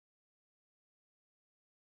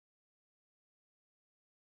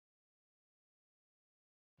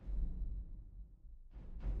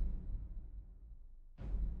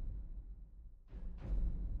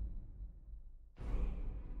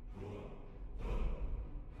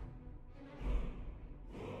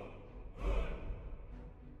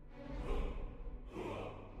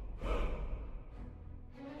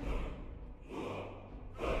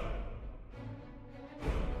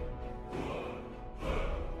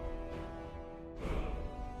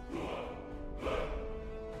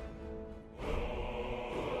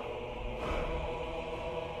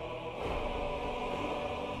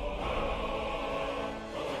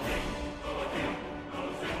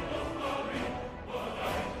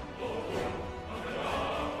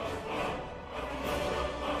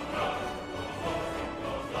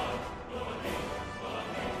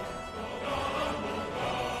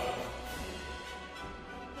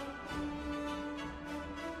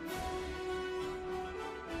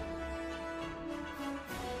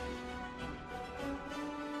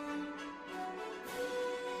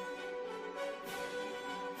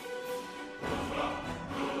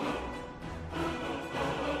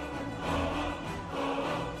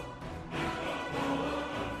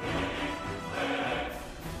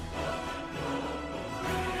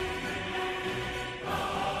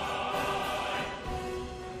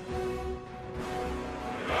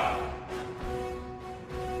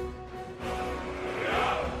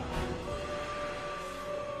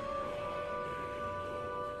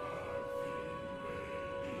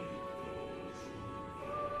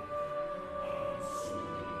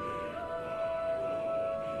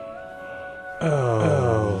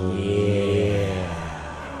Oh, yeah.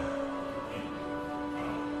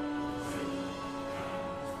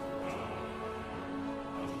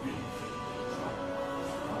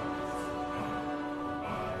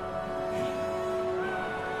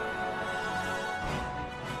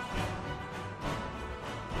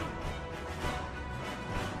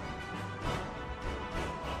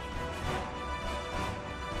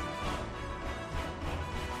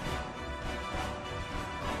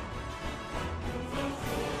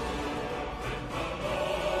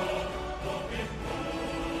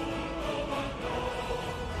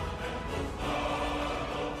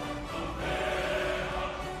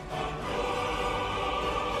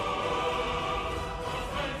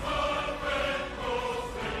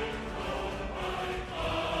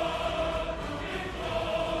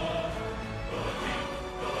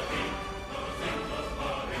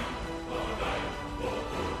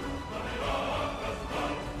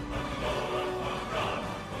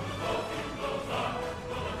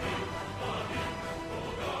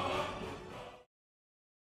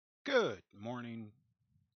 Good morning,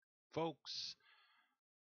 folks.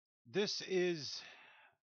 This is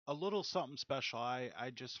a little something special. I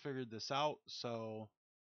just figured this out,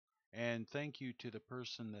 and thank you to the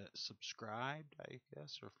person that subscribed, I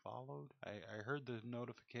guess, or followed. I heard the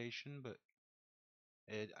notification, but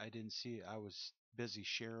I didn't see it. I was busy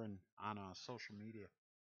sharing on social media.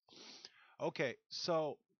 Okay,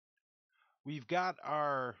 so we've got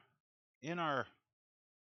in our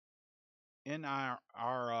in our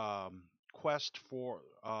quest for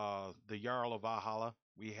the Jarl of Valhalla.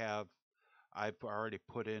 I've already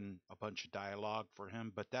put in a bunch of dialogue for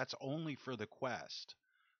him, but that's only for the quest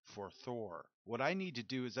for Thor. What I need to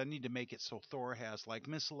do is I need to make it so Thor has like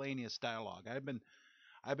miscellaneous dialogue. I've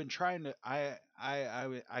been trying to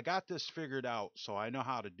I got this figured out, so I know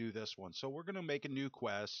how to do this one. So we're going to make a new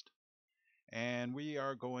quest, and we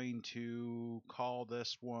are going to call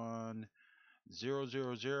this one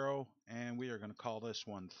 000, and we are going to call this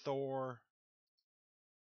one Thor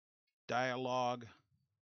dialogue.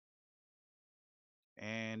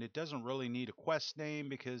 And it doesn't really need a quest name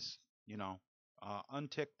because,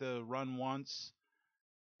 untick the run once,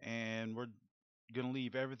 and we're going to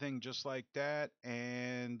leave everything just like that.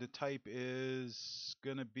 And the type is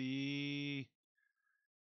going to be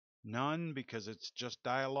none because it's just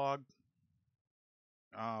dialogue.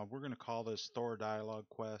 We're going to call this Thor dialogue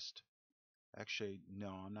quest. Actually, no,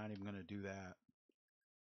 I'm not even going to do that.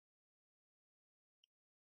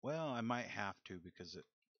 Well, I might have to because it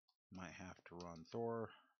might have to run Thor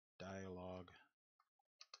dialogue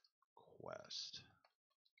quest.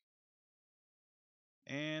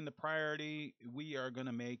 And the priority, we are going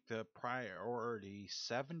to make the priority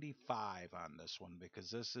 75 on this one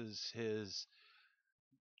because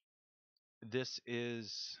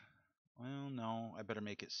well, no, I better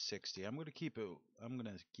make it 60. I'm going to keep it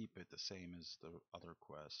the same as the other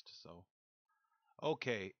quest. So,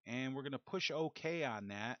 okay, and we're going to push OK on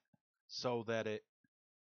that so that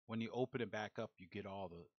when you open it back up, you get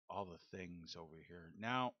all the things over here.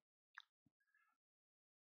 Now,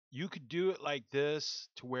 you could do it like this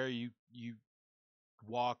to where you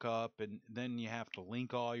walk up and then you have to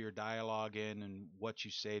link all your dialogue in and what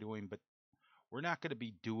you say to him, but we're not going to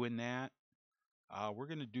be doing that. We're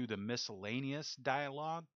going to do the miscellaneous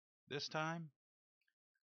dialogue this time.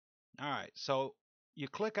 All right, so you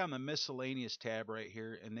click on the miscellaneous tab right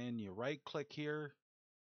here, and then you right click here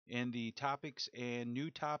in the topics and new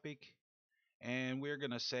topic, and we're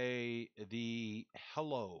going to say the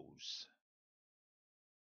hellos,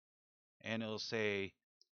 and it'll say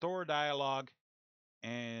Thor dialogue,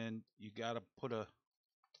 and you got to put a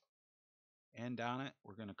end on it.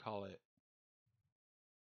 We're going to call it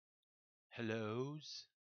hellos.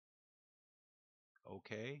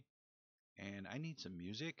 Okay. And I need some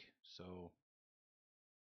music, so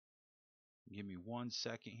give me 1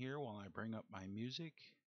 second here while I bring up my music.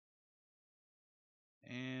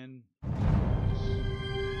 And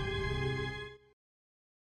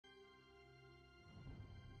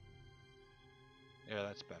yeah,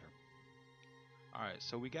 that's better. All right,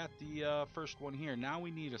 so we got the first one here. Now we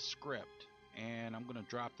need a script, and I'm going to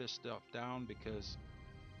drop this stuff down because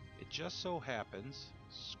it just so happens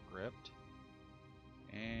script,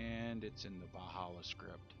 and it's in the Valhalla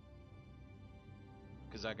script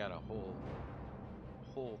because I got a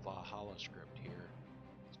whole Valhalla script here.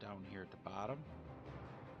 It's down here at the bottom.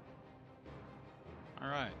 All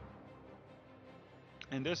right,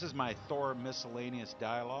 and this is my Thor miscellaneous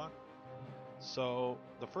dialogue. So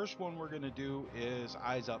the first one we're going to do is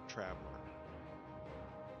Eyes Up Traveler.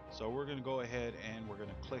 So we're going to go ahead and we're going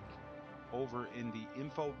to click over in the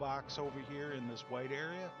info box over here in this white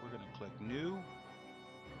area. We're going to click New.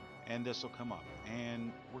 and this will come up.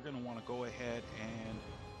 And we're going to want to go ahead and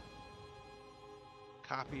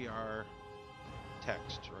copy our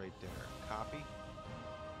text right there. Copy.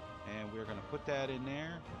 And we're going to put that in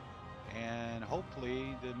there. And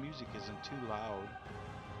hopefully the music isn't too loud.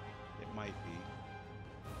 It might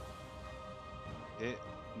be. It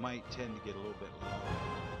might tend to get a little bit loud.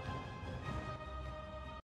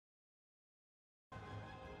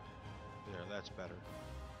 There, that's better.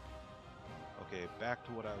 Okay, back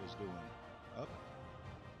to what I was doing. Up.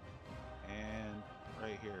 And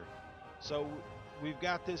right here. So we've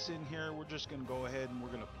got this in here. We're just going to go ahead and we're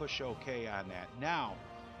going to push OK on that. Now,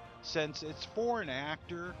 since it's for an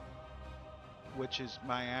actor, which is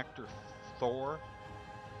my actor Thor,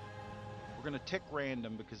 we're going to tick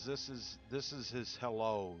random because this is his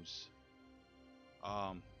hellos.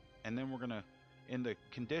 And then we're going to, in the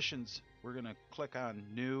conditions, we're going to click on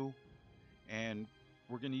new, and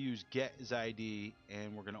we're going to use get as ID,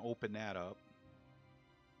 and we're going to open that up.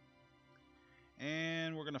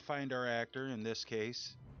 And we're going to find our actor. In this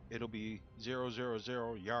case, it'll be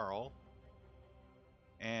 000 Jarl.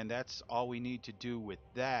 And that's all we need to do with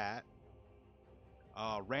that.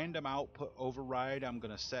 Random output override, I'm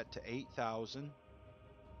going to set to 8000.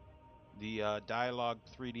 The dialogue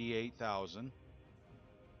 3D 8000.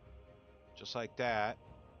 Just like that.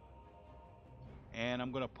 And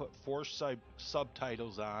I'm going to put 4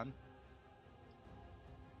 subtitles on.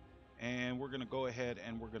 And we're going to go ahead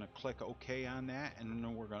and we're going to click OK on that. And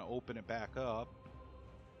then we're going to open it back up.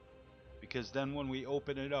 Because then when we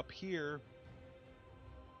open it up here,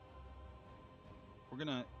 we're going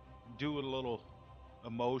to do a little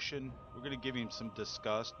emotion. We're going to give him some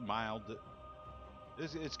disgust, mild. We're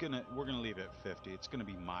going to leave it at 50. It's going to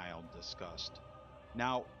be mild disgust.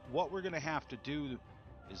 Now, what we're going to have to do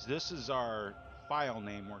is this is our file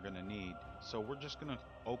name we're going to need. So we're just going to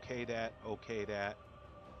OK that,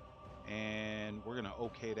 and we're going to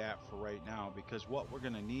OK that for right now, because what we're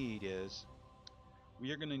going to need is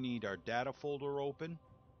we are going to need our data folder open,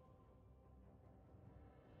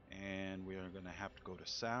 and we are going to have to go to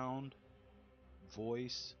sound,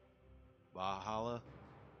 voice, Valhalla,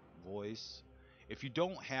 voice. If you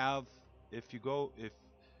don't have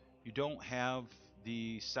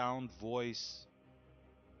the sound, voice,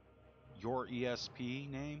 your ESP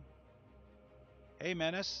name, hey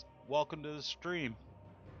Menace, welcome to the stream.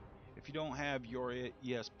 If you don't have your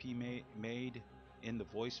ESP made in the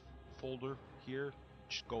voice folder here,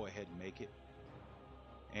 just go ahead and make it.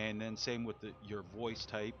 And then same with your voice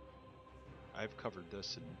type. I've covered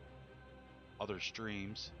this in other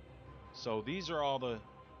streams. So these are all of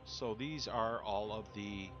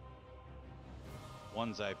the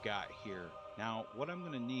ones I've got here. Now what I'm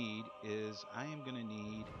going to need is I am going to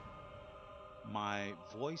need my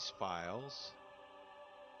voice files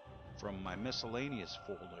from my miscellaneous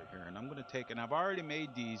folder here, and I'm going to take, and I've already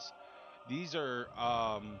made these are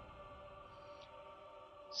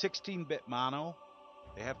 16-bit mono.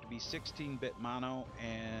 They have to be 16-bit mono,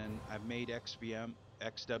 and I've made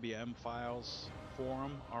XWM files for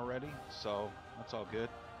them already, so that's all good.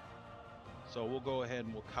 So we'll go ahead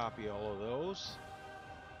and we'll copy all of those.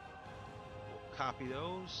 We'll copy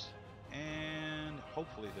those, and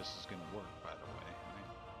hopefully this is going to work, by the way.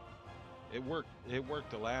 It worked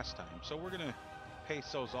the last time. So we're going to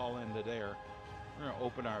paste those all into there. We're going to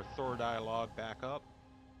open our Thor dialog back up.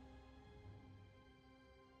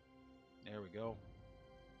 There we go.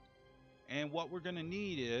 And what we're going to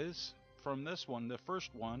need is, from this one, the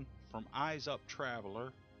first one, from Eyes Up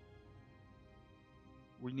Traveler,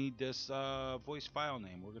 we need this voice file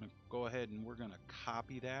name. We're going to go ahead and we're going to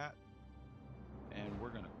copy that. And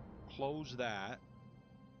we're going to close that.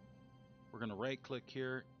 We're going to right click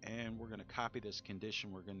here, and we're going to copy this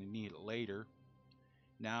condition. We're going to need it later.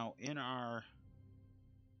 Now in our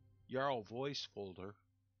Jarl voice folder,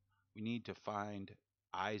 we need to find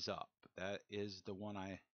Eyes Up. That is the one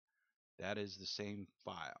that is the same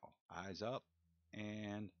file, Eyes Up,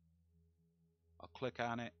 and I'll click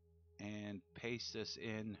on it and paste this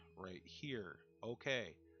in right here.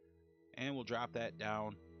 Okay, and we'll drop that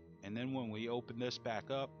down, and then when we open this back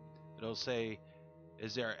up, it'll say,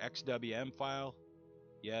 is there an XWM file?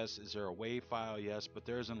 Yes. Is there a WAV file? Yes, but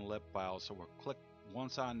there isn't a lib file, so we'll click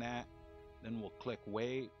once on that, then we'll click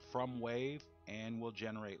from WAV, and we'll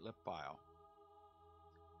generate lib file.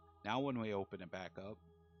 Now when we open it back up,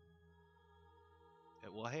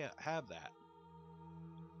 it will have that.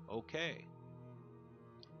 Okay.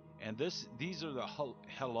 And these are the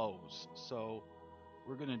hellos. So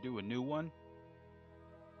we're going to do a new one,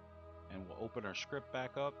 and we'll open our script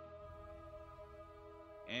back up.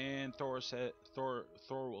 And Thor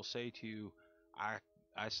will say to you,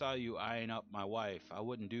 I saw you eyeing up my wife. I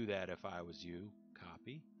wouldn't do that if I was you.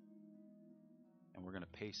 Copy. And we're going to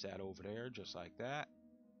paste that over there just like that.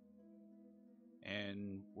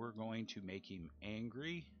 And we're going to make him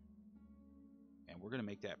angry. And we're going to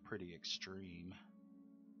make that pretty extreme.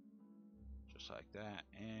 Just like that.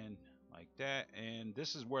 And like that. And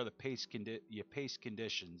this is where the you paste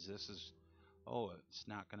conditions. This is, oh, it's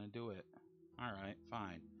not going to do it. Alright,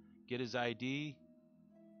 fine. Get his ID.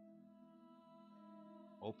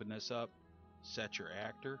 Open this up. Set your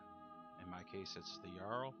actor. In my case, it's the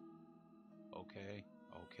Jarl. Okay,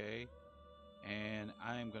 okay. And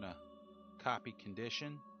I'm going to copy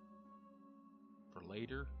condition for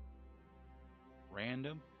later.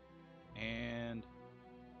 Random. And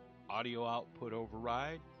audio output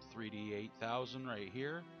override. 3D 8000 right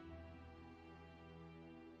here.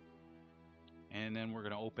 And then we're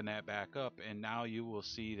going to open that back up. And now you will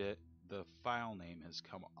see that the file name has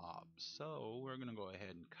come up. So we're going to go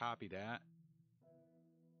ahead and copy that.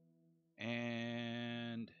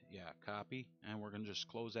 And yeah, copy. And we're going to just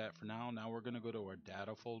close that for now. Now we're going to go to our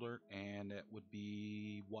data folder, and it would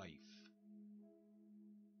be wife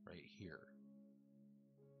right here.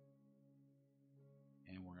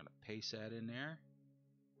 And we're going to paste that in there.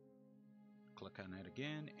 Click on that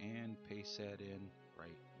again and paste that in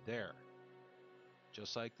right there.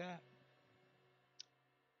 Just like that.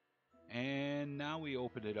 And now we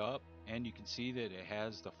open it up, and you can see that it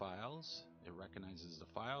has the files. It recognizes the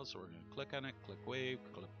files, so we're going to click on it, click wave,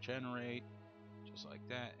 click generate, just like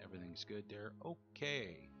that. Everything's good there.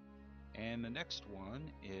 Okay. And the next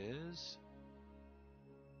one is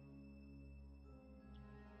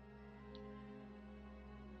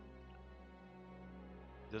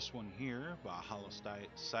this one here. Valhalla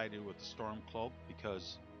sided with the Stormcloak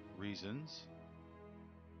because reasons.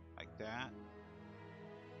 Like that.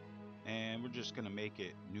 And we're just going to make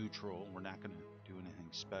it neutral. We're not going to do anything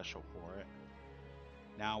special for it.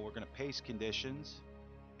 Now we're going to paste conditions,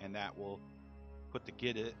 and that will put the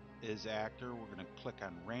get it is actor. We're going to click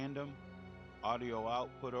on random. Audio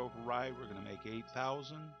output override. We're going to make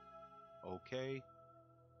 8000. Okay.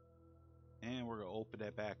 And we're going to open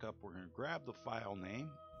that back up. We're going to grab the file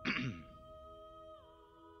name.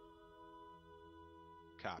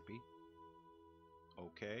 Copy.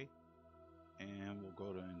 Okay. And we'll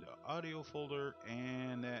go into audio folder,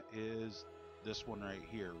 and that is this one right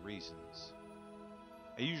here, reasons.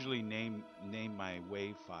 I usually name my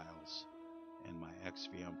WAV files and my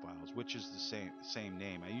XVM files, which is the same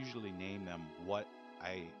name. I usually name them what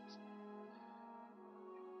I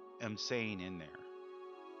am saying in there.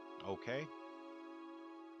 Okay.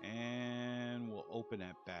 And we'll open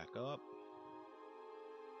that back up,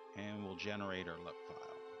 and we'll generate our lip file.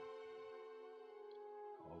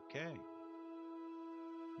 Okay.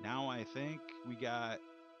 Now I think we got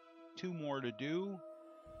 2 more to do.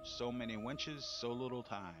 So many winches, so little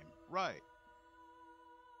time. Right.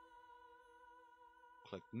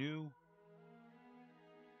 Click new.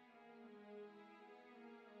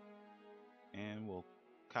 And we'll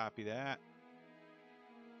copy that.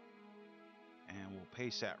 And we'll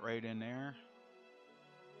paste that right in there.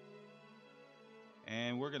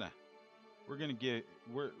 And we're gonna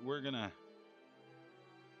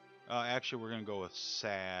actually we're gonna go with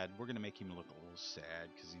sad. We're gonna make him look a little sad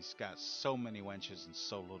because he's got so many winches and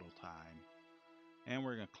so little time. And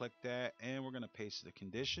we're gonna click that, and we're gonna paste the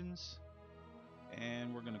conditions,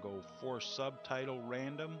 and we're gonna go force subtitle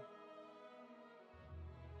random,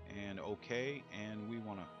 and okay. And we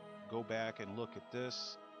want to go back and look at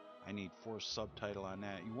this. I need force subtitle on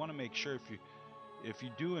that. You want to make sure if you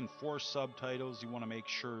do enforce subtitles, you want to make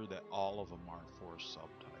sure that all of them are forced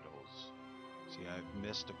subtitles. See, I've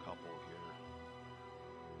missed a couple here.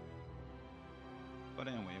 But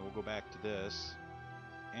anyway, we'll go back to this.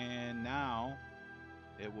 And now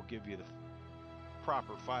it will give you the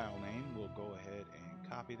proper file name. We'll go ahead and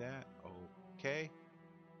copy that. Okay.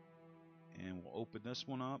 And we'll open this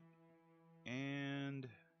one up. And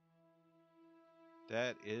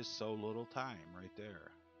that is so little time right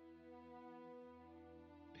there.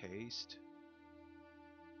 Paste.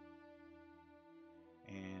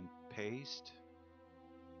 And paste.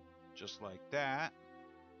 Just like that.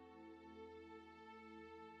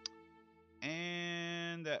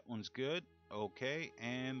 And that one's good. Okay,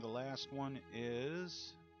 and the last one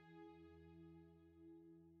is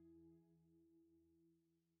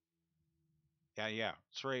yeah,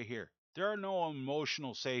 it's right here. There are no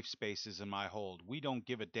emotional safe spaces in my hold. We don't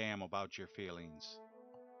give a damn about your feelings.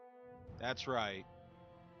 That's right.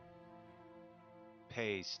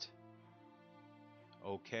 Paste.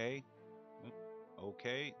 Okay.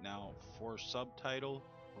 Okay, now for subtitle,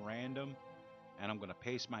 random, And I'm going to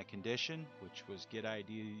paste my condition, which was get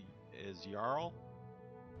ID as Jarl.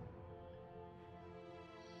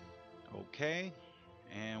 Okay,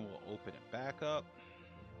 and we'll open it back up.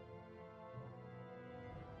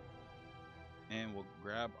 And we'll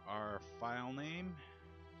grab our file name,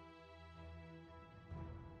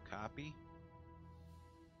 copy.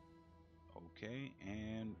 Okay,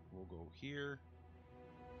 and we'll go here.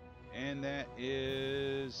 And that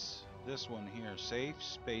is this one here, safe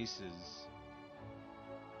spaces.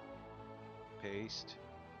 Paste.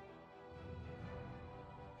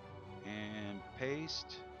 And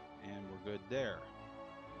paste. And we're good there.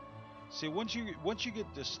 See, once you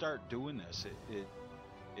get to start doing this,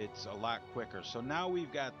 it's a lot quicker. So now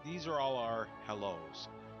we've got, these are all our hellos.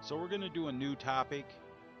 So we're going to do a new topic,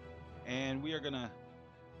 and we are going to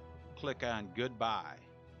click on goodbye.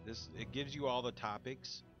 It gives you all the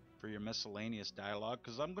topics for your miscellaneous dialogue,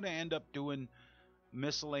 because I'm going to end up doing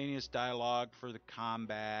miscellaneous dialogue for the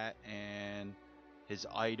combat and his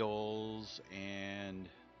idols, and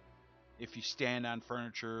if you stand on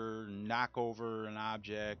furniture, knock over an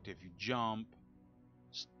object, if you jump,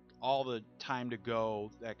 all the time to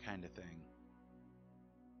go, that kind of thing.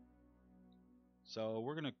 So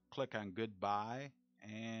we're going to click on goodbye,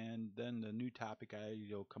 and then the new topic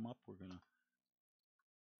ID will come up. We're going to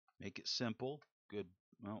make it simple. Good.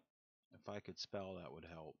 Well, if I could spell, that would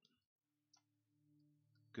help.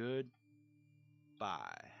 Goodbye.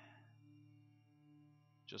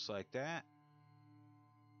 Just like that.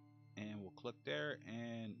 And we'll click there,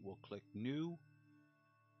 and we'll click new.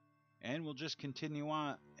 And we'll just continue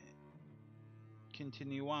on.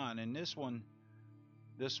 And this one's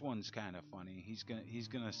kind of funny. He's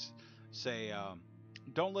gonna say,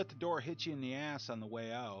 "Don't let the door hit you in the ass on the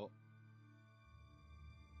way out."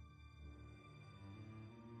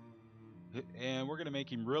 And we're gonna make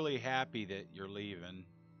him really happy that you're leaving.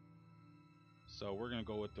 So we're gonna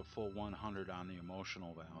go with the full 100 on the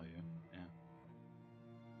emotional value. Yeah.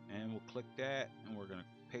 And we'll click that, and we're gonna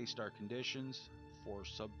paste our conditions for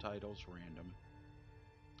subtitles random.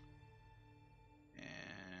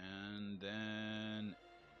 And then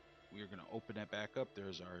we're going to open that back up.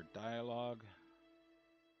 There's our dialogue.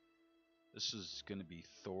 This is going to be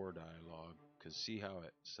Thor dialogue, because see how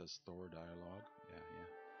it says Thor dialogue? Yeah.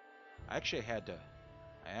 I actually had to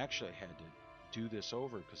do this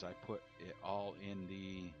over because I put it all in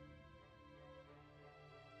the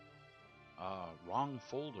wrong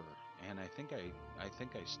folder, and I think I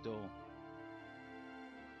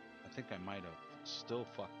might have still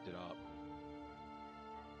fucked it up.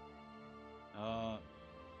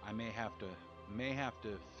 I may have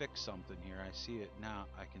to fix something here. I see it now.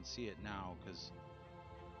 I can see it now, because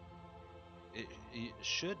it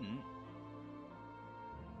shouldn't.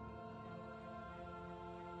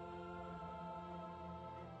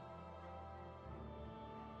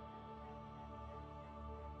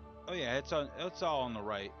 Oh yeah, it's all on the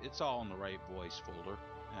right. It's all in the right voice folder.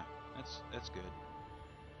 Yeah, that's good.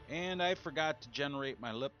 And I forgot to generate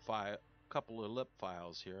my lip file, couple of lip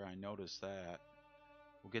files here. I noticed that.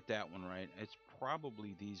 We'll get that one right. It's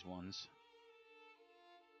probably these ones.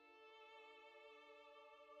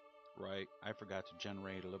 Right, I forgot to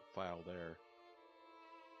generate a lip file there.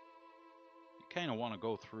 You kind of want to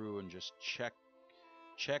go through and just check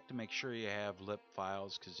to make sure you have lip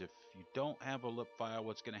files, because if you don't have a lip file,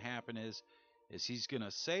 what's going to happen is he's going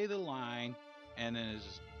to say the line, and then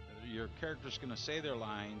your character's going to say their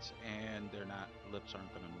lines, and lips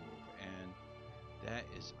aren't going to move, and that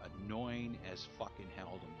is annoying as fucking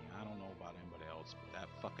hell to me. I don't know about anybody else, but that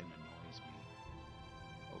fucking annoys me.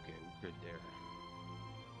 Okay, we're good there.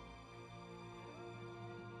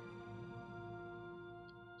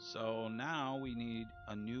 So now we need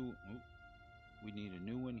a new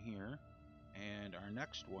one here, and our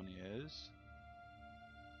next one is,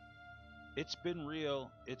 it's been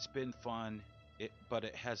real, it's been fun, but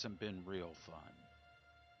it hasn't been real fun.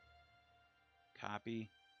 Copy,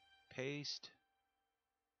 paste,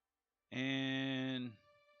 and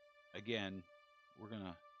again, we're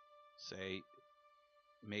gonna say,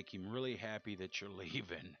 make him really happy that you're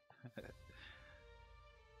leaving.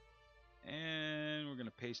 And we're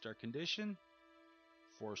gonna paste our condition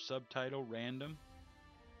for subtitle random.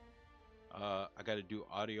 I got to do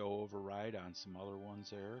audio override on some other ones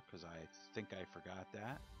there, because I think I forgot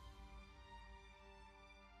that.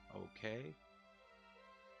 Okay.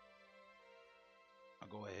 I'll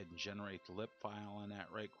go ahead and generate the lip file on that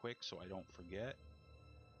right quick so I don't forget.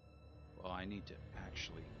 Well, I need to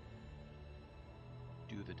actually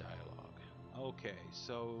do the dialogue. Okay,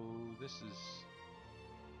 so this is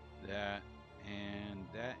that, and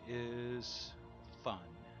that is fun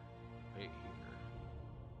right here.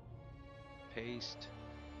 paste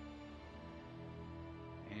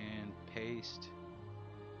and paste,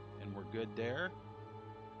 and we're good there.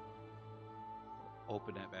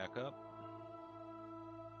 Open that back up,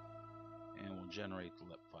 and we'll generate the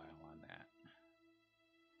lip file on that.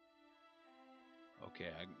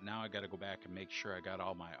 Okay, now I got to go back and make sure I got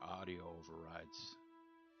all my audio overrides.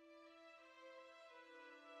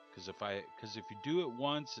 Because if you do it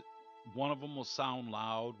once, one of them will sound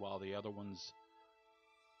loud while the other ones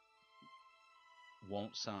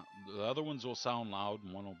won't sound. The other ones will sound loud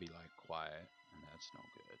and one will be like quiet, and that's no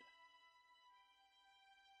good.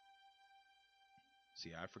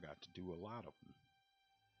 See, I forgot to do a lot of them.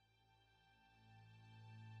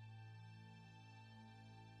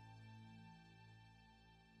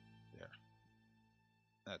 There.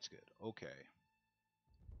 That's good. Okay.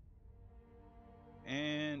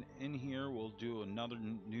 And in here we'll do another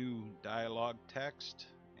new dialogue text,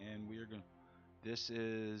 and we're going to, this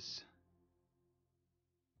is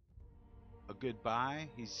a goodbye.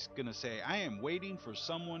 He's going to say, I am waiting for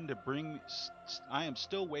someone to bring, I am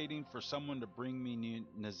still waiting for someone to bring me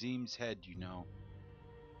Nazim's head, you know.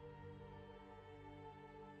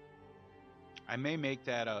 I may make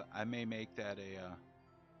that a,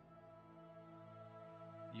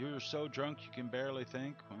 you're so drunk you can barely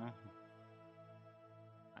think. Well,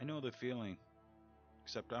 I know the feeling,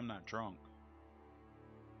 except I'm not drunk.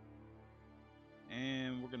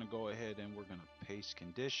 And we're going to go ahead and we're going to paste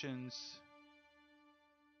conditions.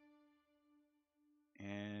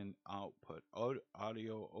 And output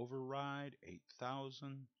audio override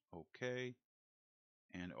 8000. Okay.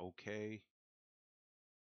 And okay.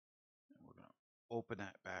 And we're going to open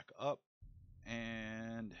that back up.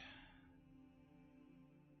 And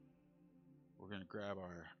we're going to grab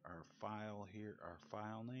our file here, our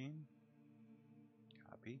file name.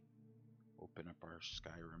 Copy. Open up our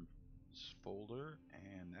Skyrim folder.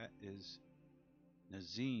 And that is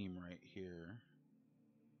Nazim right here.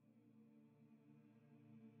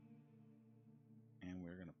 And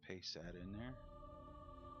we're going to paste that in there.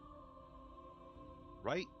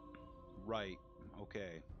 Right? Right.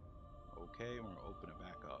 Okay. Okay, we're going to open it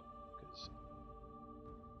back up. Because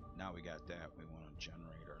now we got that. We want to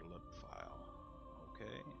generate our lib file.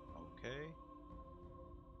 Okay. Okay.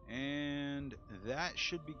 And that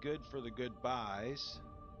should be good for the goodbyes.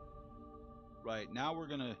 Right, now we're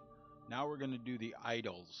going to do the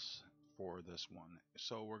idles for this one.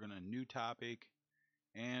 So we're going to new topic.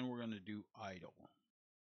 And we're going to do idle.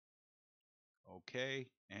 Okay,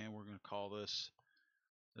 and we're going to call this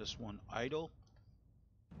one idle.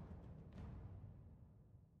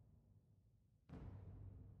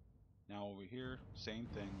 Now over here, same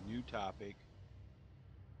thing, new topic.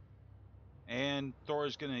 And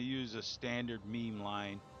Thor's going to use a standard meme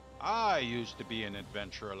line. I used to be an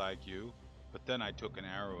adventurer like you, but then I took an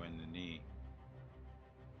arrow in the knee.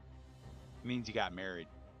 It means he got married.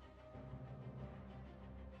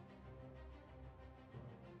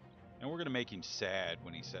 And we're going to make him sad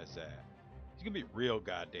when he says that. He's going to be real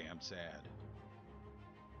goddamn sad.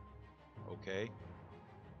 Okay.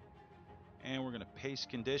 And we're going to paste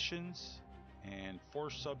conditions and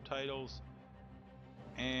force subtitles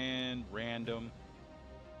and random.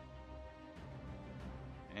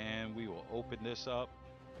 And we will open this up.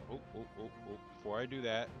 Oh. Before I do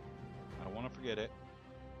that, I don't want to forget it.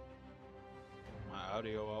 My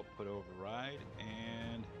audio output override.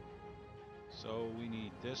 And so we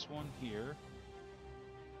need this one here.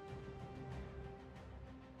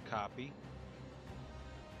 Copy.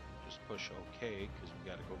 Just push OK because we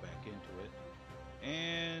got to go back into it.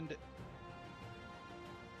 And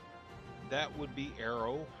that would be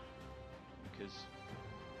arrow, because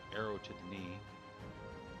arrow to the knee.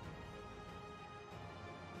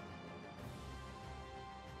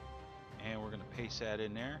 And we're going to paste that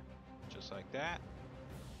in there, just like that.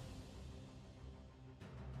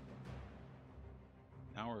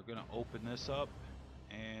 Now we're going to open this up,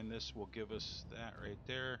 and this will give us that right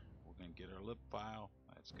there. We're going to get our lib file.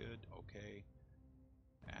 That's good. Okay.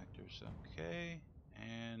 Actors. Okay.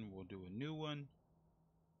 And we'll do a new one.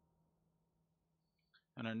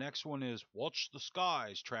 And our next one is Watch the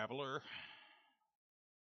Skies, Traveler.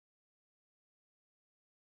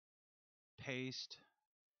 Paste.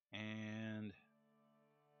 And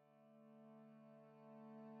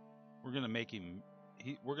we're gonna make him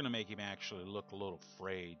actually look a little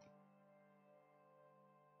afraid.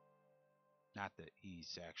 Not that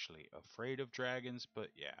he's actually afraid of dragons, but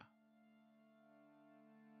yeah.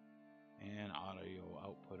 And audio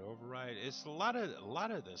output override. It's a lot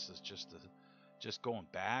of this is just going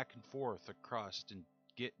back and forth across and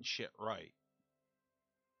getting shit right.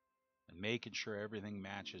 And making sure everything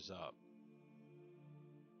matches up.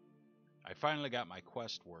 I finally got my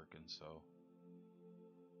quest working, so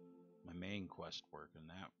my main quest working.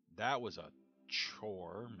 That was a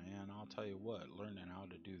chore, man. I'll tell you what, learning how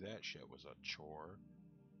to do that shit was a chore.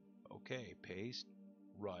 Okay, paste,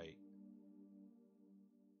 right.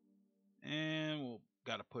 And we'll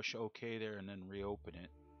gotta push OK there and then reopen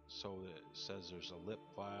it so that it says there's a lip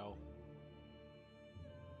file.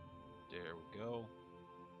 There we go.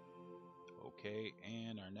 Okay,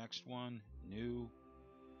 and our next one, new.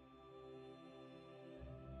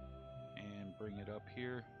 And bring it up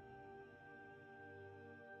here.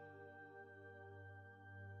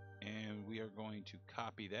 And we are going to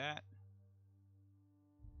copy that.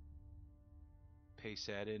 Paste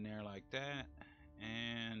that in there like that.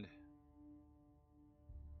 And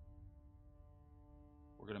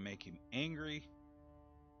we're going to make him angry.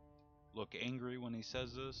 Look angry when he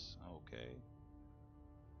says this. Okay.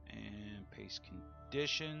 And paste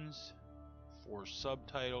conditions for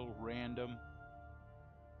subtitle random.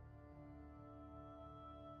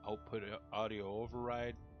 Output audio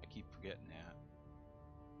override. I keep forgetting that.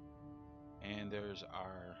 And there's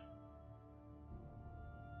our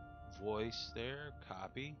voice there.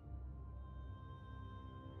 Copy.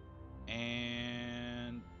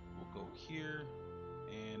 And we'll go here.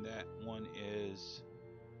 And that one is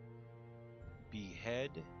behead.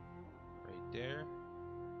 Right there.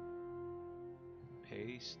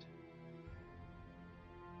 Paste.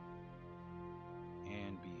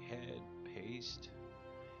 And behead. Paste.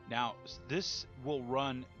 Now this will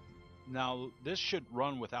run. Now this should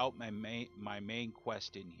run without my main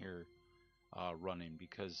quest in here running,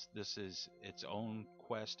 because this is its own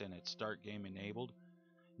quest and it's start game enabled.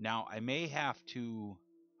 Now I'm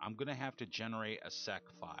gonna have to generate a sec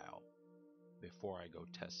file before I go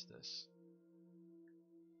test this.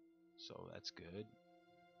 So that's good.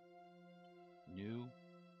 New.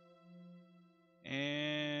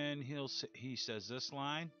 And he says this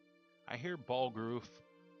line. I hear Balgroof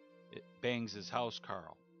it bangs his house,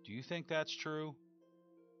 Carl. Do you think that's true?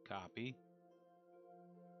 Copy.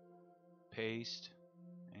 Paste.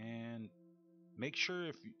 And make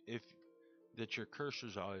sure if that your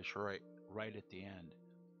cursor's always right at the end.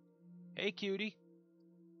 Hey cutie.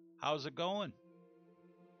 How's it going?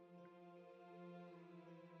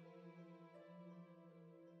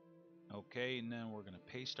 Okay, and then we're going to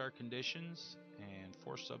paste our conditions and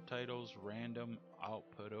for subtitles random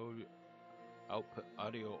output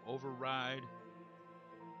audio override,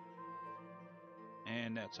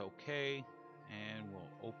 and that's okay. And we'll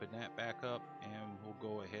open that back up and we'll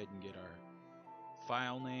go ahead and get our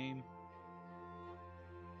file name.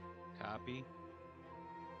 Copy.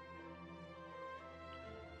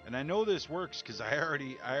 And I know this works because I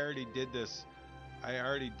already did this. I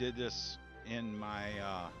already did this in my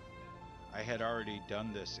I had already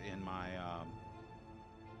done this in my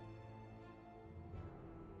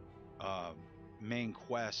main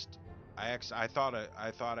quest. I thought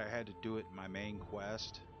I had to do it in my main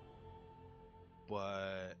quest,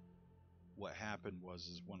 but what happened was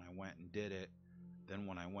is when I went and did it, then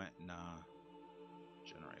when I went and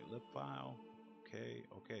generate lib file,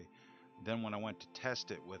 okay, then when I went to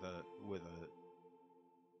test it with the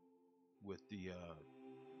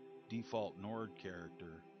default Nord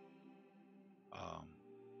character,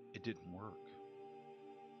 it didn't work.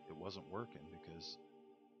 It wasn't working because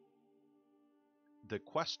the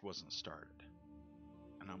quest wasn't started.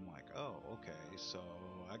 And I'm like, oh, okay, so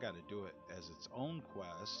I got to do it as its own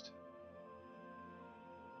quest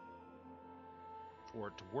for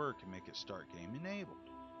it to work and make it start game enabled.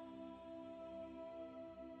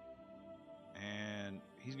 And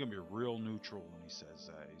he's going to be real neutral when he says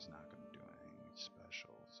that. He's not going to do anything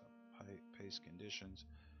special. So paste conditions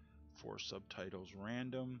for subtitles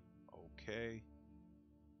random. Okay.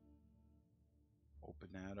 Open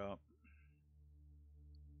that up.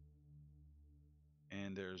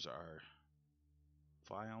 And there's our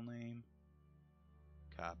file name.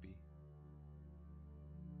 Copy.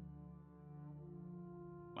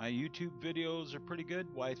 My YouTube videos are pretty good.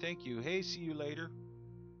 Why, thank you. Hey, see you later.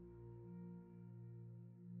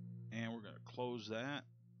 And we're going to close that.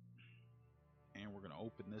 And we're going to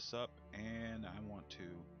open this up. And I want to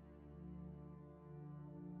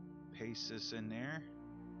paste this in there.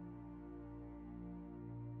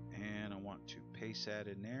 And I want to paste that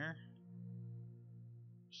in there.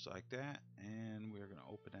 Just like that. And we're going to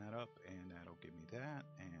open that up. And that'll give me that.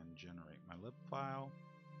 And generate my lib file.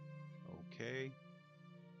 Okay.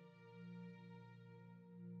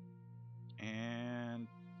 And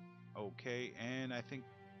okay. And I think,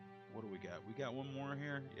 what do we got? We got one more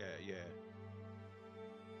here. Yeah.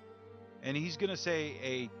 And he's gonna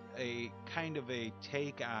say a kind of a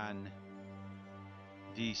take on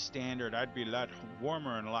the standard, I'd be a lot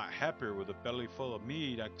warmer and a lot happier with a belly full of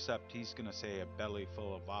mead, except he's going to say a belly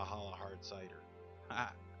full of Valhalla hard cider.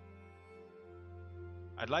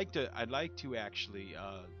 I'd like to actually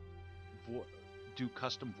do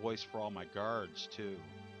custom voice for all my guards too.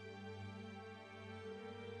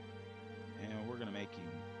 And we're going to make him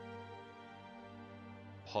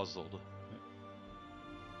puzzled.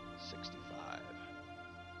 65.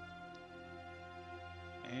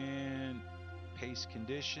 And paste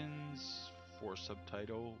conditions for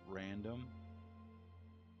subtitle random.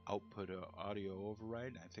 Output audio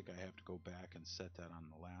override. I think I have to go back and set that on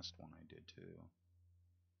the last one I did too.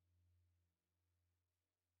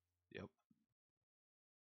 Yep.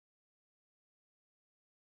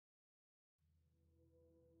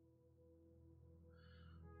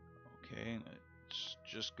 Okay, let's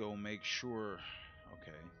just go make sure.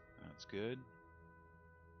 Okay, that's good.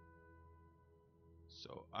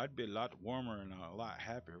 So I'd be a lot warmer and a lot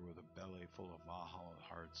happier with a belly full of Valhalla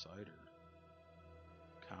hard cider.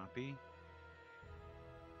 Copy.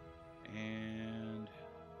 And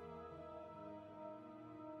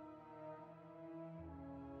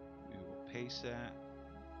we will paste that.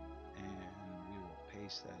 And we will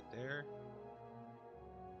paste that there.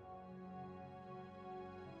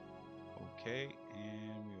 Okay,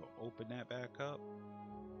 and we will open that back up.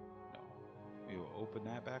 No, we will open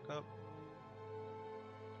that back up.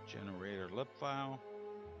 Generator lib file,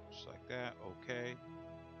 just like that. Okay,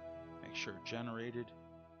 make sure it generated.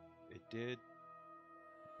 It did.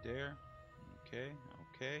 There. Okay,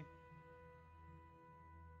 okay.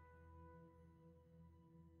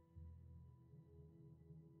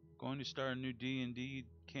 Going to start a new D&D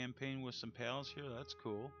campaign with some pals here. That's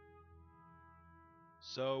cool.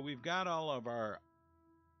 So we've got all of our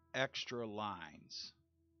extra lines.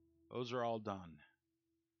 Those are all done.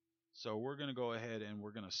 So we're going to go ahead and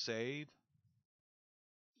we're going to save.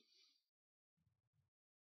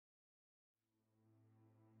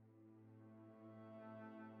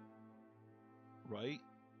 Right?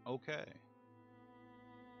 Okay.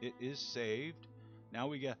 It is saved.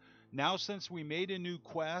 Now since we made a new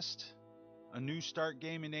quest, a new start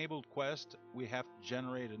game enabled quest, we have to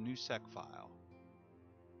generate a new sec file.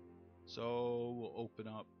 So we'll open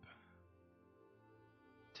up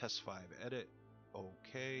test 5 edit.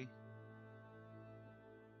 Okay.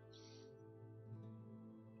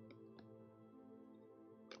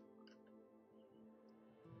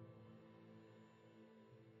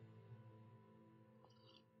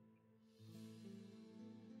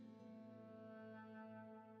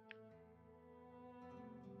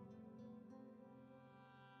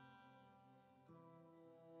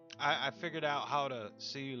 I figured out how to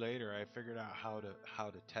see you later. I figured out how to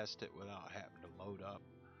test it without having to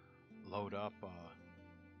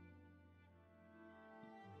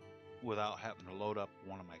without having to load up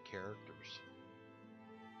one of my characters,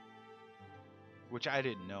 which I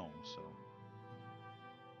didn't know.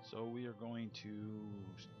 So we are going to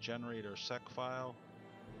generate our sec file.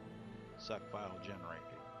 Sec file generated.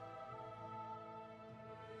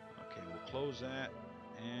 Okay, we'll close that,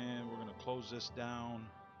 and we're going to close this down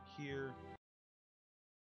here.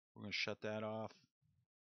 We're going to shut that off,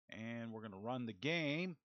 and we're going to run the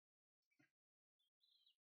game.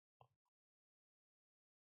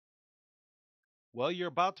 Well, you're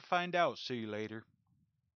about to find out. See you later.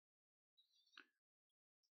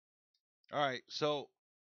 All right, so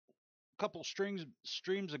a couple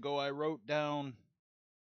streams ago, I wrote down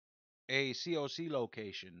a COC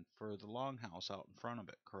location for the longhouse out in front of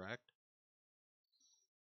it, correct?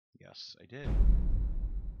 Yes, I did.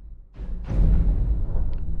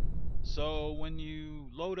 So when you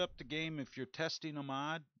load up the game, if you're testing a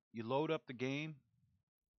mod, you load up the game.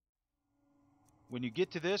 When you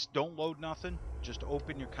get to this, don't load nothing. Just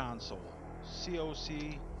open your console.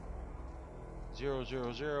 COC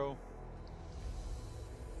 000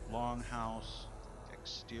 Longhouse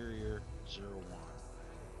Exterior 01.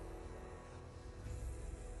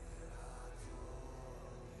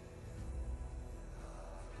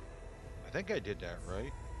 I think I did that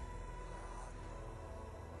right.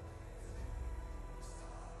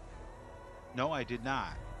 No, I did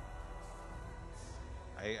not.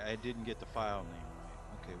 I didn't get the file name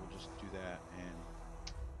right. Okay, we'll just do that and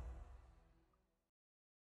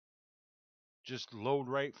just load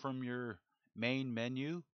right from your main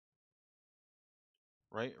menu.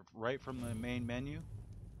 Right from the main menu.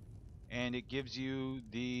 And it gives you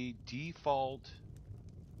the default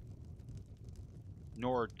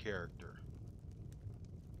Nord character.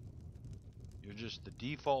 You're just the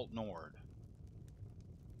default Nord.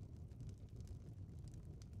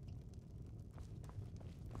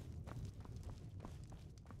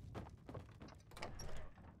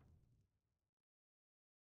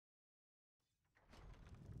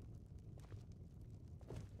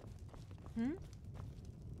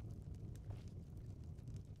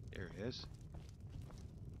 There it is.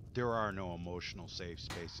 There are no emotional safe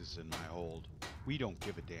spaces in my hold. We don't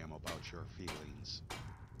give a damn about your feelings.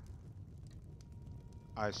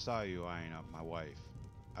 I saw you eyeing up my wife.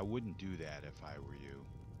 I wouldn't do that if I were you.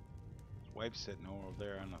 His wife's sitting over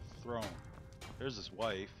there on the throne. There's his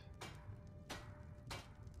wife.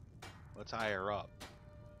 Let's eye her up.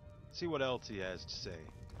 See what else he has to say.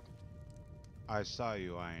 I saw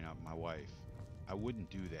you eyeing up my wife. I wouldn't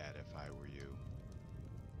do that if I were you.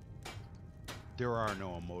 There are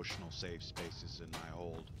no emotional safe spaces in my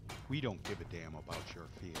hold. We don't give a damn about your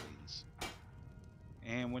feelings.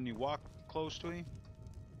 And when you walk close to him,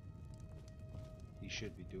 he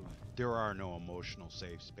should be doing it. There are no emotional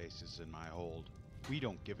safe spaces in my hold. We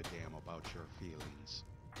don't give a damn about your feelings.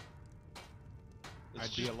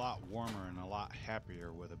 I'd be a lot warmer and a lot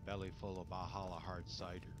happier with a belly full of Valhalla hard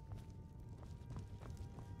cider.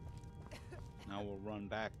 Now we'll run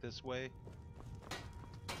back this way.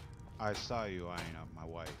 I saw you eyeing up my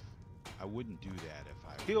wife. I wouldn't do that if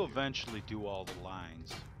I were He'll you. eventually do all the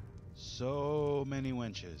lines. So many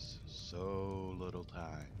wenches, so little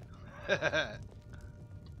time.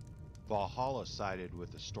 Valhalla sided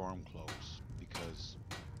with the Stormcloaks because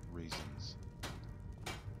reasons.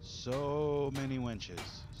 So many wenches,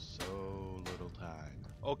 so little time.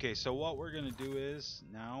 Okay, so what we're gonna do is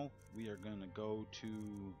now we are gonna go to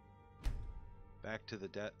back to the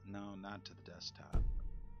no, not to the desktop.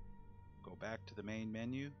 Go back to the main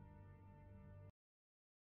menu.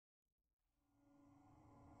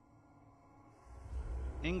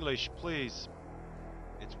 English, please.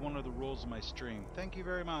 It's one of the rules of my stream. Thank you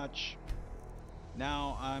very much.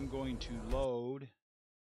 Now I'm going to load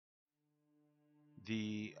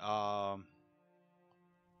the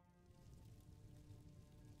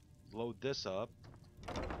load this up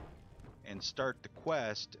and start the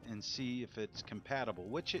quest and see if it's compatible,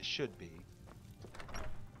 which it should be.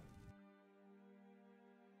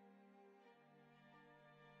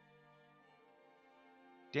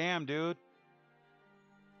 Damn, dude.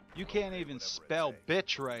 You can't even spell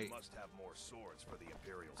bitch right.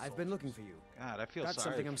 I've been looking for you. God, I feel Got sorry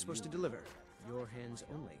something for I'm supposed to you. deliver. Your hands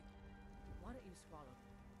only. Why don't you swallow?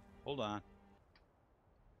 Hold on.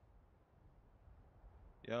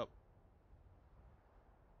 Yep.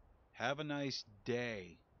 Have a nice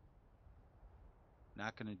day.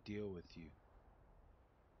 Not gonna deal with you.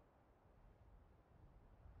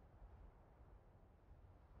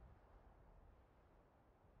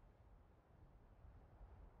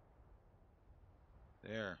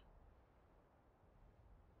 There.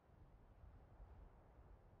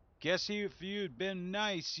 Guess if you'd been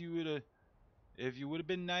nice, you would have. If you would have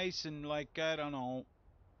been nice and, like, I don't know,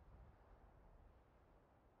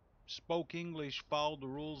 spoke English, followed the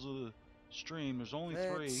rules of the stream. There's only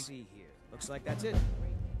Let's 3. see here. Looks like that's it.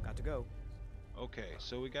 Got to go. Okay,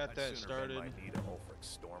 so we got that started. Might need a Ulfric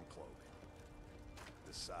Stormcloak.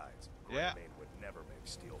 Besides, Yeah. Greymane would never make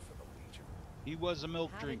steel for the Legion. He was a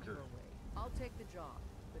milk Have it drinker. your way. I'll take the job,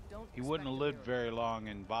 but don't. He wouldn't have lived expect a miracle. very long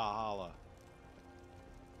in Valhalla.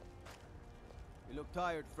 You look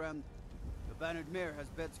tired, friend. The Bannered Mare has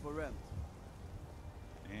beds for rent.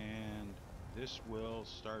 And this will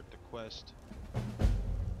start the quest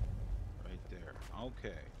right there.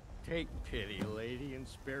 Okay. Take pity, lady, and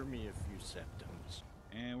spare me a few septums.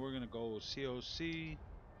 And we're gonna go COC.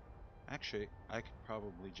 Actually, I could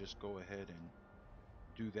probably just go ahead and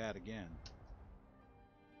do that again.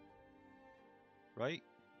 Right?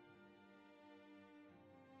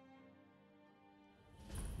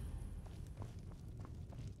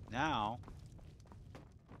 Now,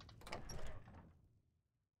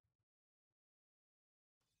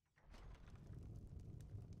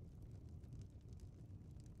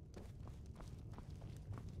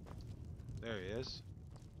 there he is.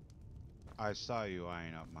 I saw you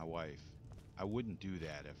eyeing up my wife. I wouldn't do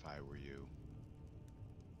that if I were you.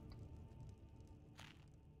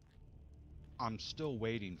 I'm still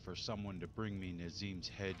waiting for someone to bring me Nazim's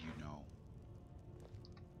head, you know.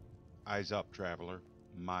 Eyes up, traveler.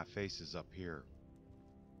 My face is up here.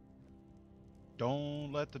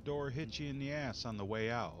 Don't let the door hit you in the ass on the way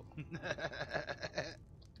out.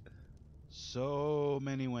 So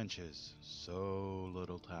many wenches, so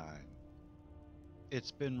little time.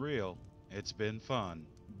 It's been real, it's been fun,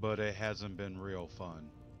 but it hasn't been real fun.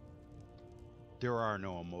 There are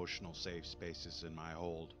no emotional safe spaces in my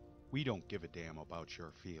hold. We don't give a damn about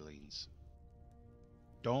your feelings.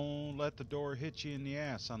 Don't let the door hit you in the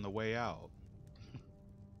ass on the way out.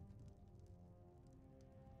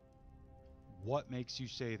 What makes you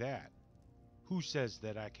say that? Who says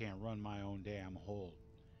that I can't run my own damn hold?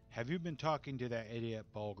 Have you been talking to that idiot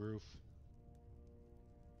Balgroof?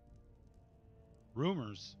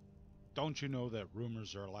 Rumors? Don't you know that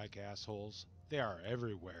rumors are like assholes? They are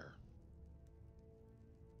everywhere.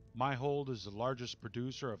 My hold is the largest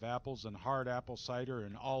producer of apples and hard apple cider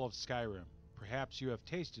in all of Skyrim. Perhaps you have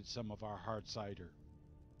tasted some of our hard cider.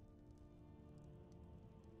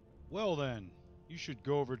 Well then, you should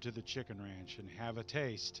go over to the chicken ranch and have a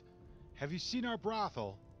taste. Have you seen our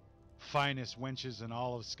brothel? Finest wenches in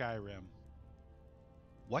all of Skyrim.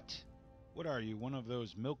 What? What are you, one of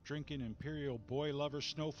those milk-drinking imperial boy-lover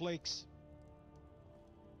snowflakes?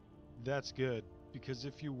 That's good, because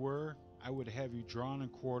if you were, I would have you drawn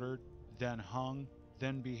and quartered, then hung,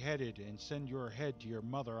 then beheaded, and send your head to your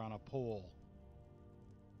mother on a pole.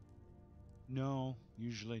 No,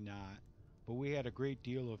 usually not, but we had a great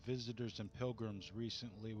deal of visitors and pilgrims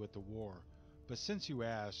recently with the war. But since you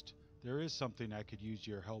asked, there is something I could use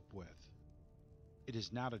your help with. It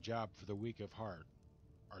is not a job for the weak of heart.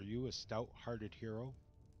 Are you a stout-hearted hero?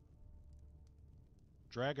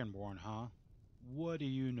 Dragonborn, huh? What do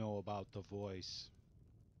you know about the voice?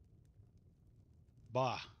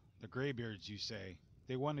 Bah, the Greybeards, you say.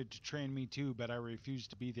 They wanted to train me too, but I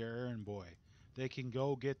refused to be their errand boy. They can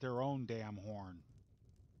go get their own damn horn.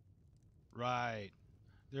 Right.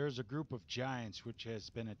 There is a group of giants which has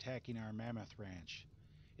been attacking our mammoth ranch.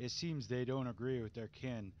 It seems they don't agree with their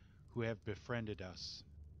kin who have befriended us.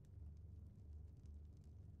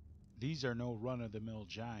 These are no run-of-the-mill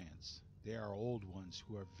giants. They are old ones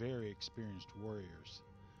who are very experienced warriors.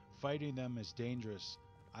 Fighting them is dangerous.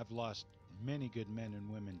 I've lost many good men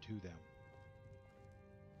and women to them.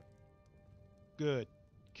 Good.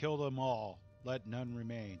 Kill them all. Let none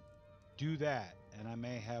remain. Do that, and I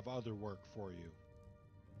may have other work for you.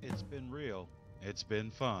 It's been real. It's been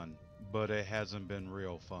fun, but it hasn't been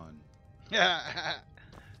real fun. That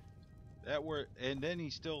word, and then he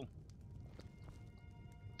still...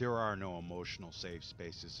 There are no emotional safe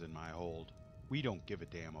spaces in my hold. We don't give a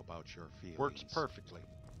damn about your feelings. Works perfectly.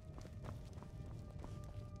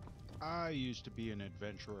 I used to be an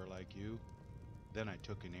adventurer like you. Then I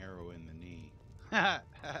took an arrow in the knee.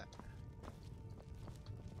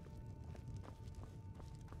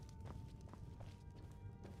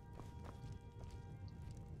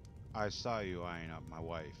 I saw you eyeing up my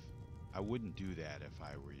wife. I wouldn't do that if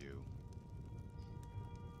I were you.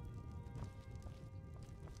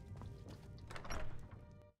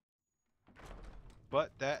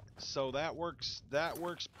 But that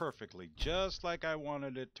works perfectly, just like I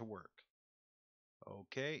wanted it to work.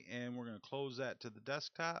 Okay, and we're going to close that to the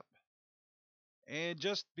desktop. And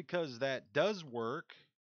just because that does work,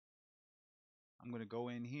 I'm going to go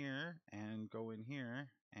in here and go in here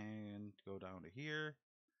and go down to here.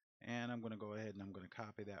 And I'm going to go ahead and I'm going to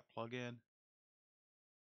copy that plugin.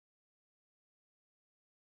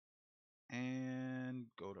 And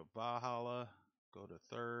go to Valhalla, go to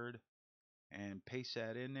third, and paste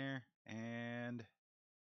that in there. And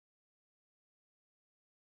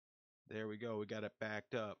there we go. We got it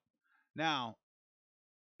backed up. Now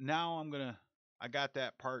I got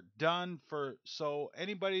that part done so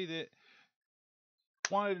anybody that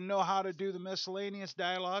wanted to know how to do the miscellaneous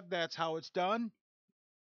dialogue, that's how it's done.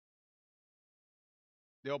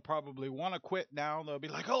 They'll probably want to quit now. They'll be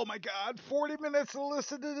like, oh my God, 40 minutes to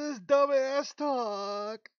listen to this dumbass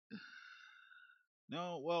talk.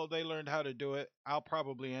 No, well, they learned how to do it. I'll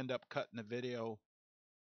probably end up cutting the video.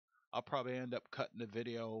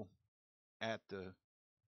 At the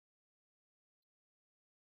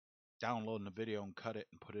downloading the video and cut it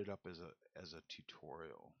and put it up as a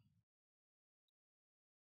tutorial.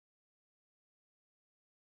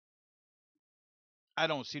 I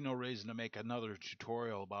don't see no reason to make another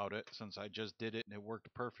tutorial about it since I just did it and it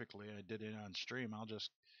worked perfectly. I did it on stream. I'll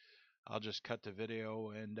just cut the video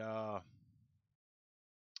and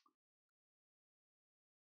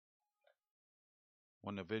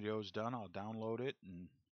when the video's done, I'll download it and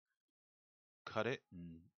cut it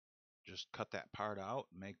and just cut that part out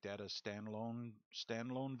and make that a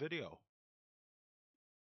standalone video.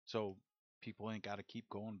 So people ain't got to keep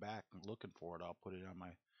going back and looking for it. I'll put it on my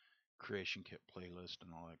creation kit playlist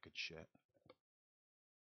and all that good shit.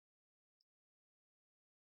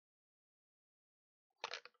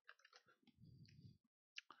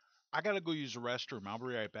 I gotta go use the restroom. I'll be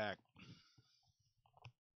right back.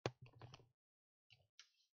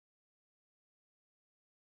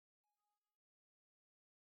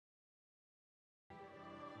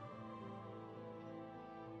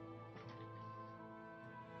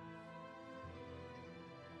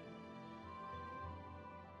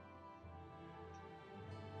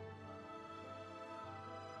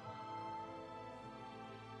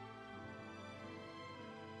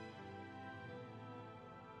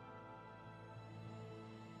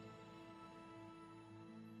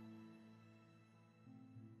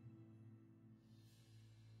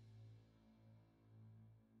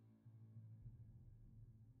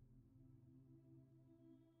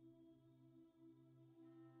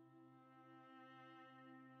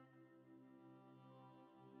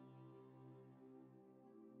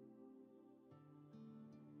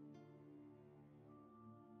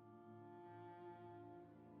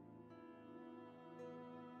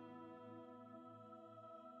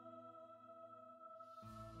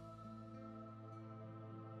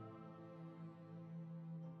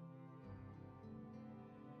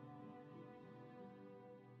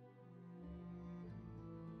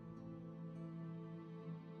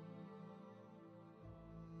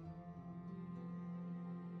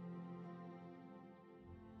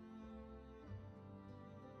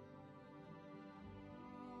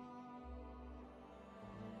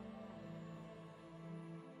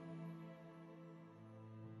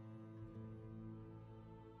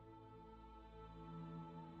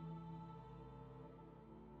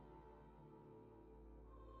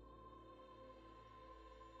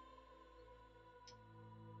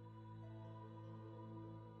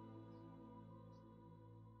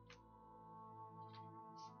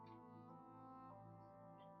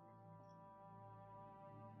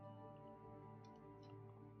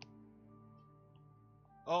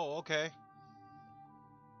 Oh, okay.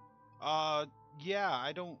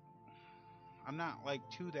 Yeah, I'm not like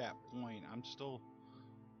to that point.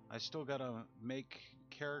 I still gotta make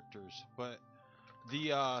characters, but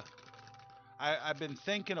the I've been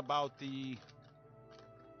thinking about the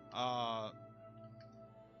uh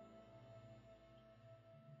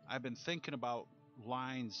I've been thinking about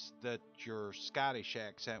lines that your Scottish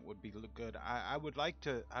accent would be good. I would like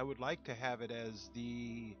to have it as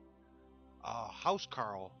the house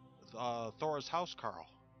Carl, Thor's house Carl.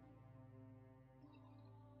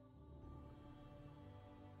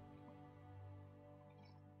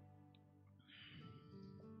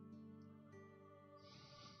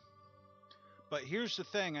 But here's the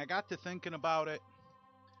thing, I got to thinking about it,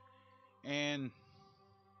 and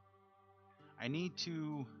I need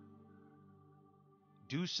to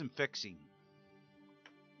do some fixing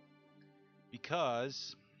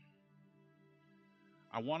because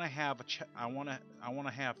I want to have I want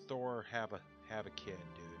to have Thor have a kid,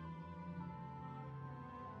 dude.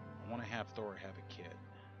 I want to have Thor have a kid.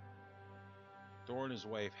 Thor and his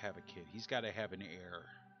wife have a kid. He's got to have an heir,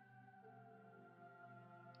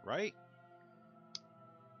 right?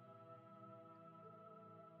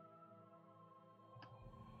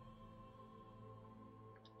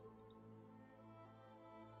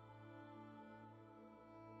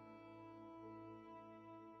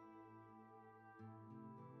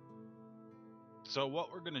 So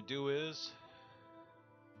what we're gonna do is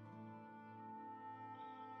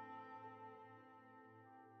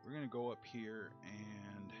we're gonna go up here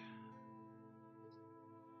and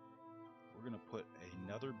we're gonna put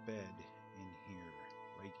another bed in here,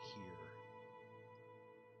 right here.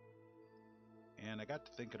 And I got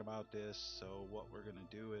to thinking about this, so what we're gonna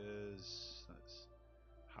do is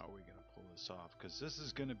how are we gonna pull this off? Because this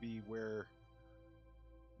is gonna be where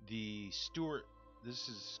the steward. This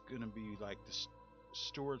is gonna be like the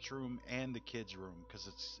steward's room and the kid's room because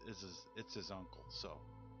it's his uncle.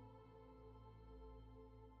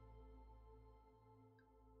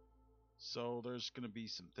 So there's gonna be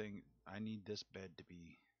something. I need this bed to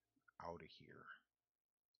be out of here.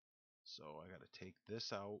 So I gotta take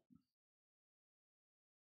this out.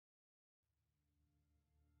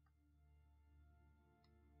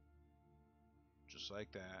 Just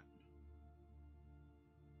like that.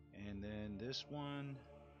 And then this one,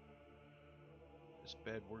 this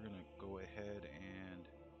bed, we're gonna go ahead and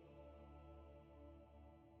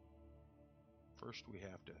first we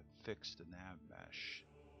have to fix the nav mesh.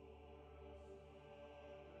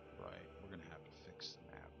 Right, we're gonna have to fix the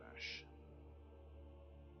nav mesh.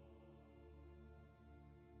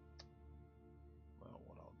 Well,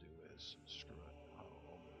 what I'll do is screw it.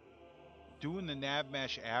 Doing the nav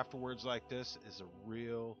mesh afterwards like this is a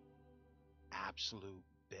real absolute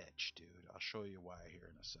bitch, dude. I'll show you why here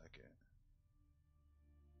in a second.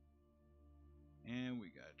 And we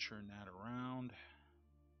gotta turn that around.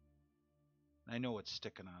 I know it's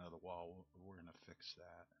sticking out of the wall. We're gonna fix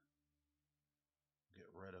that. Get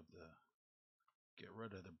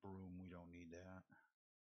rid of the broom. We don't need that.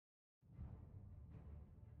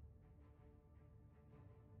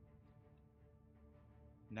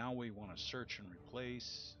 Now we want to search and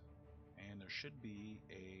replace, and there should be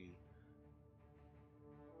the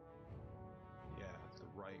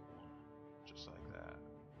right one, just like that.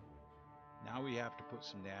 Now we have to put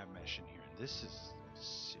some nav mesh in here, and this is a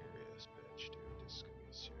serious bitch, dude. This is gonna be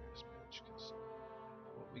a serious bitch because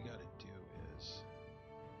what we got to do is,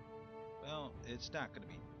 well, it's not gonna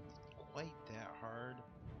be quite that hard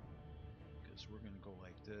because we're gonna go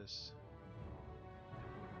like this.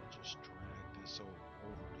 We're gonna just drag this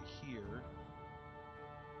over to here.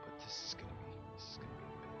 But this is gonna be a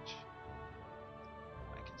bitch.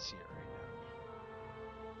 I can see it right now.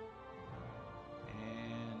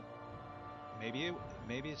 And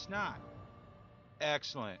maybe it's not.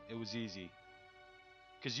 Excellent. It was easy.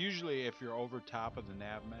 Because usually if you're over top of the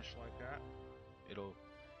nav mesh like that, it'll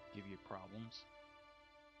give you problems.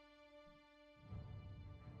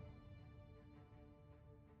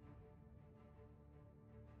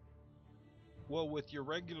 Well, with your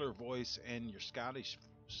regular voice and your Scottish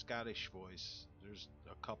voice, there's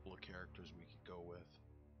a couple of characters we could go with.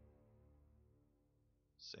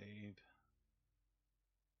 Save.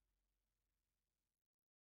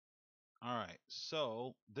 Alright,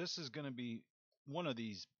 so this is going to be, one of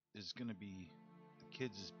these is going to be the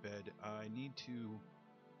kids' bed. I need to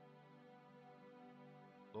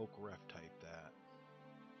local ref type that.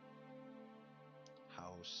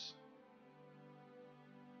 House.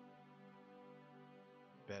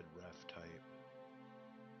 Bed ref type.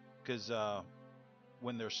 Because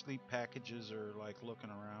when their sleep packages are like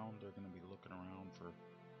looking around, they're going to be looking around for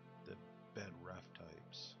the bed ref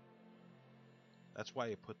types. That's why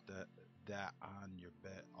you put that on your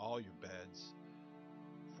bed, all your beds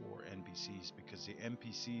for NPCs, because the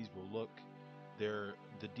NPCs will look, the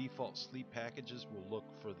default sleep packages will look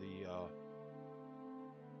for the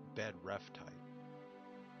bed ref type.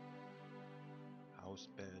 House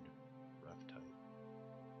bed ref type.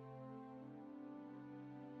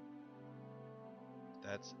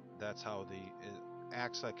 That's how it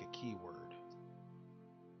acts like a keyword.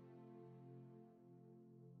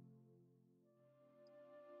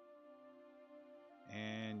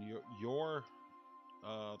 And your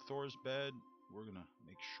Thor's bed, we're gonna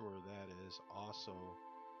make sure that is also,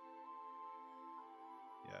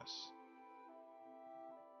 yes.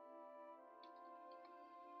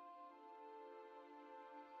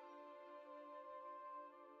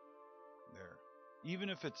 There. Even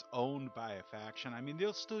if it's owned by a faction, I mean,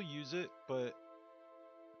 they'll still use it, but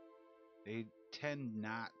they tend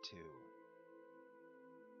not to.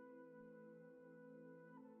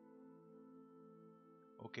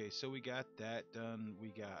 Okay, so we got that done. We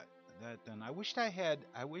got that done. I wished I had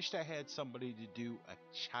somebody to do a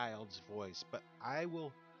child's voice, but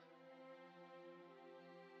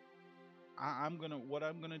what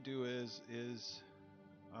I'm gonna do is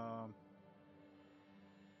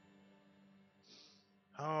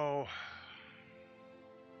oh,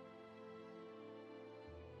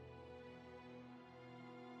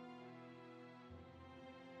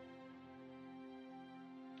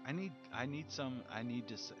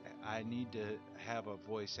 I need to have a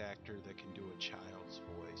voice actor that can do a child's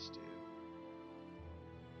voice, dude.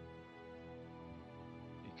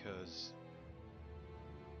 Because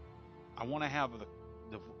I want to have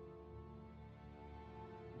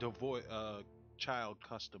the voice child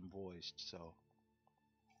custom voiced, so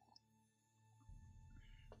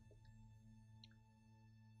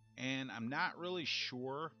and I'm not really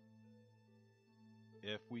sure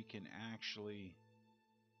if we can actually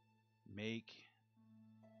make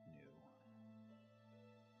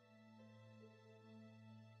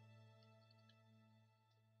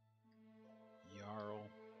new. Jarl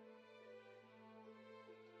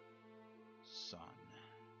son.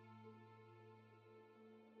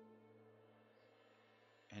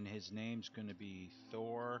 And his name's going to be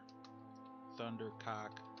Thor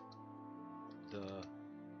Thundercock the...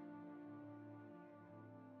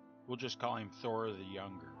 We'll just call him Thor the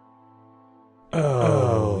Younger.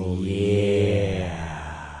 Oh, yeah.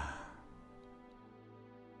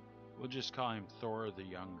 We'll just call him Thor the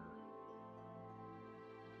Younger.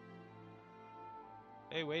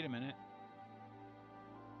 Hey, wait a minute.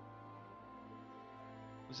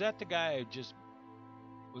 Was that the guy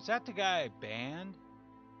I banned?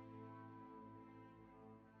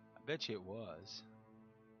 I bet you it was.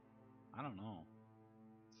 I don't know.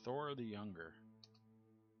 Thor the Younger.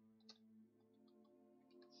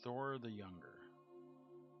 Thor the Younger.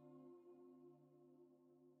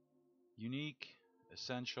 Unique,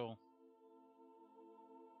 essential.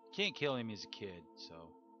 Can't kill him as a kid, so.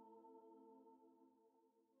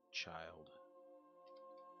 Child.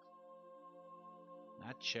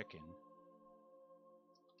 Not chicken.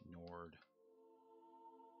 Nord.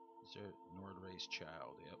 Is there Nord race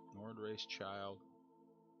child? Yep, Nord race child.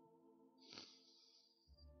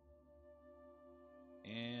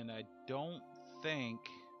 And I don't think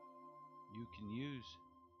you can use.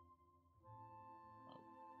 Oh,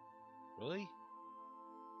 really?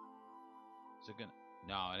 Is it gonna?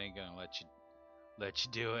 No, it ain't gonna let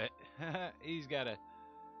you do it. He's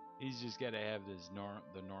just gotta have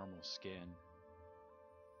the normal skin.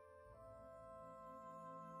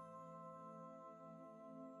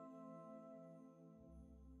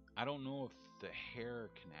 I don't know if the hair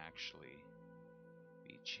can actually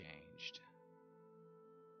be changed.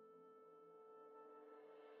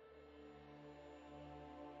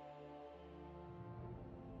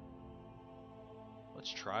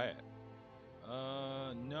 Let's try it.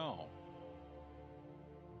 No.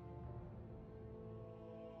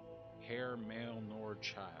 Hair male nor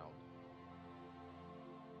child.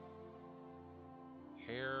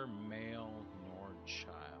 Hair male nor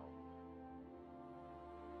child.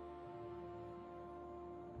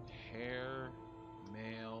 Hair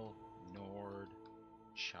male Nord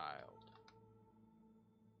child.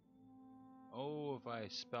 Oh, if I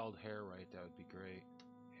spelled hair right, that would be great.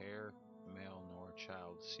 Hair male Nord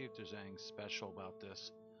child. See if there's anything special about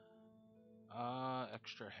this.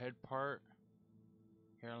 Extra head part.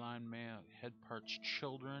 Hairline male. Head parts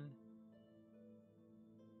children.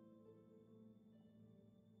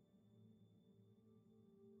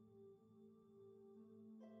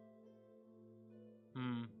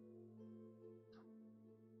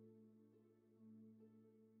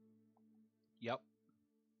 Yep.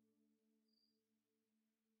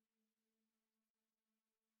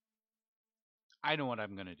 I know what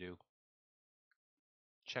I'm gonna do.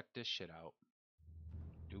 Check this shit out.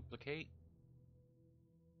 Duplicate.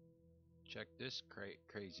 Check this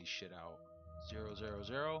crazy shit out.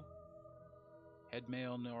 000. Head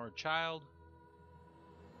male nor child.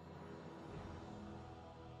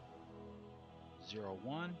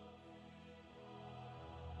 01.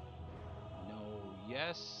 No,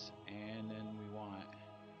 yes, and then we want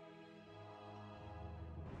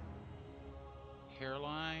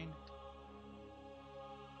hairline.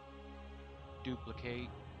 Duplicate.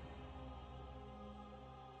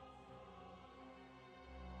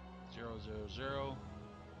 000.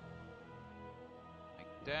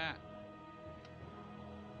 Like that.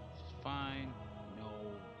 It's fine. No,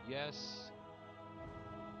 yes.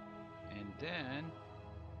 And then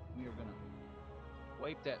we are gonna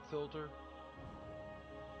wipe that filter.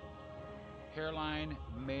 Hairline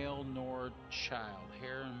male nor child.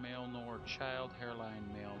 Hair male nor child.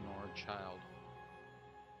 Hairline male nor child.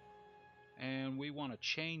 And we want to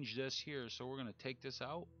change this here, so we're going to take this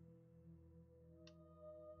out.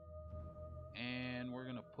 And we're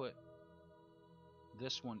going to put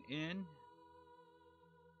this one in.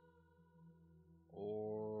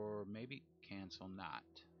 Or maybe cancel not.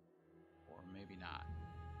 Or maybe not.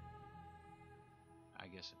 I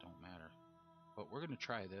guess it don't matter. But we're going to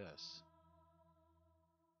try this.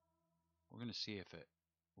 We're going to see if it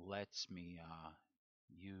lets me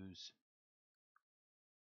use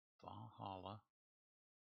Valhalla,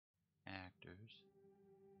 actors,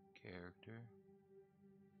 character,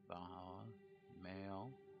 Valhalla,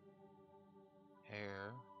 male,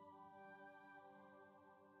 hair.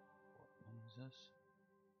 What one is this?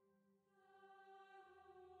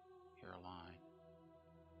 Hairline.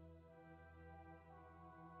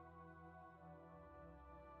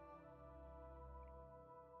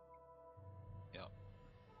 Yep.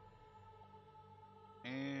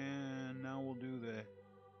 And now we'll do the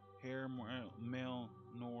hair male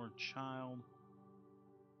nor child.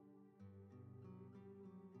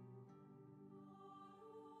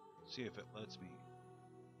 See if it lets me.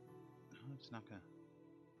 No, it's not gonna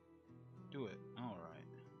do it. Alright.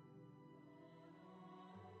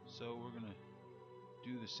 So we're gonna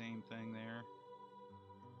do the same thing there.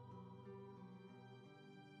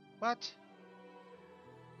 What?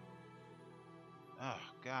 Oh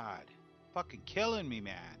God. Fucking killing me,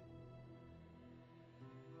 man.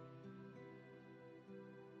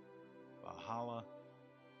 Valhalla.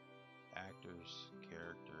 Actors,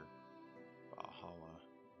 character, Valhalla,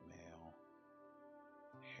 male,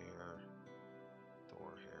 hair,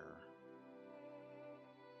 Thor hair.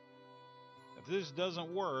 If this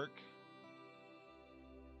doesn't work,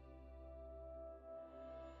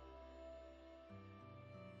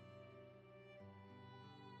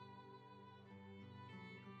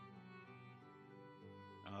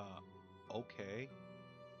 okay.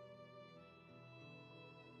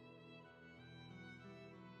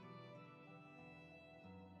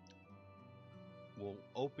 We'll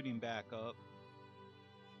open him back up.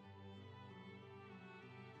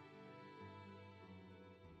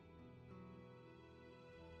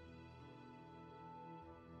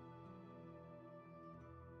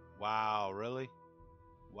 Wow, really?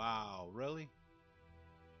 Wow, really?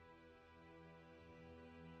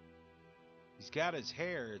 He's got his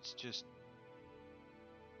hair, it's just...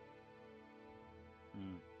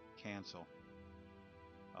 cancel.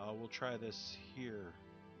 We'll try this here.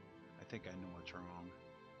 I think I know what's wrong.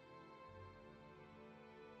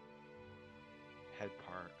 Head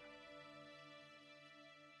part.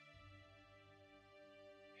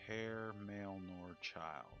 Hair, male nor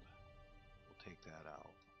child. We'll take that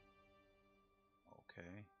out.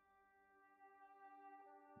 Okay.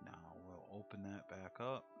 Now we'll open that back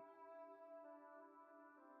up.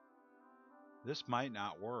 This might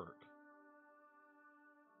not work.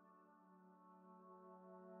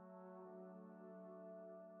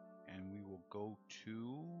 And we will go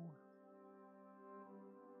to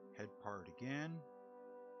head part again.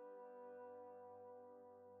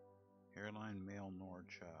 Hairline male nor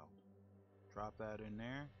child. Drop that in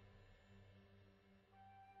there.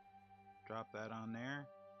 Drop that on there.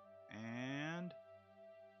 And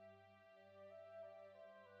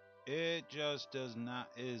it just is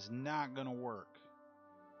not gonna work.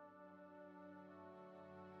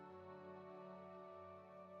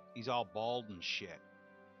 He's all bald and shit.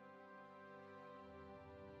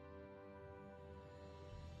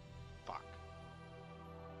 Fuck.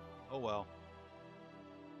 Oh well.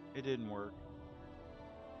 It didn't work.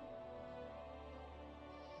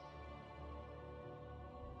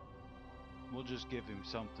 We'll just give him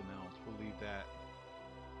something else. We'll leave that.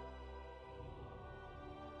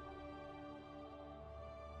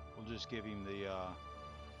 We'll just give him the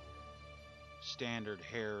standard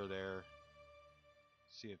hair there.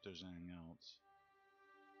 See if there's anything else.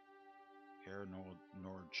 Hair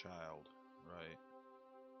Nord child, right?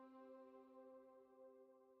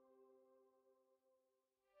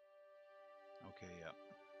 Okay, yep.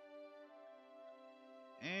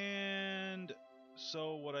 And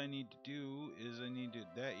so what I need to do is I need to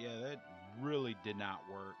that really did not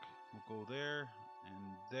work. We'll go there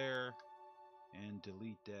and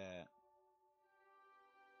delete that.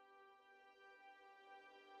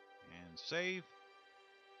 And save.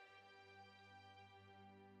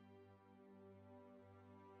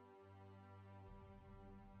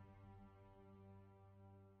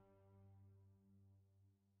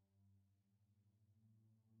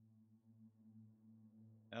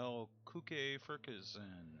 El Kuke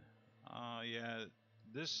Ferguson. Yeah,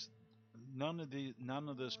 this none of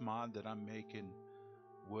this mod that I'm making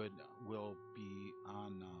will be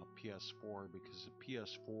on PS4 because the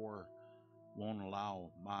PS4 won't allow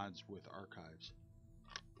mods with archives.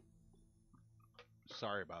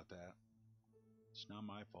 Sorry about that. It's not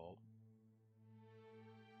my fault.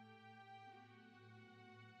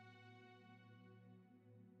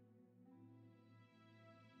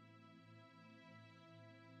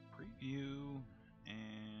 Preview,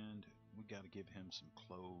 and we gotta give him some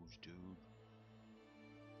clothes, dude.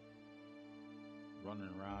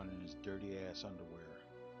 Running around in his dirty ass underwear.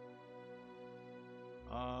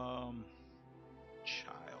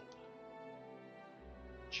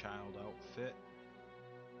 Child outfit.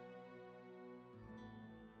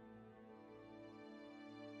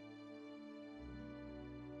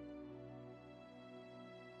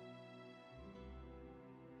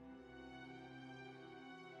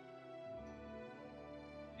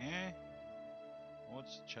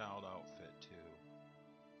 What's the child outfit too?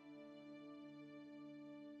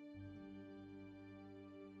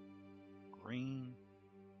 Green.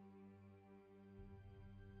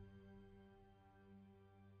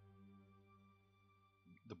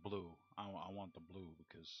 The blue. I want the blue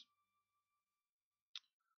because,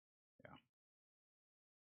 yeah.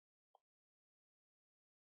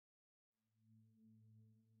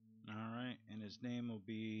 Alright, and his name will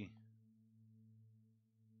be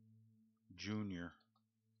Junior.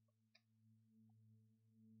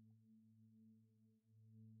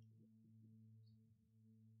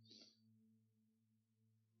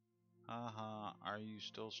 Haha, are you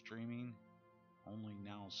still streaming? Only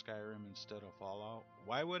now Skyrim instead of Fallout?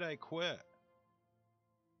 Why would I quit?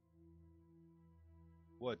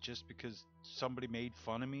 What, just because somebody made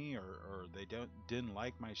fun of me or they didn't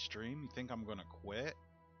like my stream? You think I'm gonna quit?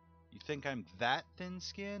 You think I'm that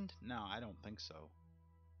thin-skinned? No, I don't think so.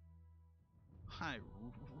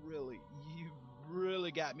 You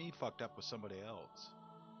really got me fucked up with somebody else,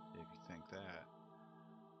 if you think that.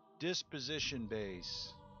 Disposition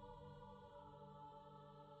base.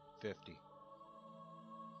 50.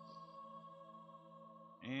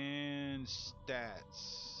 And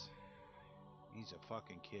stats. He's a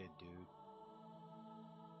fucking kid, dude.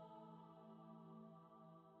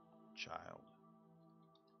 Child.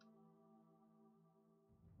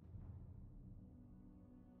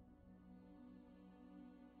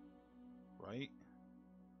 Right?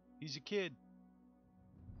 He's a kid.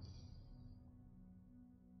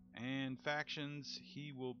 And factions,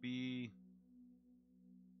 he will be...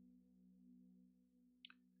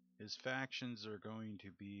 His factions are going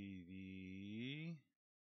to be the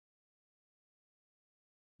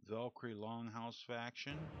Valkyrie Longhouse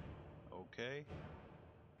faction. Okay.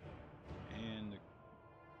 And the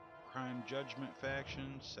Crime Judgment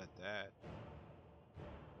faction, set that.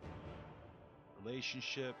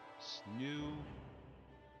 Relationships new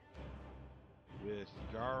with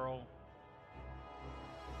Jarl.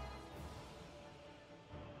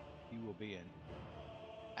 He will be an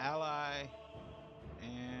ally,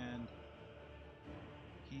 and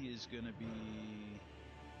he is going to be,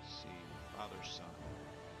 let's see, father son,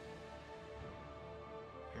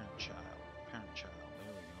 parent child. There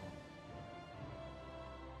we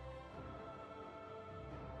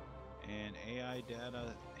go. And AI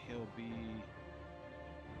data, he'll be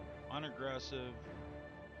unaggressive,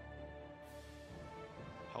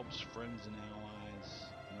 helps friends and allies,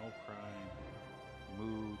 no crime,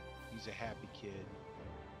 mood, he's a happy kid,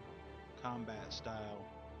 combat style,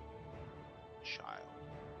 child,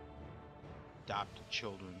 adopted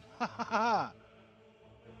children.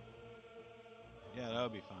 Yeah, that'll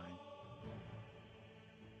be fine.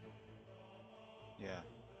 Yeah,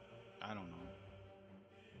 I don't know.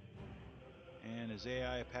 And his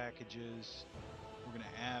AI packages. We're going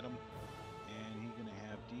to add them. And he's going to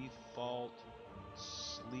have default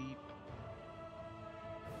sleep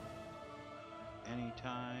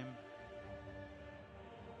anytime.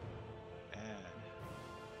 Add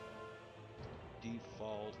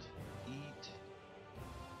default eat.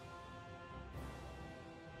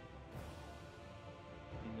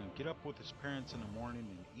 He's going to get up with his parents in the morning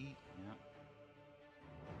and eat. Yep.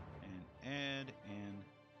 And add and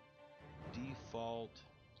default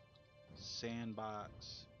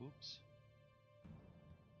sandbox. Oops.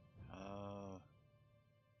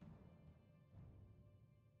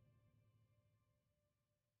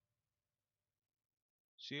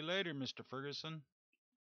 See you later, Mr. Ferguson.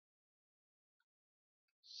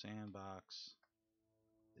 Sandbox.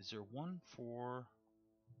 Is there one for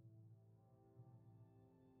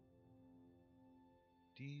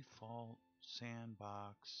default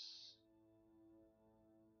sandbox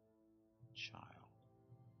child?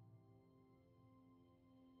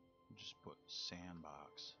 Just put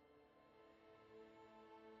sandbox.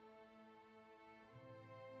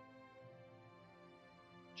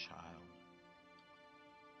 Child.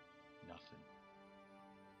 Nothing.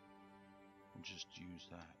 We'll just use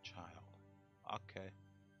that. Child. Okay.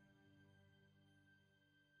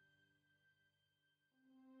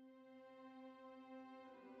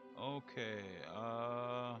 Okay,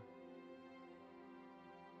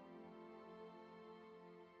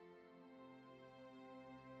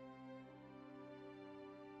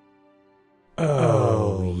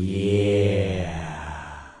 Oh yeah.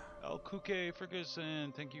 El Kuke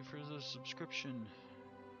Ferguson, thank you for the subscription.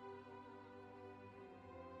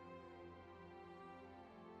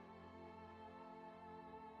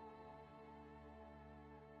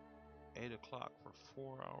 $8 for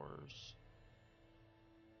 4 hours.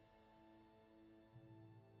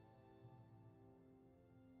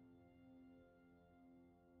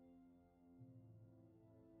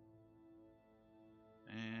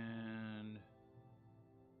 And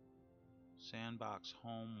sandbox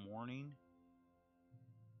home morning.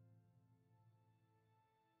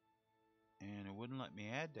 And it wouldn't let me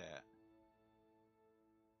add that.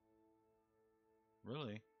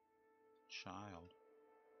 Really? Child.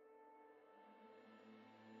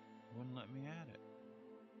 Wouldn't let me add it.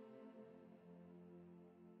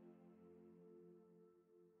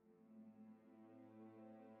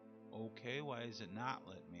 Okay, why is it not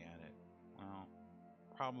letting me add it? Well,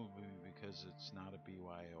 probably because it's not a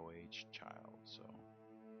BYOH child, so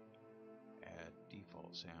add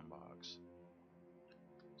default sandbox.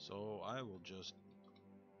 So I will just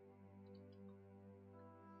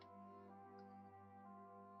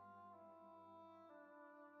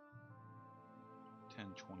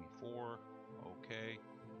 $10.24, okay.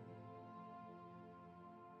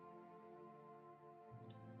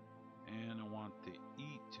 And I want the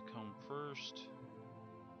eat to come first.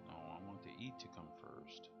 No, I want the eat to come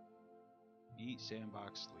first. Eat,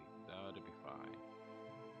 sandbox, sleep. That'll be fine.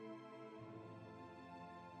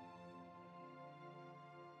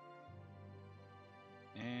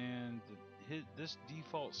 And this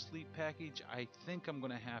default sleep package, I think I'm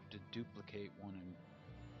going to have to duplicate one,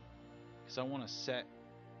 because I want to set,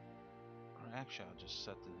 or actually I'll just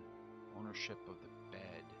set the ownership of the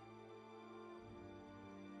bed.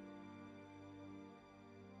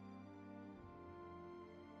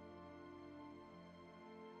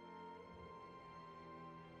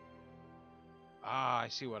 Ah, I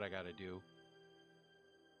see what I got to do.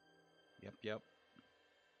 Yep.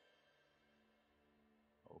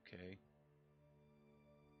 Okay.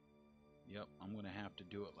 Yep, I'm going to have to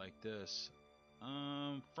do it like this.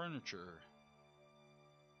 Furniture.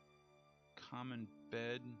 Common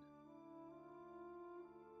bed.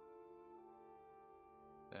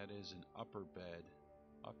 That is an upper bed.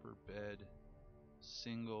 Upper bed.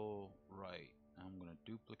 Single right. I'm going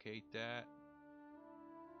to duplicate that.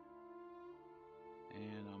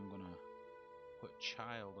 And I'm going to put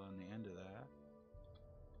child on the end of that.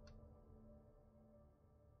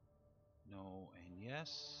 No and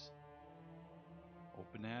yes.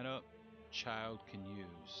 Open that up. Child can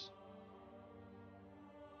use.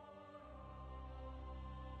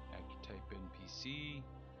 Active type NPC.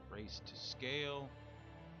 Race to scale.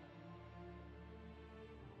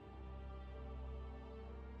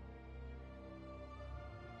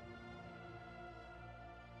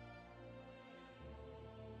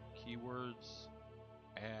 Keywords.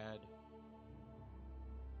 Add.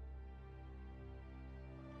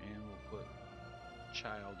 And we'll put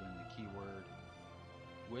child in the keyword.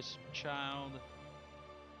 Wisp child.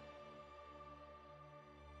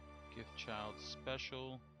 Gift child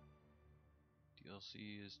special.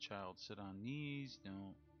 DLC is child sit on knees.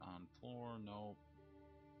 No. On floor, no.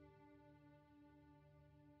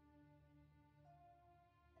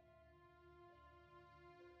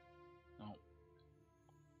 No.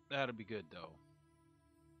 That'll be good though.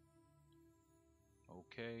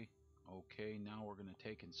 Okay. Okay, now we're going to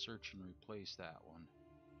take and search and replace that one.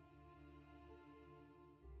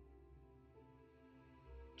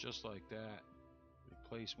 Just like that.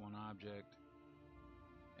 Replace one object.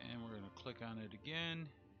 And we're going to click on it again.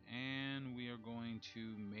 And we are going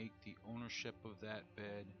to make the ownership of that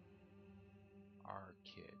bed our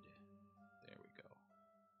kid. There we go.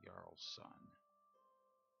 Jarl's son.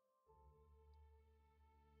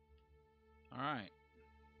 Alright.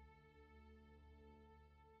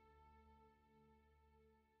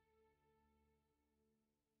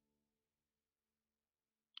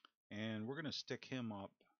 And we're going to stick him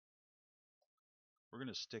up. We're going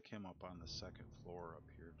to stick him up on the second floor up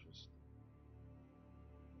here just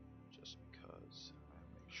because.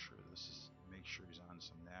 I make sure he's on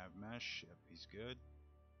some nav mesh. Yep, he's good.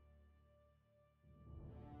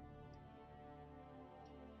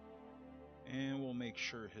 And we'll make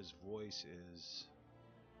sure his voice is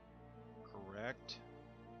correct.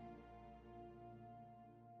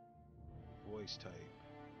 Voice type.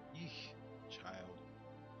 Eek, child.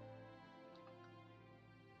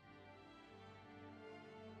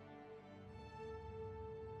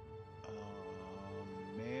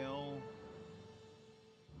 Male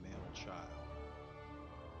child.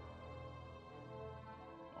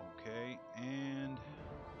 Okay, and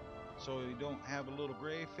so we don't have a little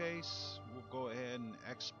gray face. We'll go ahead and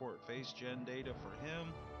export face gen data for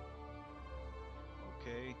him.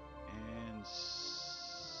 Okay, and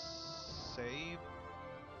save.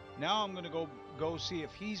 Now I'm gonna go see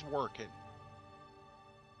if he's working.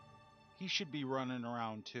 He should be running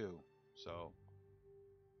around too. So.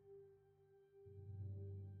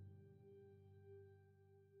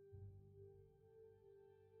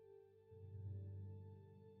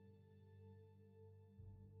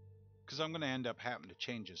 Because I'm going to end up having to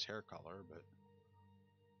change his hair color, but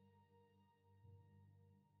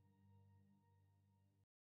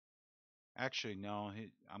actually no,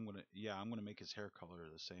 I'm gonna make his hair color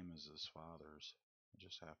the same as his father's. I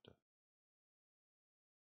just have to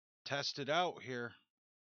test it out here.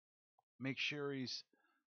 Make sure he's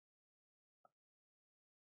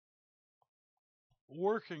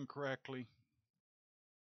working correctly.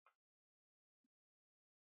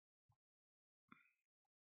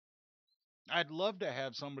 I'd love to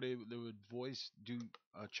have somebody that would do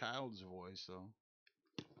a child's voice, though.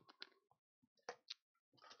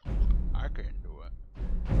 I can't do it.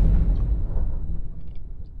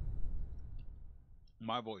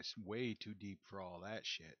 My voice way too deep for all that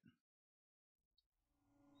shit.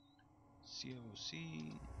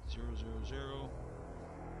 COC 000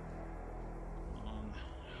 on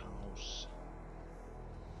house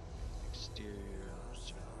exterior.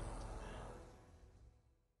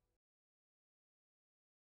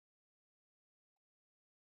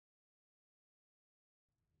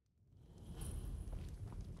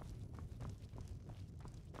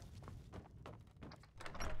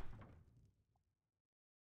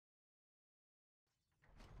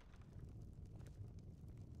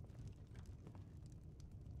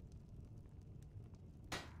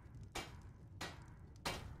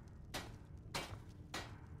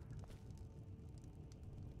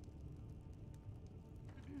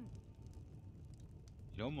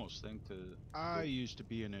 You almost think that I used to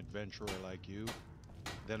be an adventurer like you.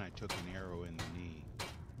 Then I took an arrow in the knee.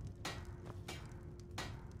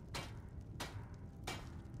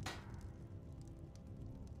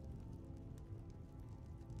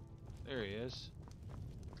 There he is.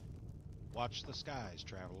 Watch the skies,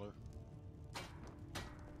 traveler.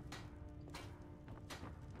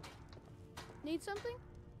 Need something?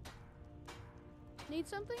 Need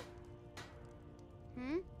something?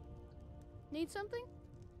 Need something?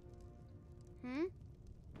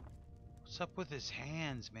 What's up with his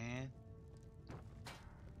hands, man?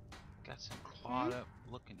 Got some clawed up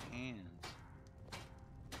looking hands.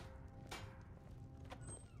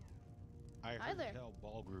 I heard tell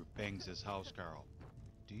Balgroup bangs his house, Carl.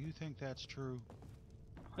 Do you think that's true?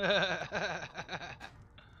 That's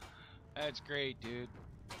great, dude.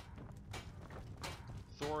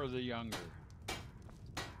 Thor the Younger.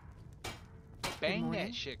 Bang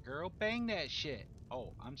that shit, girl. Bang that shit.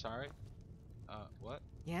 Oh, I'm sorry. What?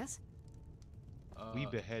 Yes? We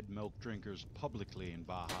behead milk drinkers publicly in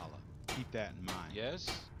Valhalla. Keep that in mind. Yes.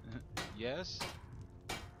 Yes.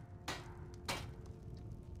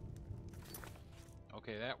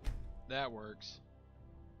 Okay, that works.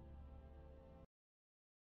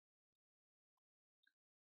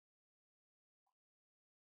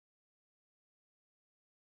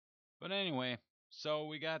 But anyway, so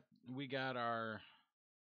we got our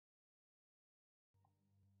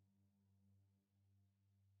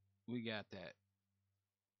we got that.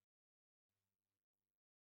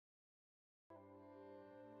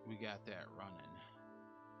 We got that running.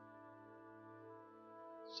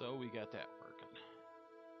 So we got that working.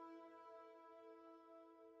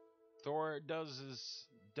 Thor does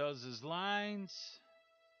his lines,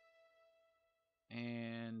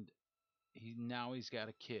 and he's got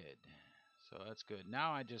a kid, so that's good.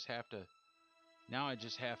 Now I just have to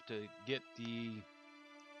get the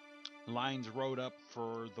lines wrote up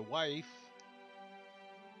for the wife.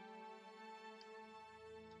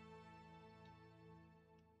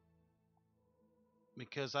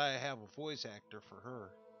 Because I have a voice actor for her.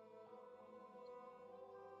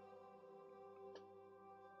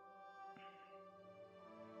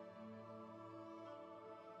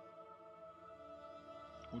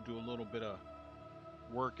 We'll do a little bit of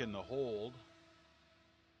work in the hold.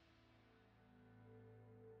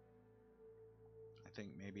 I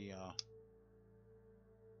think maybe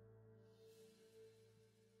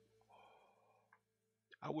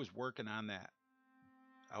I was working on that.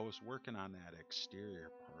 I was working on that exterior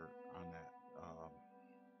part on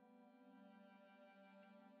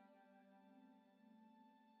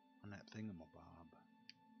that thingamabob.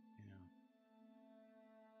 Yeah.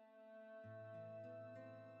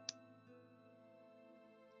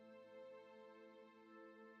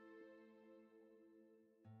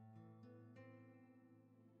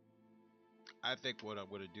 I think what I'm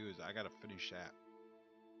gonna do is I gotta finish that.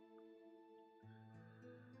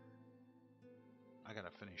 I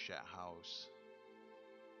gotta finish that house.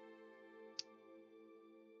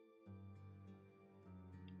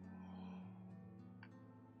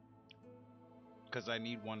 Because I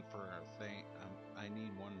need one for a thing. I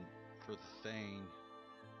need one for the thing.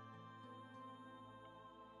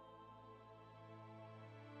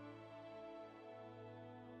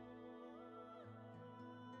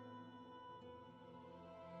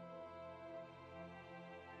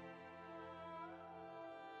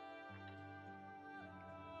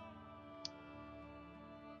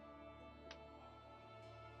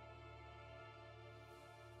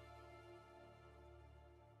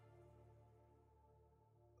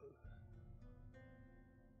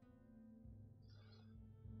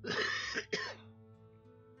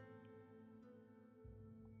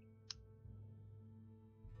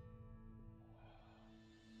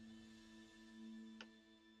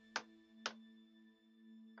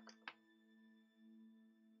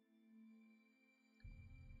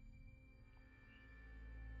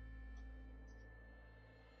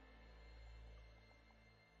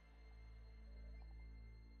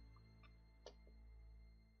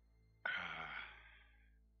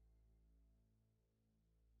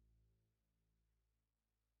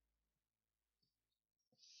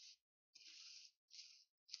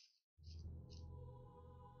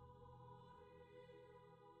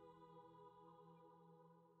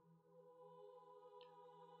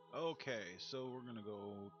 Okay, so we're gonna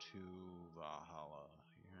go to Valhalla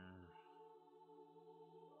here.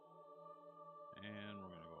 And we're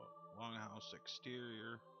gonna go longhouse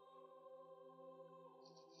exterior.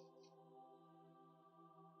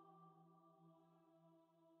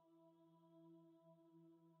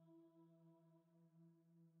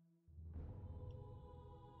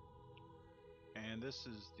 And this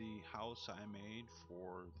is the house I made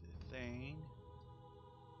for the Thane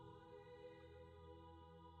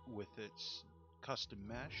with its custom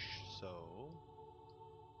mesh, so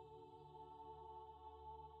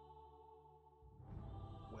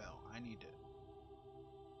well,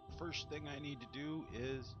 first thing I need to do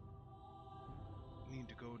is need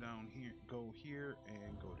to go down here, go here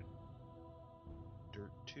and go to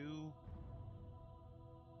dirt 2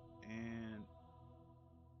 and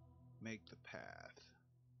make the path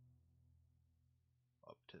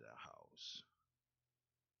up to the house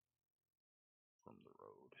from the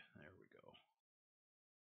road. There we go.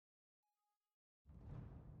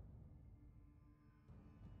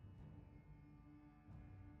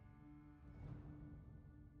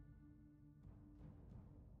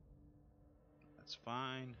 That's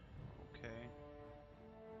fine. Okay.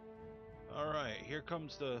 All right, here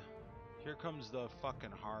comes the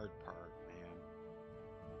fucking hard part, man.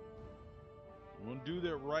 I'm gonna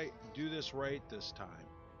do this right this time.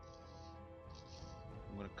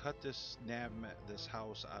 I'm gonna cut this this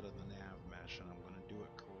house out of the nav mesh, and I'm gonna do it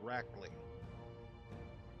correctly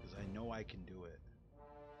because I know I can do it.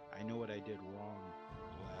 I know what I did wrong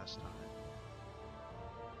the last time.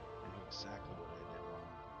 I know exactly what I did wrong.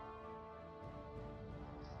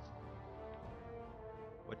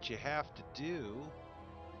 What you have to do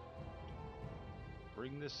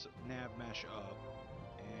bring this nav mesh up,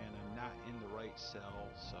 and I'm not in the right cell,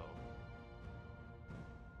 so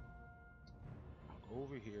I'll go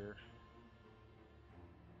over here.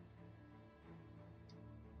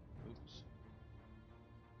 Oops.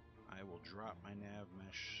 I will drop my nav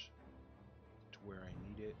mesh to where I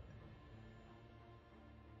need it.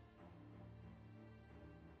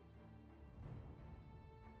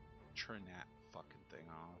 Turn that fucking thing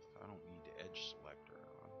off. I don't need the edge selector on.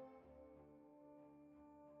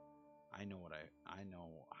 I know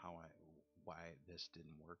why this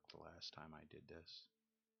didn't work the last time I did this.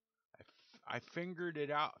 I figured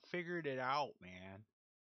it out, man.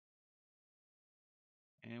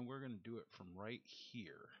 And we're gonna do it from right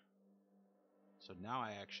here. So now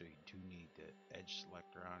I actually do need the edge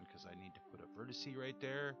selector on because I need to put a vertex right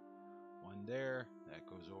there, one there, that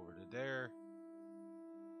goes over to there,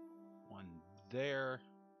 one there,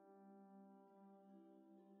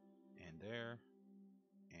 and there,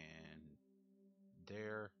 and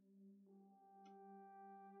there.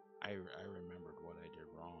 I remembered what I did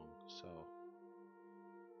wrong, so,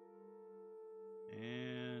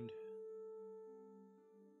 and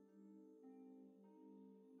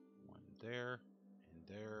one there, and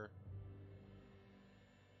there,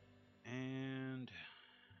 and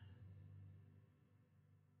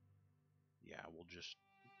yeah, we'll just,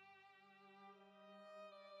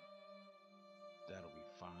 that'll be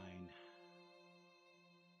fine.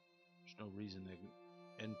 There's no reason the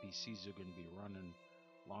NPCs are going to be running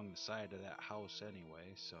along the side of that house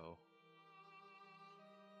anyway, so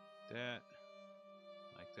that,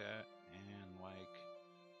 like that, and like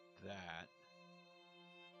that,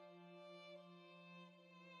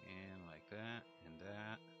 and like that, and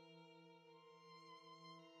that,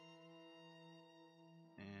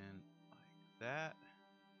 and like that,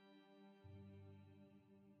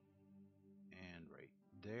 and right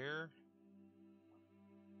there,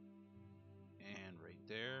 and right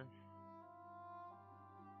there,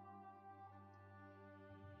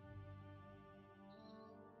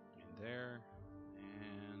 and there,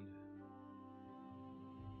 and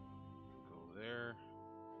go there,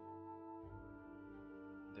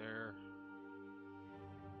 there,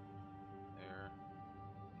 there,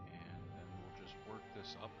 and then we'll just work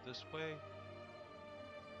this up this way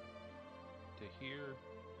to here,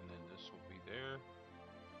 and then this will be there,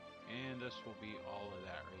 and this will be all of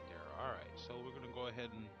that right there. Alright, so we're going to go ahead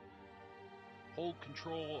and hold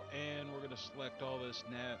control, and we're going to select all this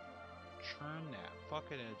turn that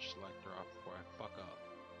fucking edge selector off before I fuck up.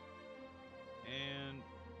 And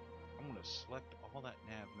I'm going to select all that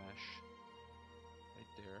nav mesh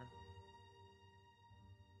right there.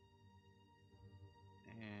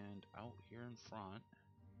 And out here in front,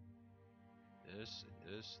 this,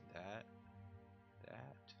 that,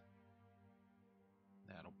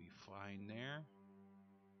 that'll be fine there.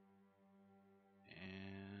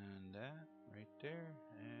 And that right there,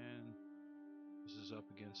 and this is up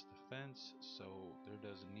against the fence, so there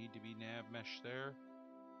doesn't need to be nav mesh there.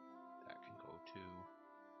 That can go to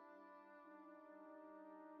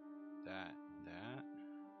that, that,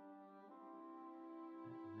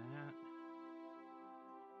 that,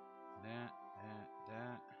 that,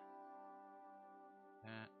 that,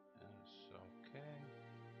 that is okay.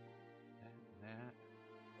 That,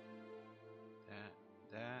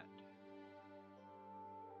 that.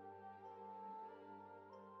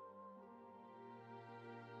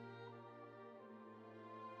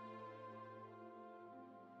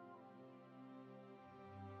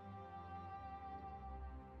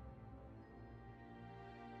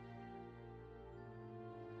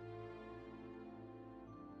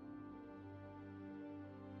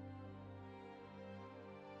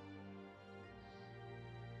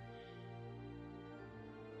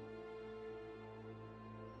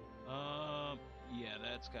 Yeah,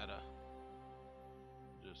 that's gotta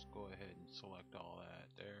just go ahead and select all that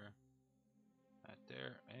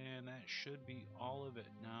there, and that should be all of it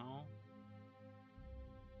now.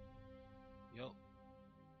 Yep.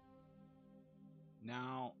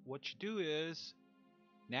 Now, what you do is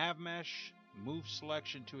nav mesh, move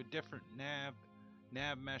selection to a different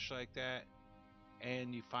nav mesh like that,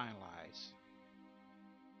 and you finalize.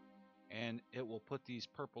 And it will put these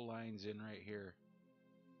purple lines in right here.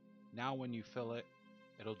 Now when you fill it,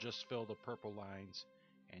 it'll just fill the purple lines,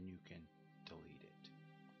 and you can delete it.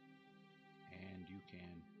 And you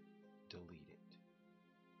can delete it.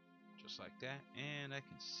 Just like that. And I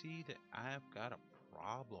can see that I've got a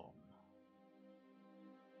problem.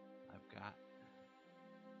 I've got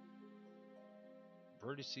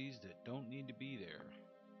vertices that don't need to be there.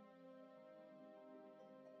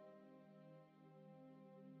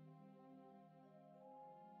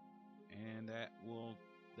 And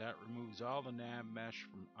that removes all the nav mesh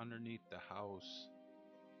from underneath the house.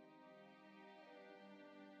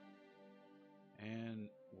 And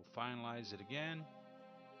we'll finalize it again.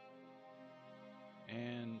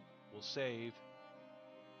 And we'll save.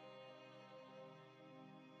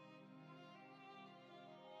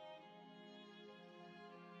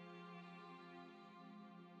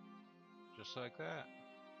 Just like that.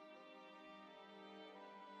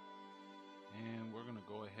 And we're going to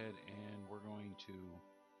go ahead and we're going to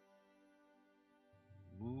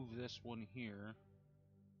move this one here.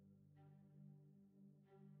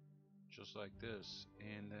 Just like this.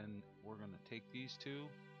 And then we're going to take these two.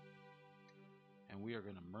 And we are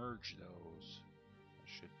going to merge those. That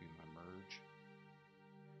should be my merge.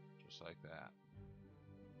 Just like that.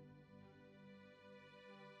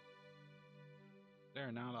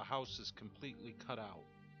 There, now the house is completely cut out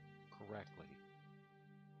correctly.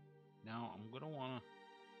 Now I'm going to want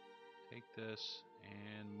to take this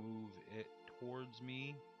and move it towards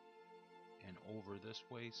me and over this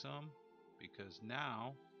way some, because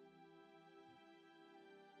now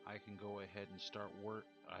I can go ahead and start work.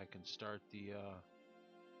 I can start the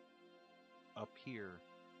up here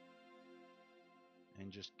and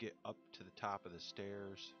just get up to the top of the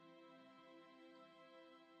stairs.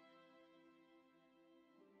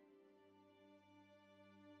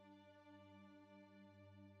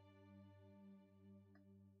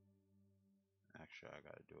 Actually, I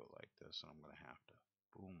gotta do it like this, and I'm gonna have to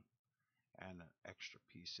boom add an extra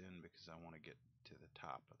piece in because I want to get to the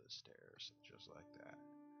top of the stairs, just like that.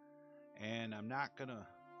 And I'm not gonna,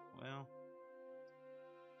 well,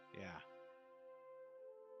 yeah.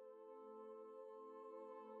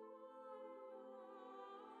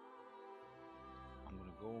 I'm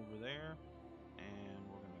gonna go over there, and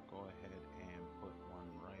we're gonna go ahead and put one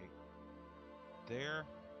right there,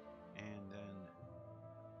 and then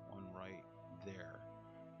one right there.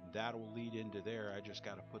 That'll lead into there. I just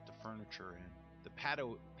got to put the furniture in. The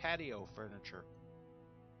patio furniture.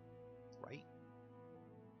 Right?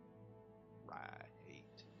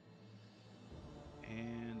 Right.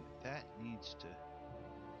 And that needs to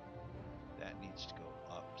go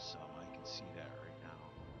up some. I can see that right now.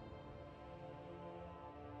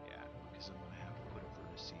 Yeah, because I'm going to have to put a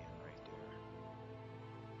vertice in right there.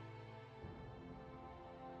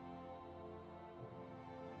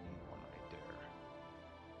 I need one right there.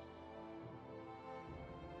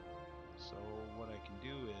 So what I can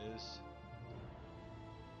do is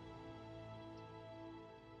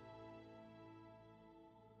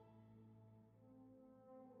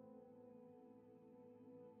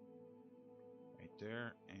right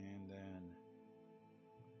there, and then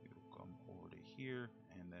you'll come over to here,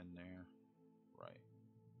 and then there, right.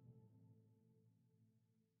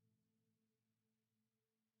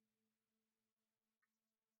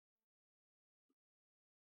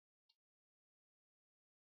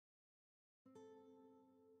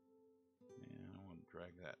 And I want to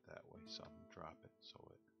drag that way, so I'm gonna drop it so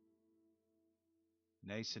it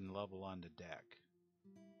nice and level on the deck.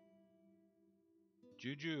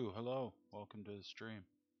 Juju, hello, welcome to the stream.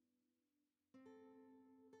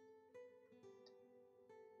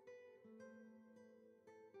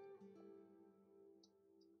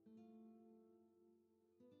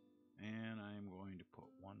 And I'm going to put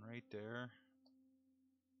one right there.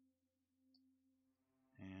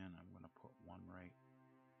 And I'm going to put one right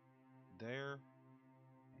there.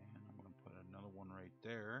 And I'm going to put another one right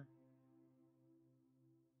there.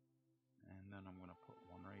 And then I'm going to put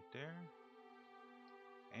one right there.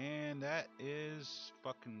 And that is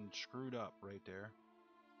fucking screwed up right there.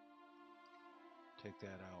 Take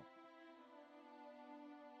that out.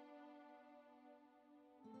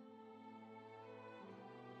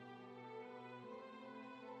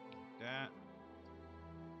 Like that.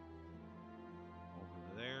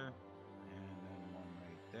 Over there. And then one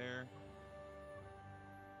right there.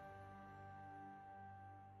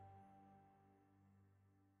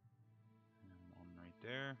 And one right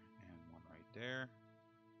there. And one right there.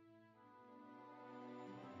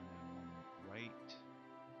 And then one right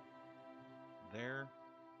there.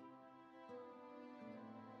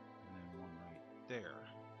 And then one right there.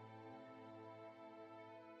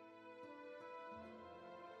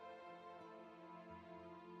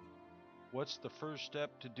 What's the first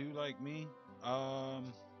step to do like me?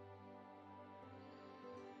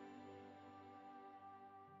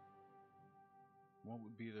 What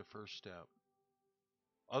would be the first step?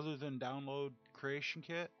 Other than download Creation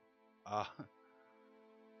Kit?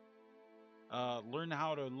 Learn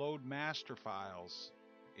how to load master files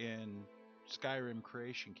in Skyrim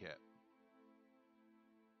Creation Kit.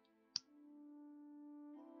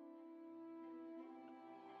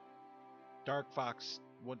 Dark Fox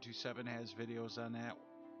 127 has videos on that.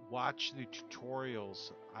 Watch the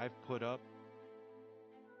tutorials I've put up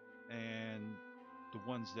and the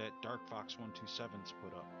ones that Dark Fox 127's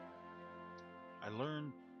put up. I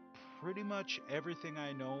learned pretty much everything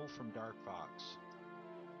I know from Dark Fox.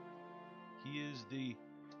 He is the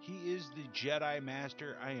Jedi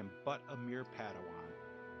Master. I am but a mere Padawan.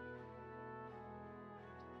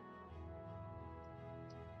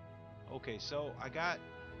 Okay, so I got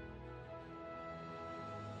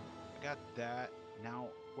that. Now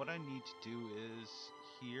what I need to do is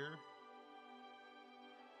here.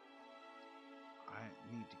 I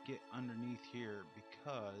need to get underneath here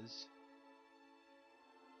because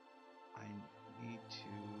I need to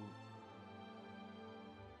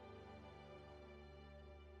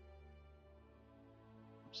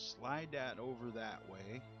slide that over that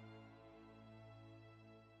way.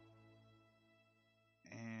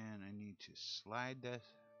 And I need to slide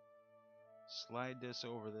this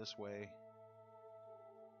over this way.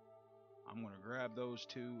 I'm going to grab those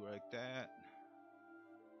two like that.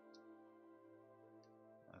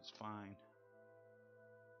 That's fine.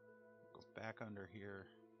 Go back under here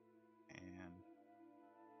and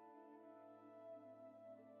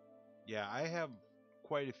yeah, I have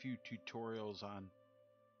quite a few tutorials on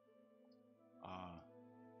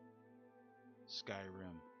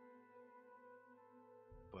Skyrim.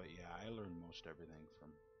 But yeah, I learned most everything from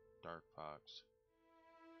Dark Fox.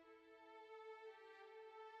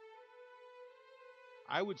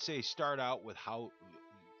 I would say start out with how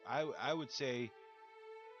I would say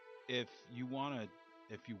if you wanna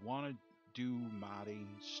do modding,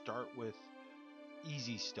 start with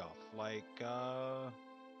easy stuff like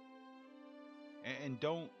and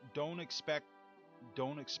don't expect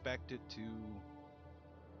it to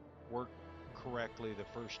work correctly the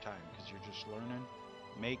first time because you're just learning.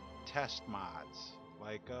 Make test mods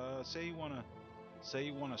like say you wanna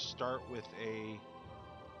start with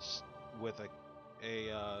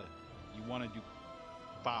you want to do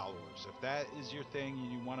followers. If that is your thing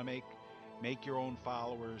and you want to make your own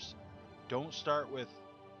followers, don't start with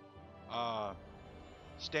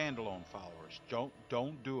standalone followers.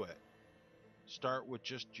 Don't do it. Start with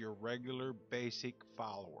just your regular basic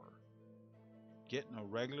follower. Getting a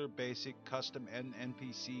regular basic custom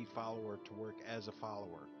NPC follower to work as a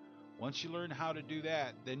follower. Once you learn how to do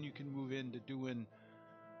that, then you can move into doing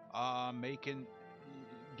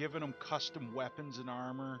giving them custom weapons and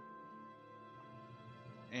armor.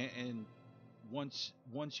 And once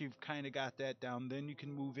you've kind of got that down, then you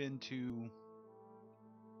can move into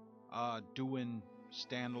doing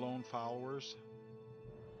standalone followers.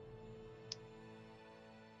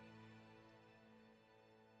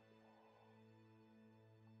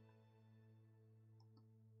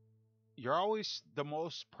 You're always the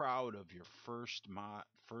most proud of your first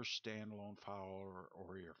standalone follower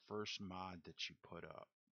or your first mod that you put up.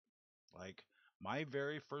 Like my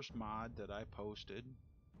very first mod that I posted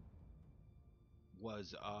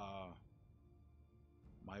was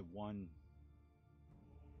my one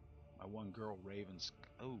girl Raven's.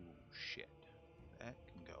 Oh shit, that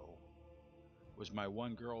can go. Was my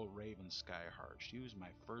one girl Raven Skyheart. She was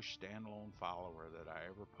my first standalone follower that I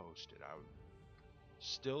ever posted.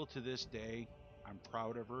 Still to this day, I'm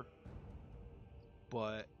proud of her,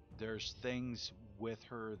 but there's things with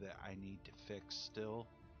her that I need to fix still,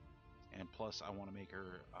 and plus I want to make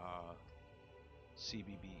her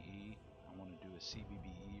CBBE. I want to do a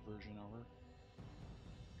CBBE version of her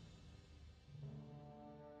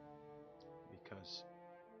because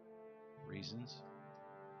reasons.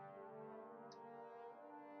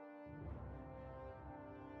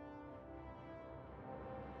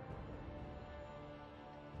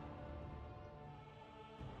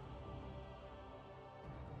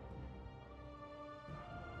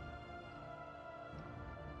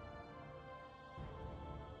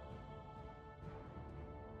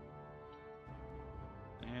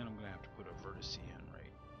 And I'm going to have to put a vertice in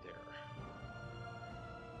right there.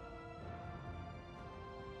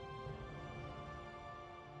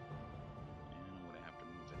 And I'm going to have to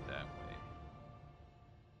move it that way.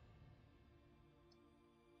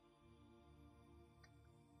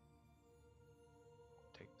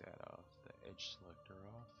 Take that off, the edge selector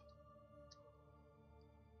off.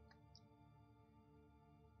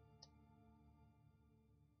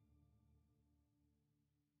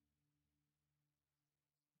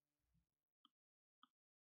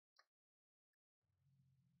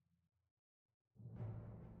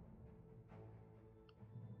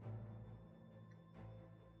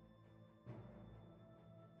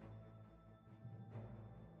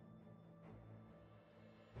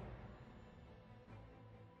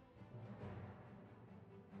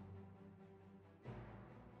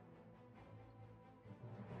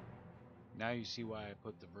 Now you see why I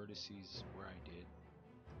put the vertices where I did.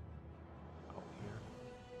 Out here.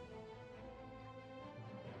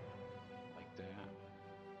 Like that.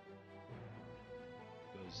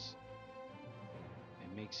 Because it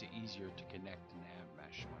makes it easier to connect the nav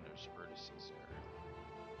mesh when there's vertices there.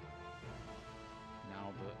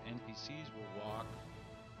 Now the NPCs will walk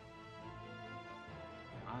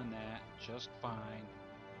on that just fine.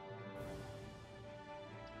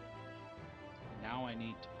 Now I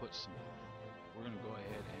need to put some, we're going to go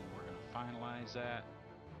ahead and we're going to finalize that.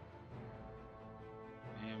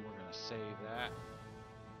 And we're going to save that.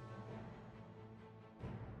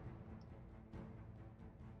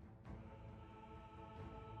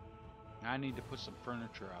 Now I need to put some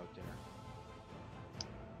furniture out there.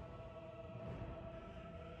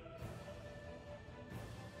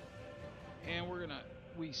 And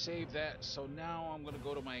we save that. So now I'm gonna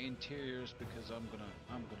go to my interiors because I'm gonna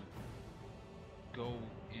go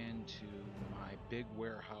into my big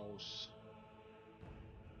warehouse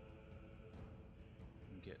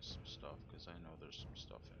and get some stuff because I know there's some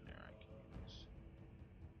stuff in there I can use.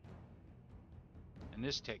 And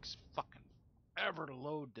this takes fucking ever to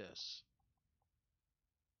load this.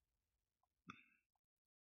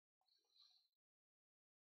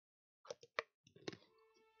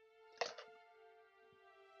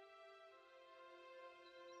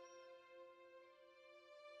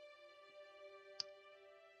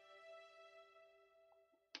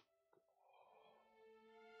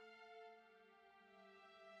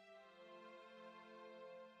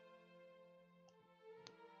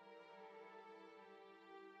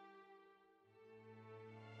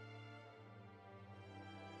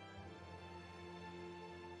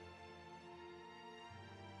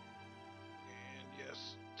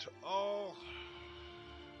 Yes to all.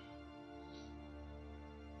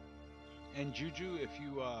 And Juju, if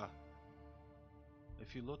you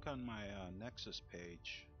look on my Nexus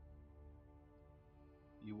page,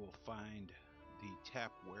 you will find the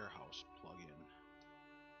T.A.P warehouse plugin,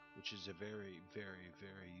 which is a very, very,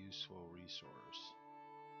 very useful resource.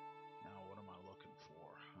 Now, what am I looking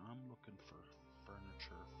for? I'm looking for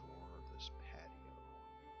furniture for this patio.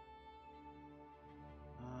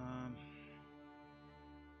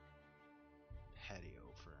 Patio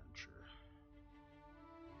furniture.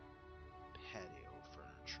 Patio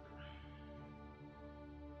furniture.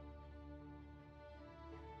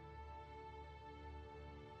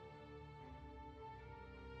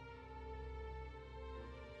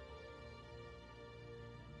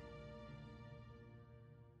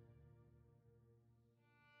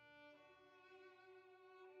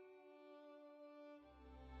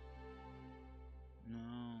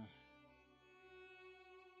 No.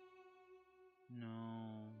 No, no.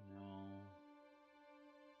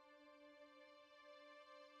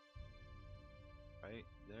 Right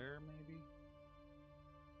there, maybe?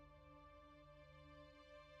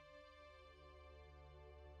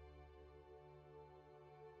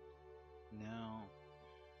 No.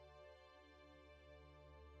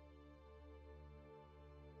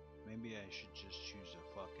 Maybe I should just choose a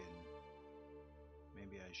fucking...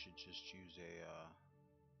 Maybe I should just use a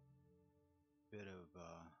bit of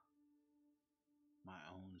my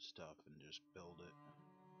own stuff and just build it.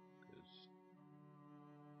 Because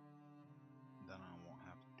then I won't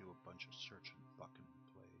have to do a bunch of searching fucking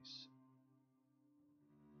place.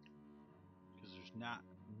 Because there's not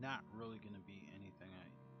really going to be anything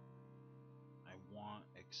I want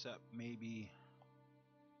except maybe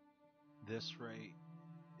this right.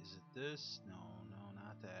 Is it this? No,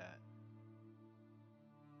 not that.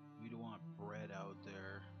 We don't want bread out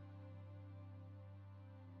there.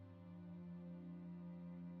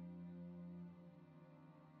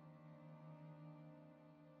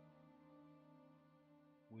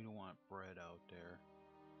 We don't want bread out there.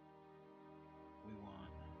 We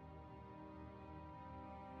want...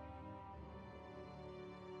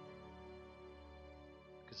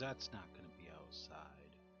 Because that's not going to be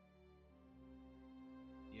outside.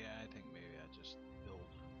 Yeah, I think maybe I just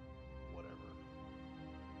build whatever.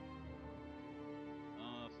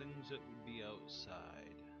 Things that would be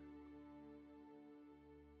outside.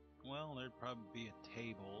 Well, there'd probably be a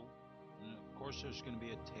table. And of course there's going to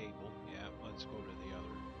be a table. Yeah, let's go to the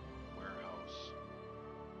other warehouse.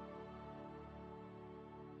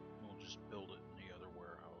 We'll just build it in the other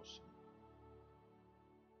warehouse.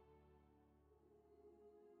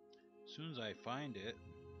 As soon as I find it,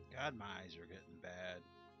 God, my eyes are getting bad.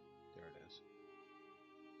 There it is.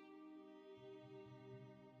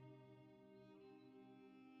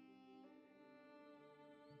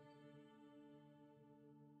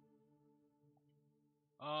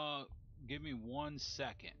 Give me 1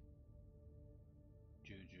 second,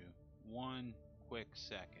 Juju. 1 quick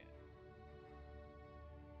second.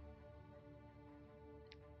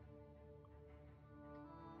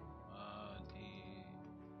 D127.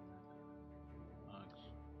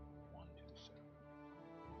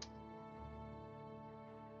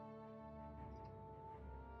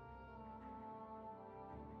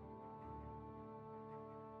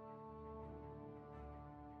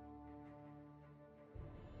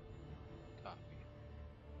 Copy.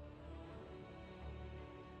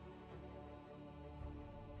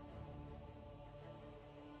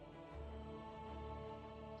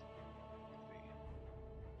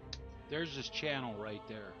 There's this channel right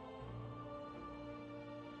there.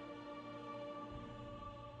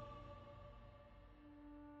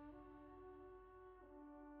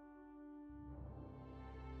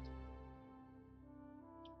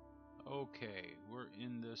 Okay, we're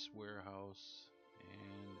in this warehouse,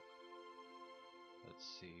 and let's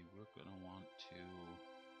see, we're gonna want to,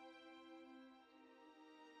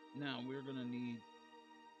 now we're gonna need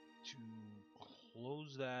to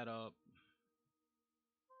close that up.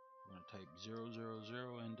 I'm gonna type 000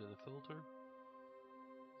 into the filter.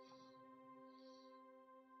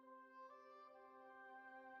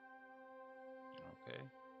 Okay.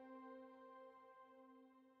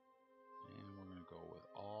 And we're gonna go with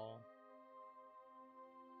all.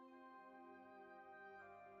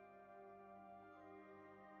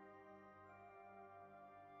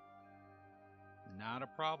 Not a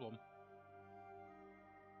problem.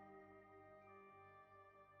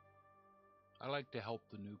 I like to help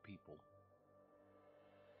the new people,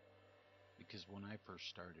 because when I first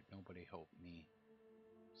started, nobody helped me.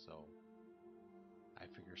 So I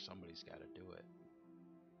figure somebody's got to do it.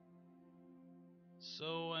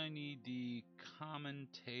 So I need the common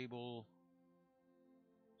table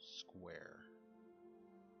square.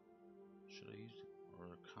 Should I use or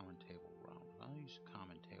a common table round? I'll use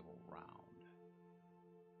common table round.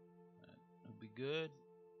 That'll be good.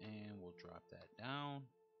 And we'll drop that down.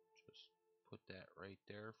 Just put that right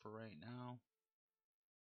there for right now.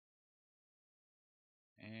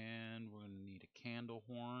 And we're going to need a candle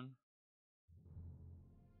horn.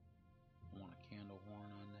 I want a candle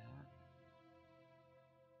horn on that.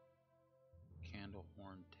 Candle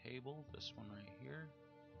horn table, this one right here.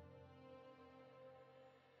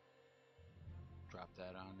 Drop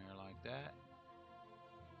that on there like that.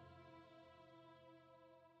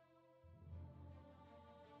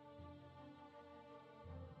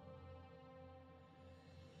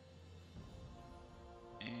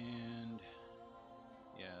 And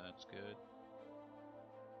yeah, that's good.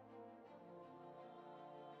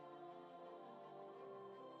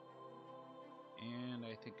 And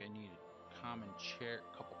I think I need a common chair,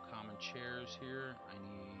 couple common chairs here. I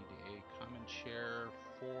need a common chair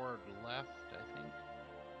forward left, I think.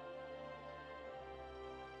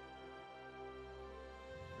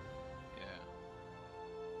 Yeah.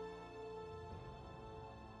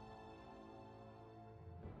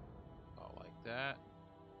 About like that.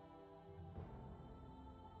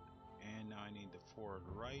 And now I need the forward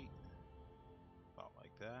right. About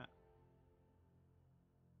like that.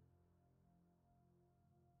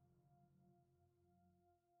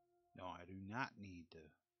 No, I do not need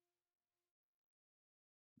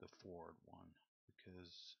the forward one,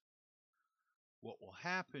 because what will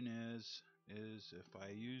happen is if I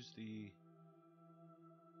use the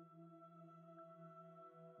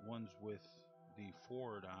ones with the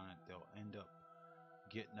forward on it, they'll end up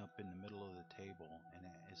getting up in the middle of the table, and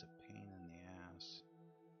it is a pain in the ass.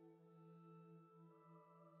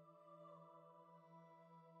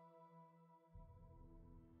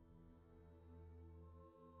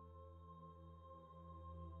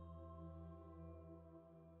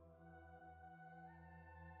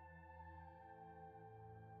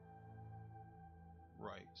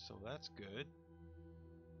 Right, so that's good.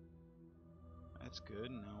 That's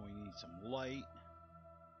good. Now we need some light.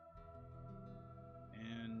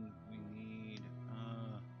 And we need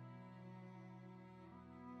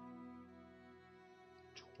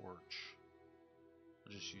torch.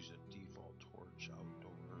 I'll just use a default torch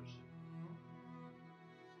outdoors.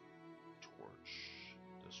 Torch.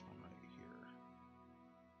 This one right here.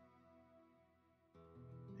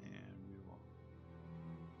 And we will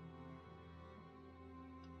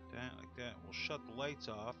that like that. We'll shut the lights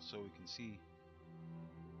off so we can see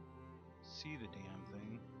the damn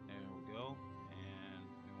thing. There we go. And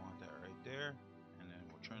we want that right there. And then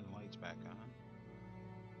we'll turn the lights back on.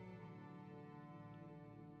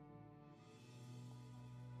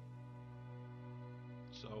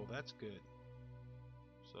 So that's good.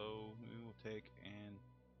 So we will take and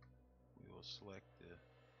we will select the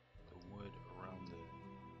wood around the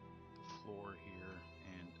floor here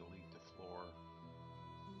and delete the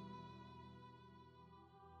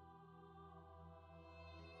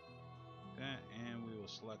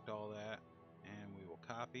select all that, and we will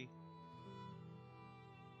copy.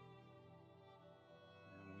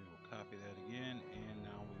 And we will copy that again, and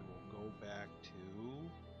now we will go back to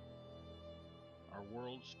our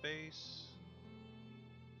world space.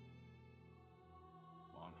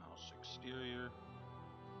 Longhouse exterior.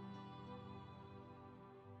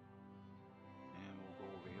 And we'll go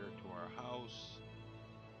over here to our house.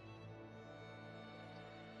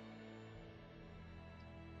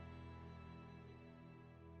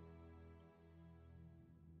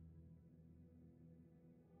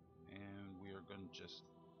 And we are going to just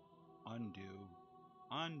undo.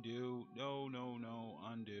 Undo. No, no, no.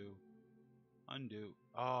 Undo. Undo.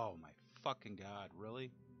 Oh my fucking god,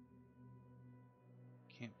 really?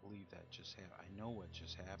 Can't believe that just happened. I know what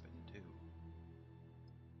just happened too.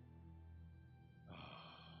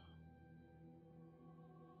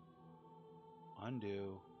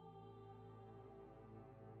 Undo.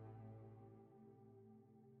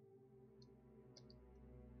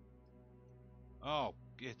 Oh,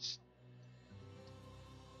 it's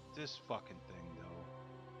this fucking thing though.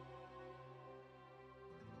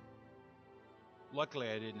 Luckily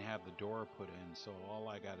I didn't have the door put in, so all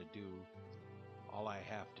I have to do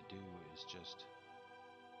is just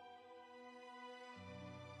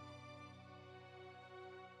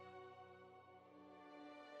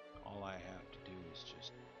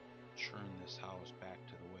churn this house back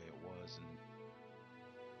to the way it was and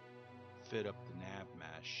fit up the nav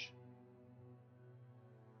mesh.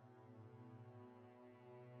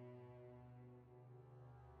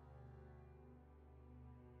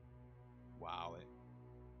 Wow, it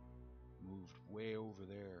moved way over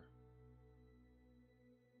there.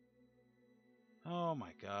 Oh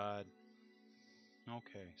my god.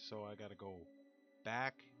 Okay, so I gotta go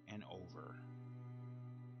back and over.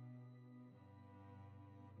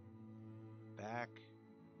 Back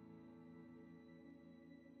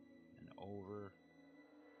and over.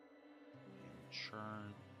 And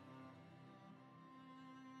churn.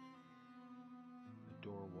 The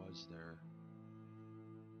door was there.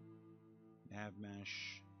 Nav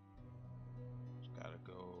mesh. Just gotta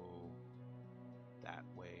go that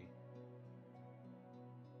way.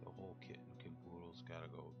 The whole kit and caboodle's gotta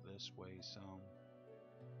go this way some.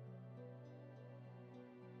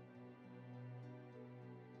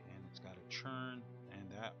 And it's gotta churn,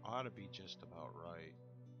 and that ought to be just about right.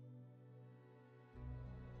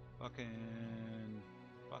 Fucking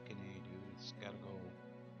A, dude. It's gotta go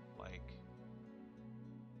like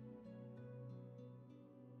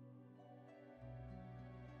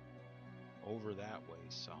over that way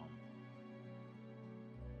some.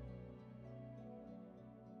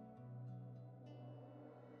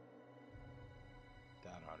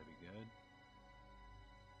 That ought to be good.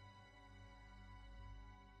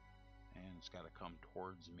 And it's got to come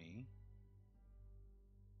towards me.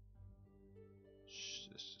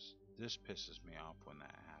 This pisses me off when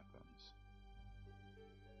that happens.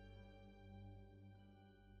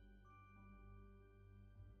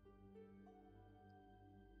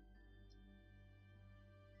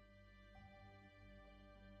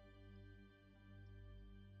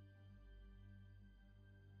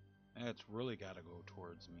 And it's really got to go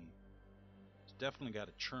towards me. It's definitely got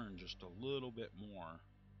to churn just a little bit more.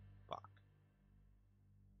 Fuck.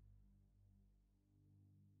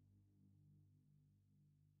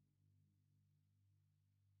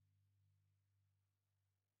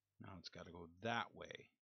 Now it's got to go that way.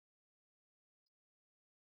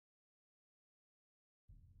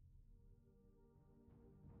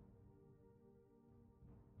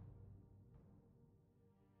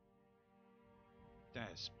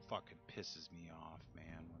 That fucking pisses me off, man,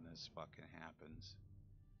 when this fucking happens.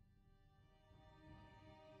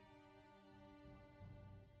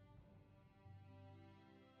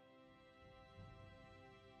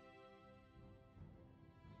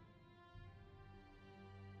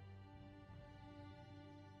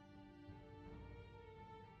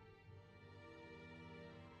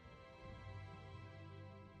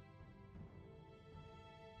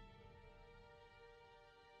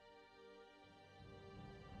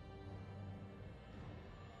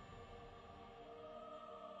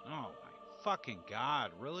 Oh my fucking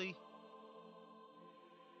god, really?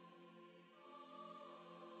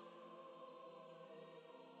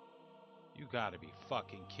 You gotta be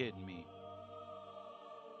fucking kidding me.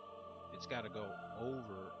 It's gotta go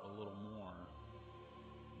over a little more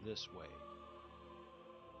this way.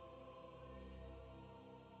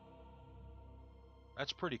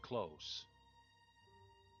 That's pretty close.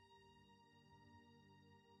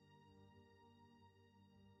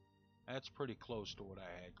 That's pretty close to what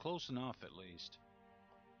I had. Close enough, at least.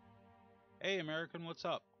 Hey, American, what's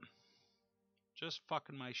up? Just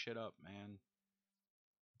fucking my shit up, man.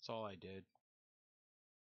 That's all I did.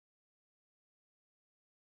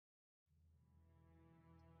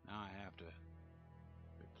 Now I have to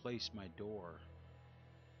replace my door.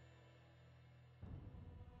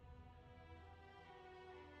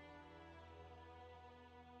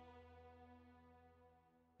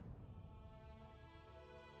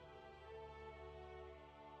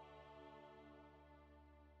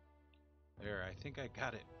 There, I think I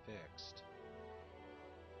got it fixed.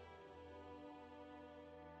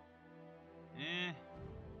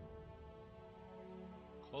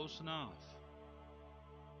 Close enough.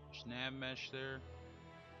 There's nav mesh there.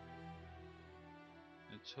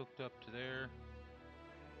 It's hooked up to there.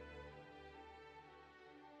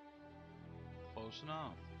 Close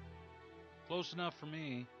enough. Close enough for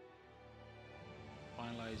me.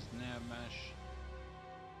 Finalize the nav mesh.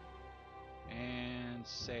 And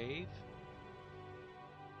save.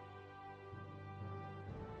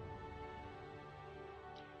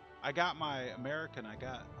 I got my American. I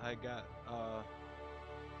got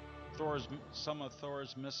some of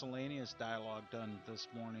Thor's miscellaneous dialogue done this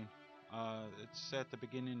morning. It's at the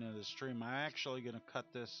beginning of the stream. I'm actually gonna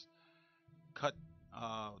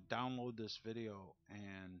download this video,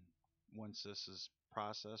 and once this is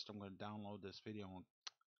processed, I'm gonna download this video and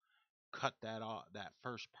cut that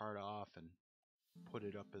first part off and put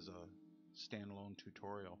it up as a standalone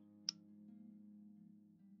tutorial.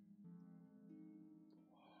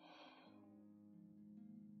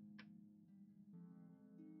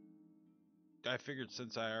 I figured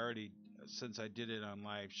since I did it on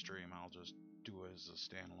live stream, I'll just do it as a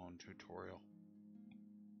standalone tutorial,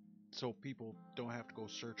 so people don't have to go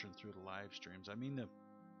searching through the live streams. I mean,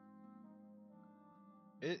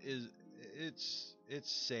 it's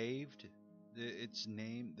saved. It's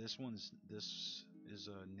named. This is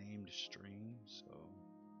a named stream, so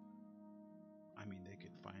I mean they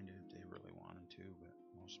could find it if they really wanted to, but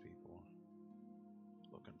most people are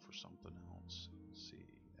looking for something else. Let's see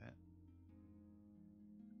that.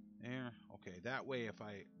 There. Okay, that way if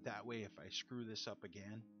I screw this up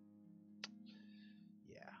again,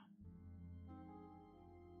 yeah.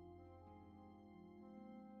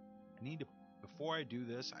 Before I do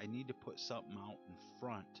this, I need to put something out in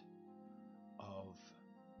front of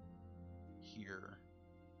here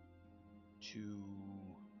to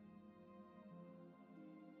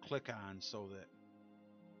click on so that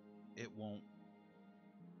it won't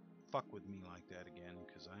fuck with me like that again,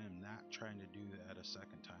 because I am not trying to do that a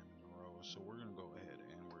second time in a row. So we're gonna go ahead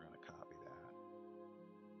and we're gonna copy that.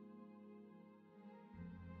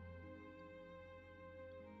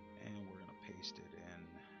 And we're gonna paste it in.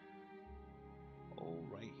 Oh,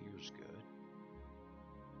 right here's good.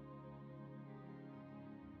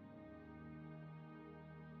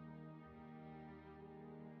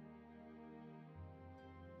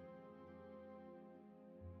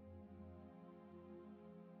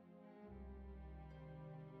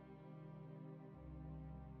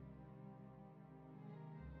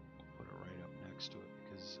 Put it right up next to it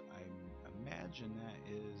because I imagine that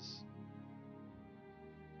is,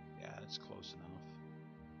 yeah, it's close enough.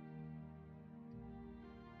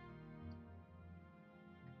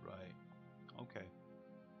 Right. Okay.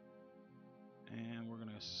 And we're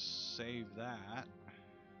gonna save that.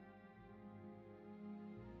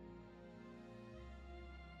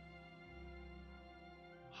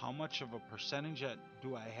 How much of a percentage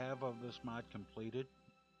do I have of this mod completed?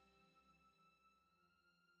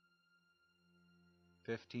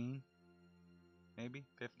 15? Maybe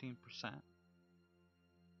 15%?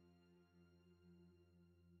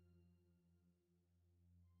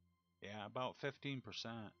 Yeah, about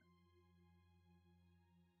 15%.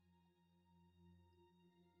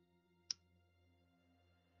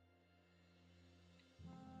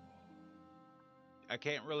 I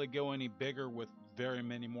can't really go any bigger with very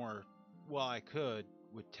many more. Well, I could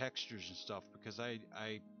with textures and stuff because I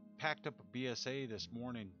packed up a BSA this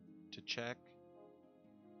morning to check,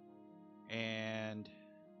 and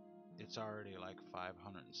it's already like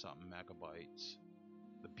 500 and something megabytes,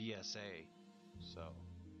 the BSA. So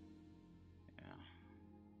yeah,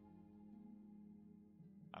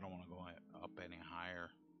 I don't want to go up any higher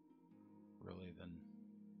really than.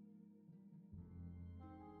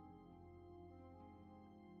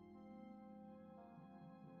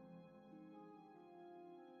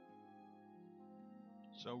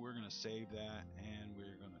 So we're going to save that, and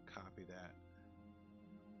we're going to copy that,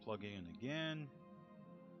 plug in again,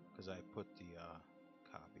 because I put the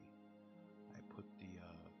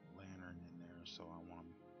lantern in there, so I want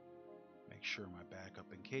to make sure my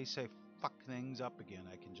backup, in case I fuck things up again,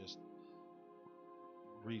 I can just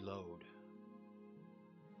reload.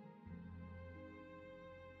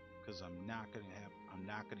 because I'm not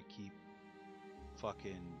gonna keep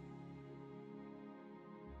fucking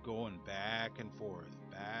going back and forth.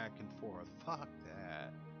 Fuck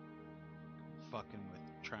that. Fucking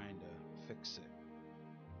with trying to fix it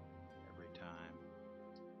every time.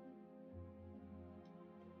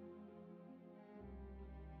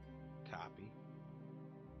 Copy.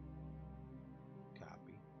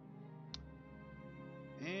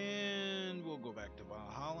 And we'll go back to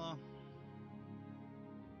Valhalla.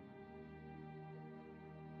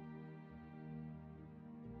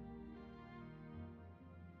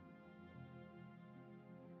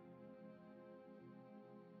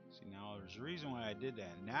 See, now there's a reason why I did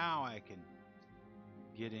that. Now I can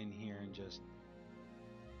get in here and just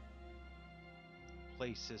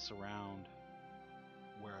place this around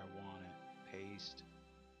where I want it. Paste.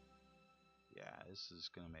 Yeah, this is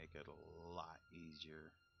going to make it a lot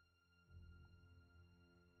easier.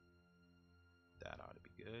 That ought to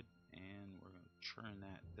be good. And we're going to turn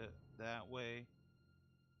that way.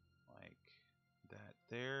 Like that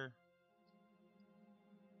there.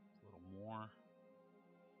 A little more.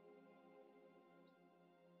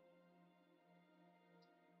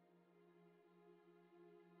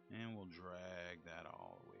 And we'll drag that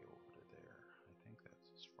all the way over to there. I think that's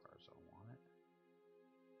as far as I want it.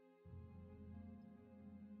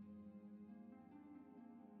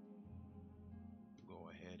 Go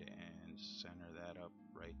ahead and center that up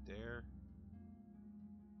right there.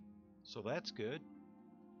 So that's good.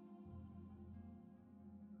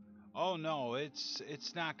 Oh no, it's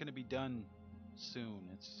not going to be done soon.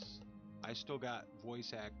 I still got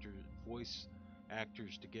voice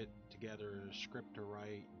actors to get together, a script to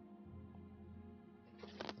write.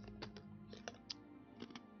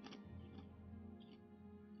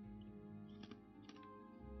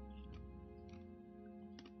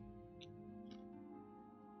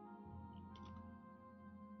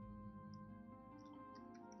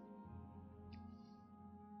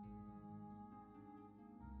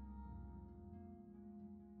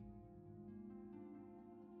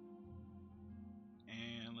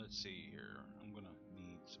 And let's see here. I'm gonna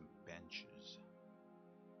need some benches.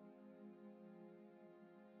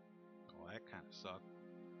 Oh, that kind of sucked.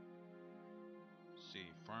 Let's see,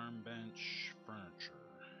 farm bench furniture.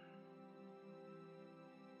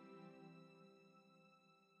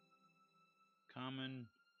 Common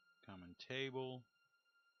table.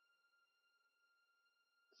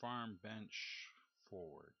 Farm bench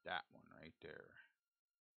forward. That one right there.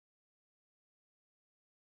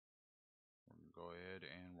 We're going to go ahead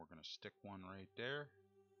and we're going to stick one right there.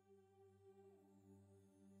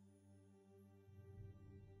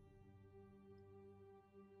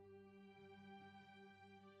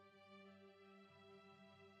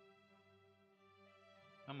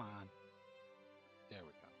 Come on. There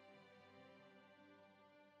we go.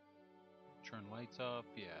 Turn lights off.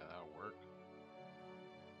 Yeah, that'll work.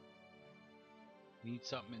 Need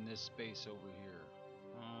something in this space over here.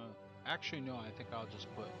 Actually, no, I think I'll just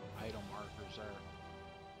put item markers there.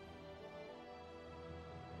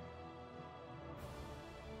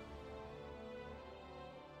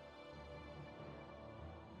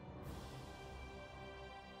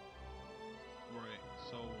 Right,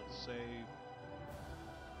 so we'll save.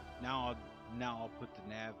 Now I'll put the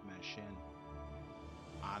nav mesh in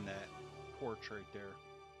on that porch right there.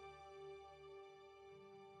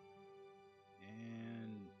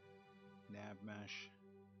 And nav mesh.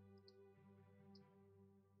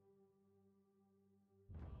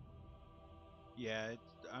 Yeah,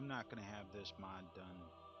 I'm not going to have this mod done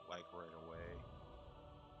like right away.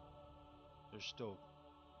 There's still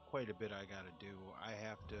quite a bit I got to do.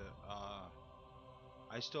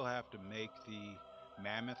 I still have to make the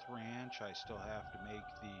Mammoth Ranch. I still have to make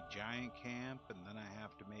the Giant Camp, and then I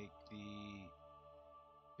have to make the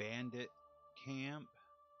Bandit Camp.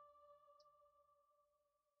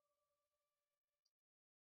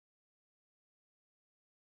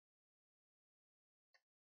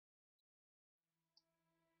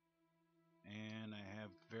 And I have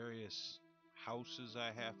various houses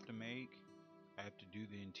I have to make. I have to do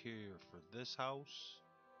the interior for this house.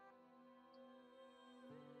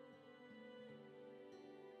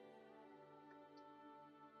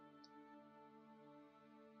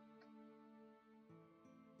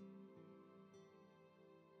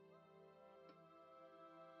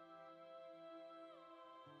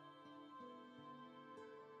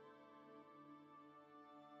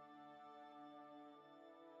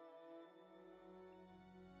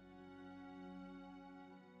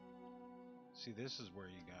 See, this is where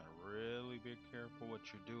you gotta really be careful what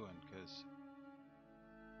you're doing, because,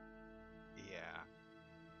 yeah,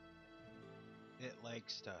 it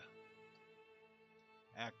likes to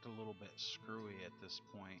act a little bit screwy at this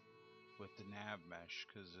point with the nav mesh,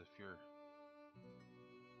 because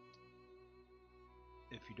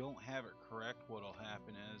if you don't have it correct, what'll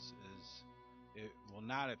happen is it well,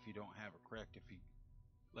 not if you don't have it correct, if you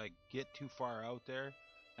like get too far out there.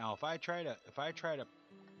 Now if I was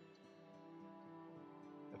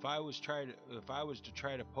to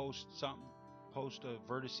try to post a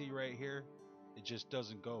vertice right here, it just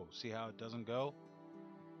doesn't go. See how it doesn't go?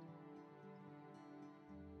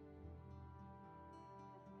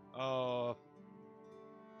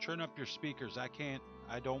 Turn up your speakers. I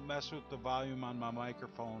don't mess with the volume on my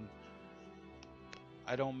microphone.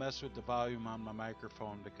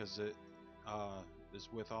 Because it is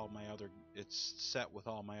with all my other, it's set with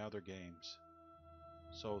all my other games.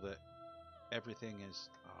 So that everything is,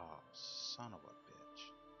 oh, son of a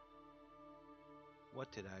bitch.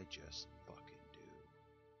 What did I just fucking do?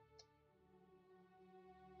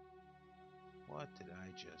 What did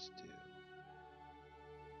I just do?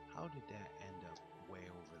 How did that end up way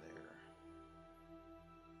over there?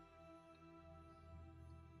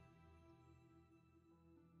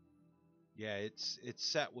 Yeah, it's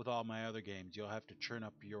set with all my other games. You'll have to turn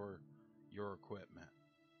up your equipment.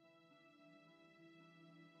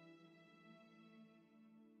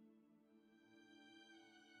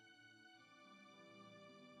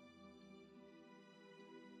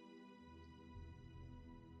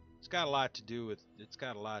 It's got a lot to do with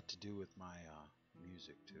my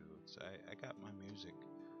music too. I got my music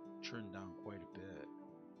turned down quite a bit.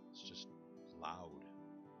 It's just loud.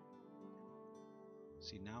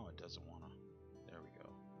 See, now it doesn't want to. There we go.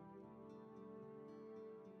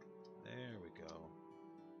 There we go.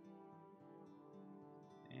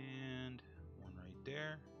 And one right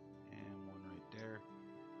there, and one right there,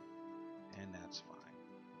 and that's fine.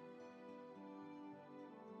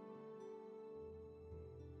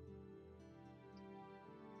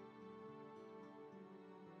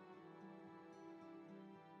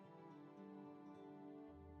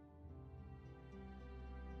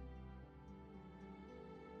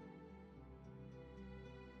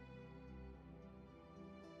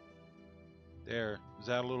 There, is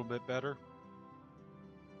that a little bit better?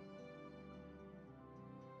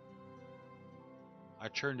 I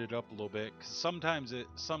turned it up a little bit because sometimes you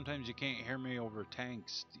can't hear me over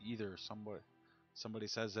tanks either. Somebody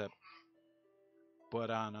says that, but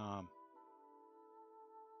on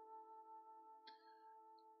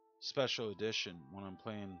special edition when I'm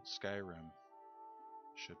playing Skyrim,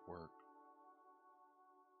 should work.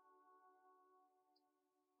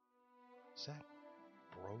 Is that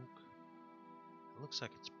broke? It looks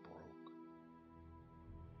like it's broke.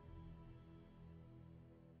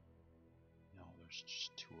 No, there's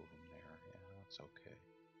just two of them there. Yeah, that's okay.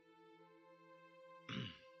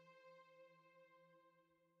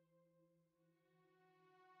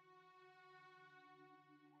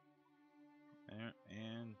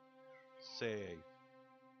 And save.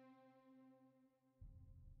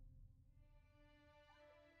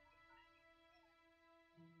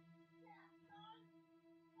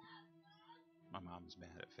 My mom's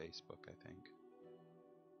mad at Facebook, I think.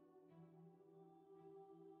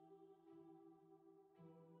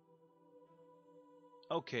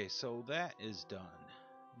 Okay, so that is done.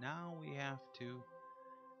 Now we have to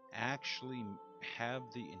actually have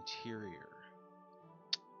the interior.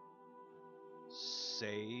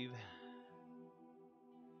 Save.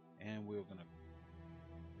 And we're going to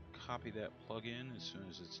copy that plugin as soon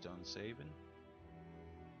as it's done saving.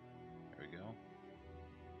 There we go.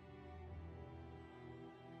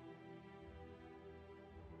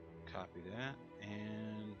 Copy that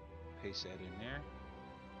and paste that in there.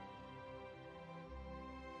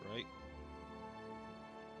 Right.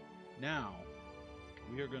 Now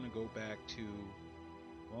we are going to go back to,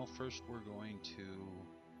 well, first we're going to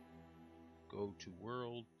go to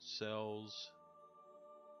World, Cells,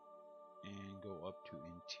 and go up to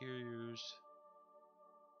Interiors,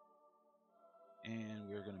 and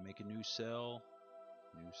we're going to make a new cell,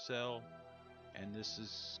 and this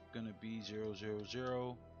is going to be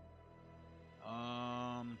 000.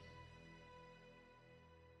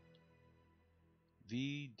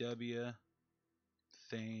 VW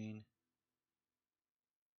Thane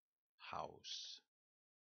House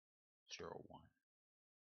 01.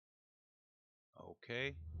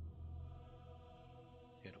 Okay.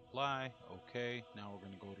 Hit apply. Okay. Now we're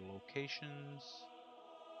going to go to locations.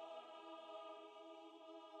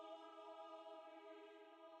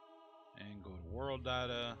 And go to world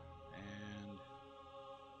data. And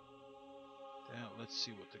then let's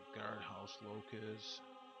see what the guardhouse loc is.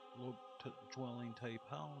 Dwelling type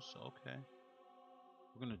house. Okay.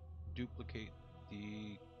 We're going to duplicate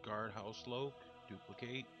the guardhouse loc.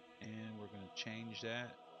 Duplicate, and we're going to change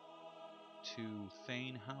that to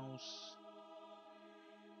Thane House.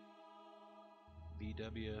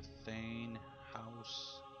 VW Thane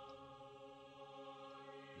House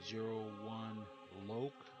 01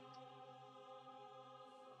 Loke.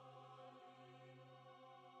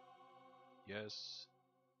 Yes.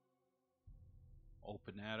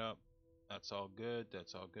 Open that up. That's all good.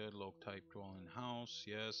 That's all good. Loke type dwelling house.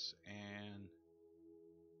 Yes. And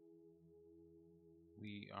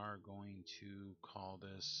we are going to call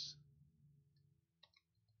this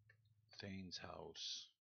Thane's house.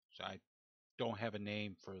 So I don't have a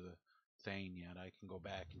name for the Thane yet. I can go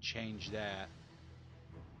back and change that.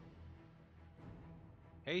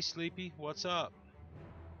 Hey Sleepy, what's up?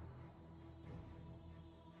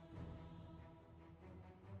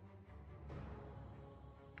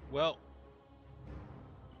 Well,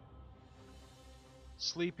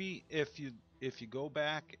 Sleepy, if you go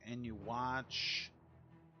back and you watch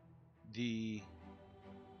the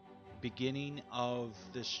beginning of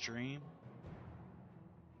the stream,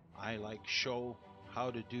 I like show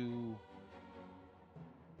how to do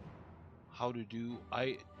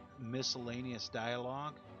miscellaneous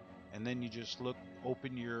dialogue, and then you just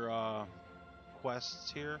open your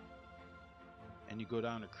quests here, and you go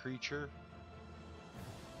down to creature,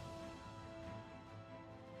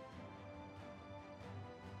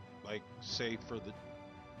 like say for the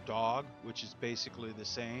dog, which is basically the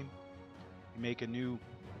same. You make a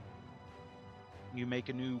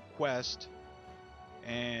new quest,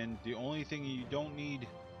 and the only thing you don't need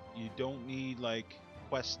like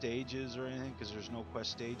quest stages or anything, because there's no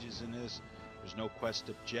quest stages in this. There's no quest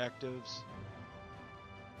objectives,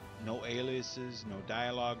 no aliases, no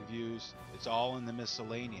dialogue views. It's all in the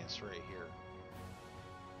miscellaneous right here.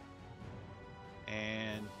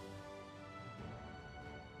 And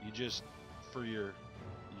you just, for your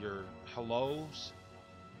hellos,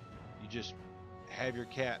 you just have your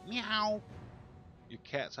cat meow. Your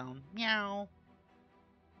cat sound meow.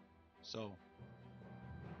 So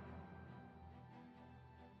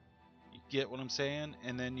you get what I'm saying?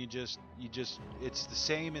 And then you just it's the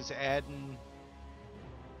same as adding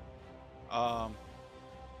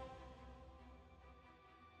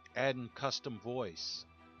adding custom voice.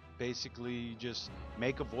 Basically, you just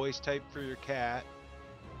make a voice type for your cat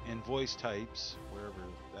in voice types, wherever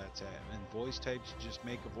that's at. In voice types, you just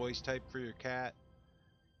make a voice type for your cat.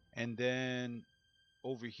 And then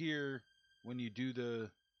over here, when you do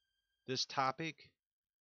this topic,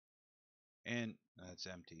 and that's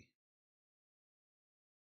empty.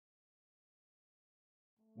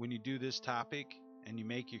 When you do this topic and you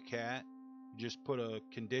make your cat, you just put a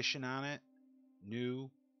condition on it, new,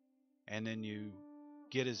 and then you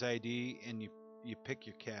get his ID and you pick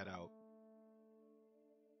your cat out.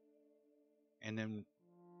 And then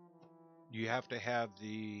you have to have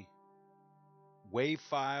the WAV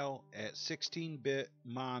file at 16-bit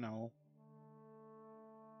mono,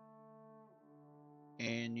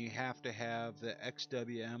 and you have to have the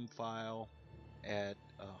XWM file at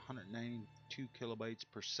 192 kilobytes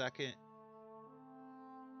per second.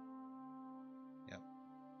 Yep.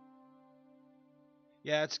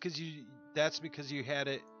 Yeah, that's because you had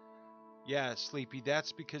it. Yeah, Sleepy,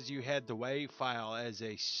 that's because you had the WAV file as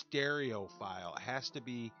a stereo file. It has to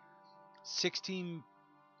be 16-bit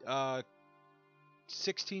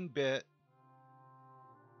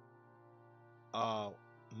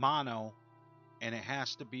mono, and it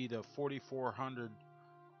has to be the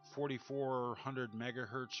 4400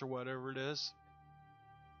 megahertz or whatever it is.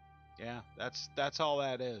 Yeah, that's all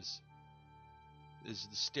that is the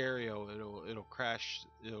stereo. It'll crash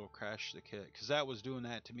the kit, because that was doing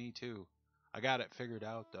that to me too. I got it figured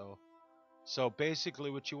out though. So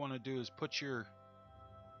basically what you want to do is put your,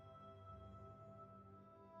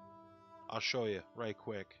 I'll show you right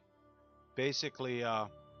quick. Basically we're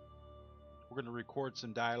going to record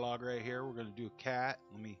some dialogue right here. We're going to do a cat.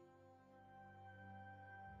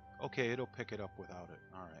 Okay, it'll pick it up without it.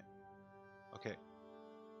 All right. Okay.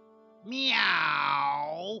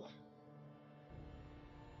 Meow.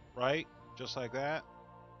 Right? Just like that.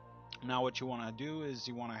 Now what you want to do is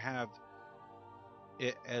you want to have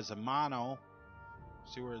it as a mono.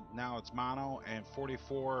 See where now it's mono and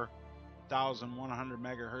 44,100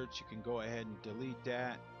 megahertz. You can go ahead and delete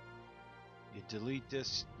that. You delete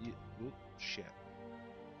this. Shit.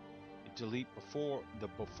 You delete before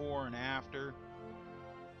and after.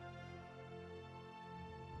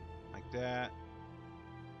 Like that.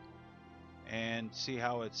 And see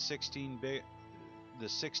how it's 16-bit. The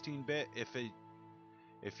 16-bit, if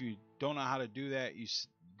you don't know how to do that, you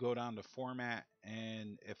go down to format,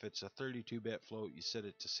 and if it's a 32-bit float, you set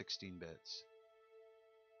it to 16 bits.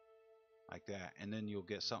 like that, and then you'll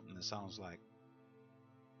get something that sounds like,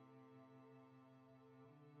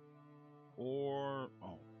 or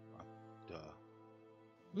duh,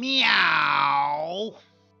 meow,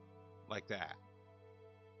 like that.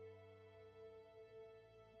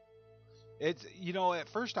 It's, you know, at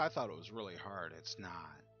first I thought it was really hard. It's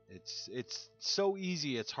not. It's so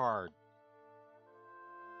easy. It's hard.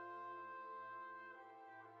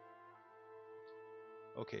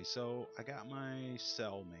 Okay, so I got my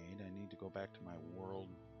cell made. I need to go back to my world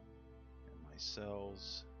and my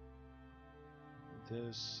cells.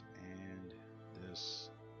 This and this,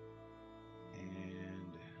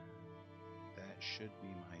 and that should be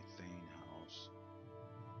my Thane house.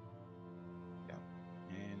 Yep.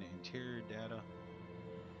 And interior data.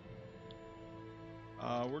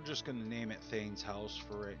 We're just going to name it Thane's house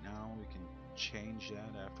for right now. We can change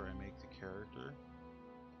that after I make the character.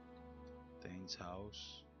 Thane's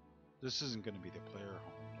house. This isn't going to be the player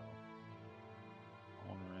home though.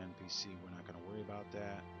 Owner NPC, we're not going to worry about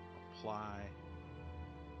that. Apply.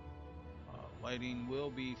 Lighting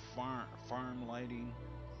will be farm lighting.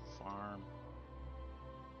 Farm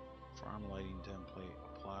lighting template.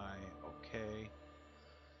 Apply. Okay.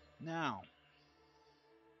 Now,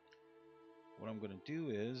 what I'm going to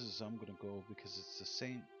do is I'm going to go, because it's the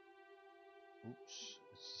same. Oops,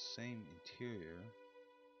 it's the same interior.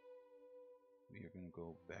 We are going to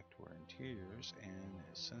go back to our interiors, and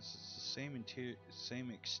since it's the same interior,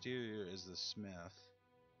 same exterior as the smith,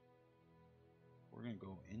 we're going to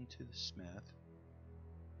go into the smith.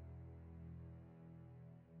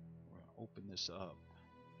 We're going to open this up,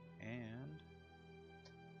 and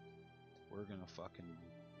we're going to fucking,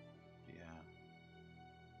 yeah,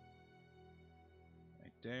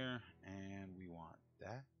 right there, and we want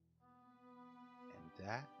that, and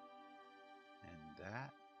that, and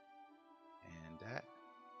that, and that,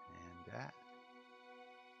 and that.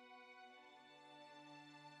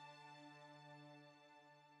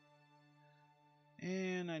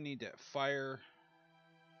 And I need that fire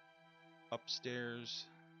upstairs,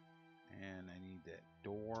 and I need that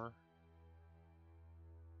door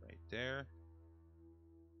right there.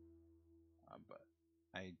 But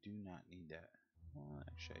I do not need that. Well,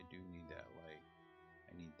 actually, I do need that light.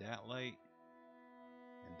 I need that light,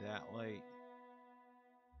 and that light,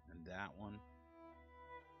 and that one,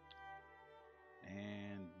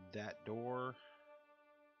 and that door,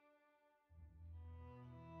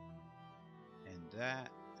 and that.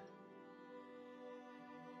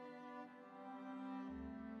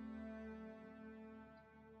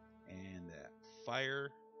 And that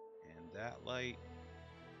fire, and that light,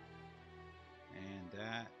 and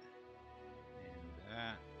that, and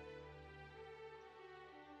that,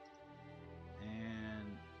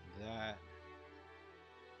 and that,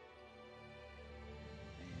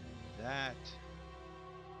 and that.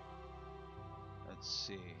 Let's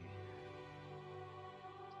see.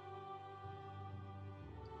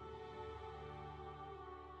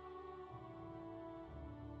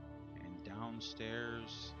 And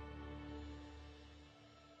downstairs.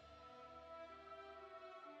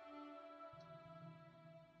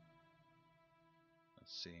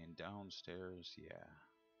 Let's see, and downstairs, yeah.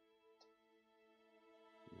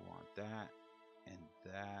 You want that, and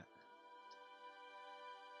that,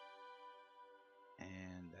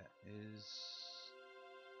 and that is,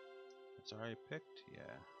 that's already picked,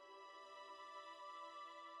 yeah.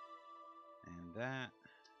 And that,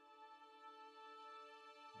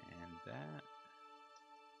 and that.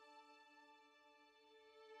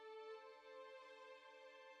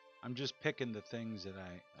 I'm just picking the things that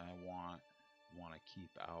I want to keep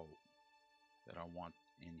out, that I want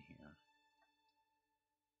in here.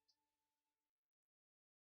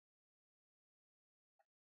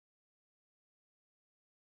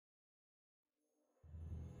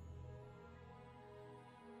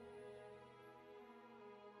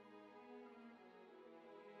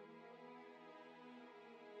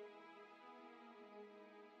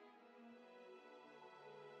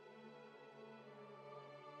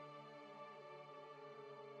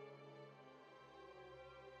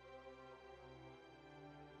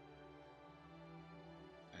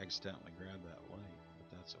 I accidentally grabbed that light,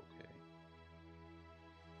 but that's okay.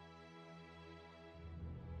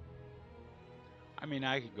 I mean,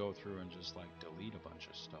 I could go through and just like delete a bunch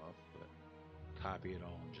of stuff, but copy it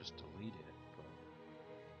all and just delete it, but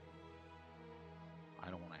I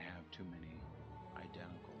don't want to have too many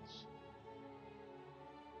identicals.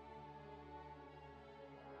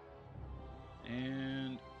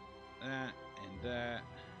 And that, and that,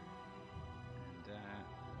 and that,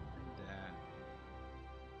 and that.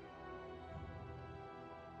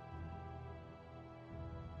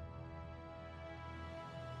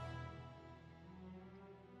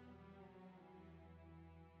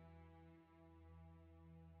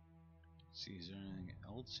 See, is there anything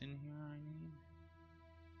else in here I need?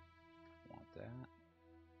 Want that?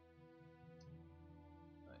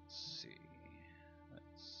 Let's see.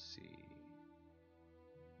 Let's see.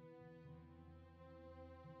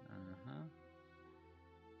 I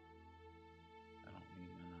don't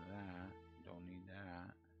need none of that. Don't need that.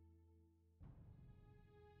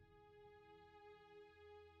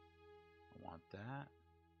 I want that.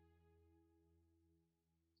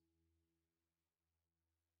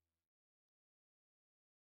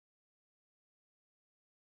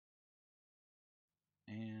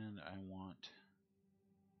 And I want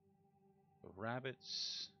the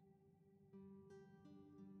rabbits.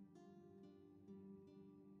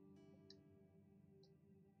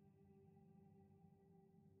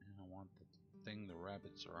 And I want the thing the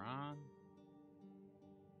rabbits are on.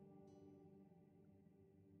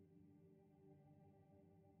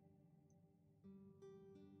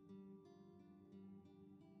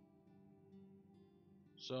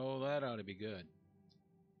 So that ought to be good.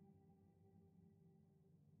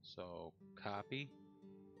 So copy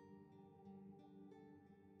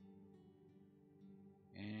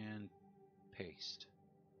and paste.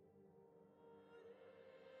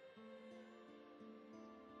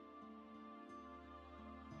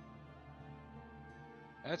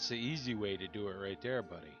 That's the easy way to do it right there,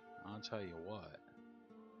 buddy. I'll tell you what.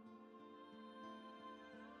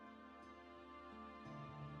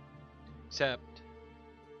 Except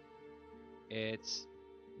it's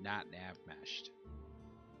not nav meshed.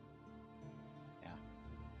 Yeah.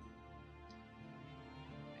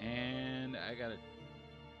 And I gotta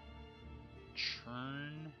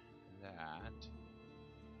churn that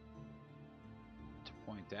to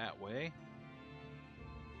point that way.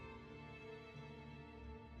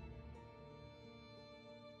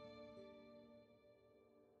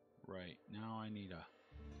 Right, now I need a...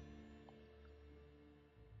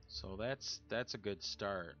 So that's a good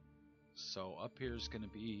start. So up here is going to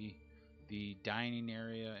be the dining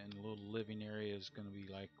area, and the little living area is going to be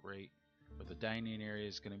like right, or the dining area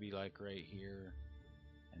is going to be like right here,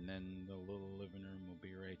 and then the little living room will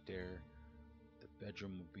be right there. The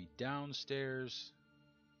bedroom will be downstairs.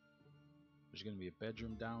 There's going to be a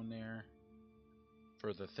bedroom down there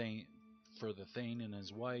for the Thane and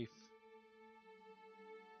his wife.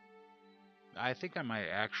 I think I might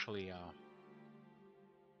actually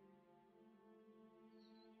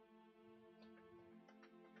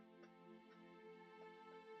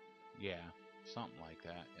yeah, something like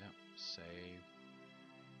that. Yep. Save.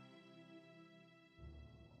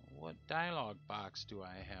 What dialogue box do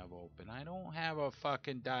I have open? I don't have a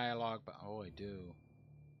fucking dialogue box. Oh, I do.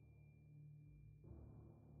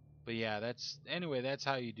 But yeah, that's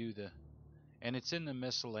how you do the... And it's in the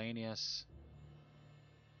miscellaneous.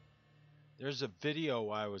 There's a video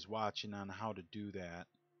I was watching on how to do that.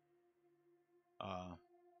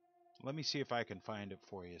 Let me see if I can find it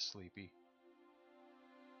for you, Sleepy.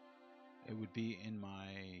 It would be in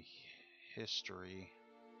my history.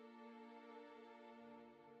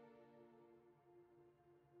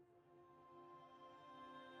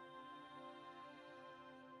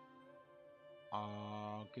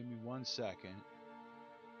 Give me 1 second.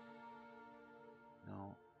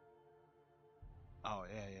 No. Oh,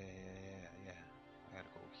 yeah. I gotta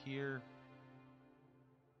go here.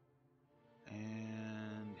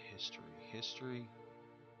 And history.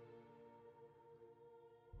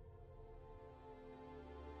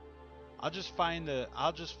 I'll just find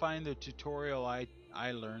the tutorial I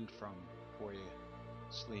learned from for you,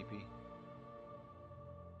 Sleepy.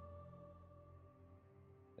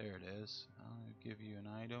 There it is. I'll give you an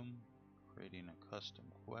item, creating a custom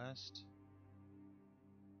quest,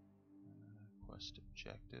 quest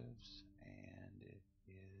objectives, and it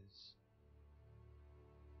is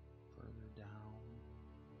further down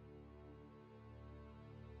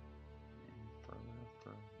and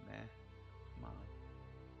further. Meh. Come on.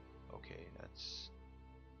 Okay, that's...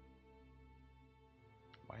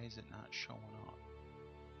 Why is it not showing up?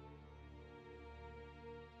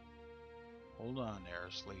 Hold on there,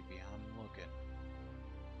 Sleepy. I'm looking.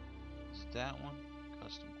 Is it that one?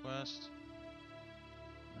 Custom quest?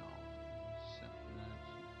 No.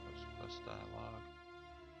 Quest dialogue.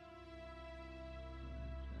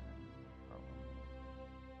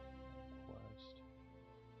 Quest.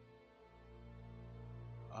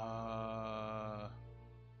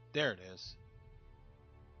 There it is.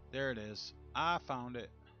 There it is. I found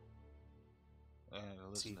it.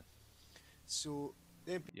 Listen. So,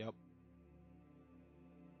 Yep.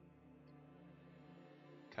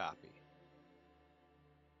 Copy.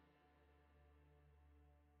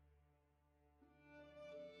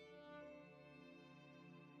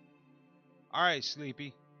 All right,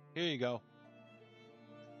 Sleepy. Here you go.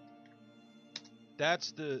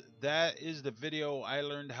 that is the video I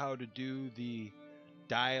learned how to do the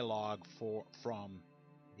dialogue from.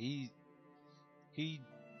 He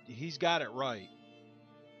he's got it right.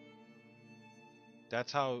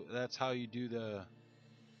 That's how you do the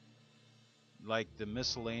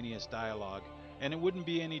miscellaneous dialogue, and it wouldn't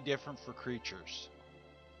be any different for creatures.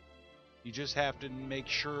 You just have to make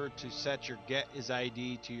sure to set your get is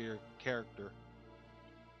ID to your character,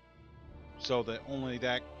 so that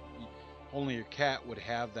only your cat would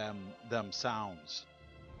have them sounds.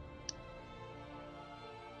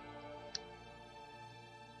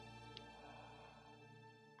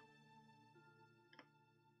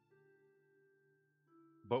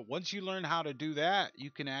 But once you learn how to do that,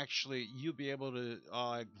 you'll be able to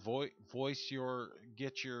voice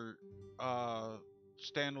get your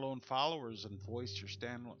standalone followers and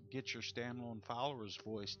get your standalone followers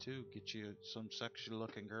voice too. Get you some sexy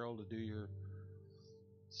looking girl to do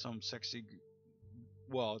some sexy.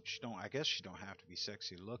 Well, I guess she don't have to be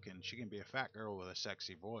sexy looking. She can be a fat girl with a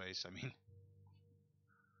sexy voice. I mean,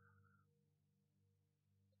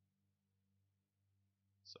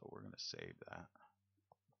 so we're gonna save that.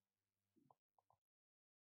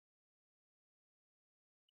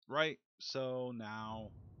 Right, so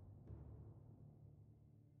now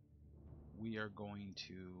we are going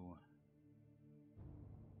to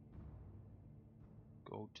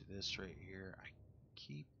go to this right here. I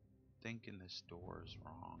keep thinking this door is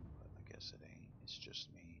wrong, but I guess it ain't. It's just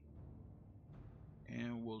me.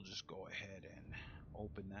 And we'll just go ahead and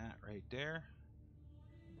open that right there.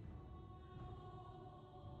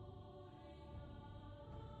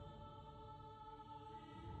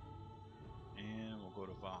 And we'll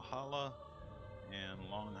go to Valhalla and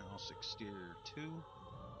Longhouse Exterior 2.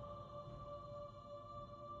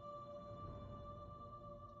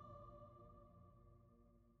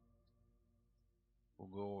 We'll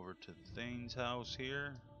go over to Thane's house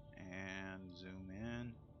here and zoom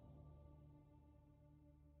in.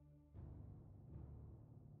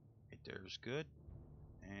 Right there's good.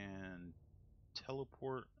 And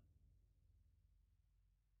teleport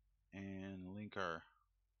and link our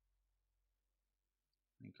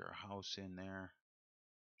house in there.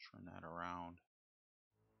 Turn that around.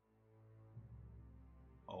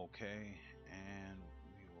 Okay, and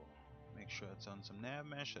we will make sure it's on some nav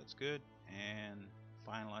mesh. That's good. And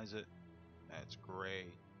finalize it. That's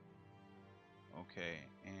great. Okay,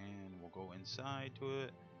 and we'll go inside to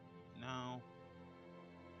it. Now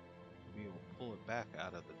we will pull it back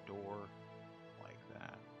out of the door like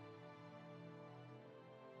that.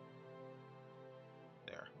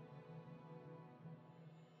 There.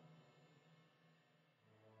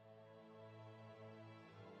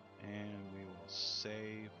 And we will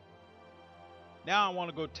save. Now I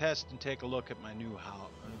want to go test and take a look at my new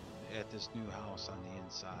house, at this new house on the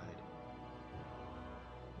inside.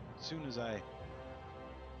 As soon as I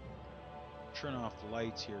turn off the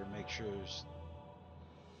lights here and make sure there's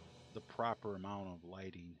the proper amount of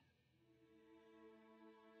lighting.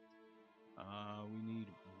 We need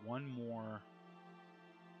one more.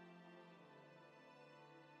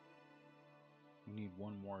 We need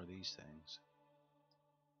one more of these things.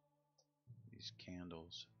 These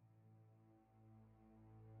candles.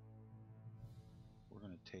 We're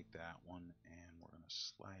going to take that one and we're going to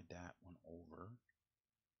slide that one over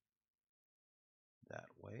that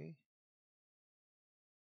way.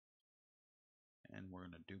 And we're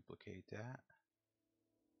going to duplicate that.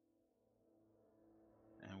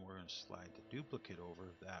 And we're going to slide the duplicate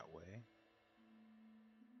over that way.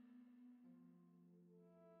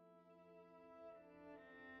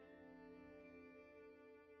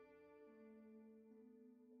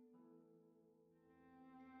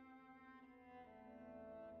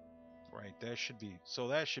 Right, that should be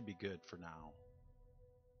good for now.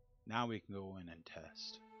 Now we can go in and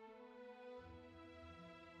test.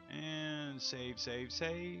 And save.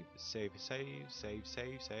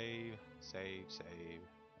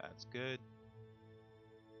 That's good.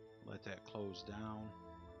 Let that close down.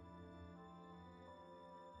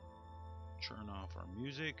 Turn off our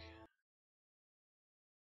music.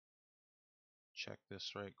 Check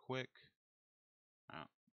this right quick.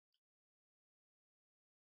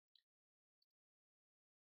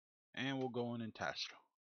 And we'll go in and test.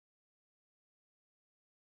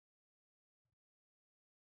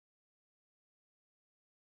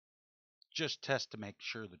 Just test to make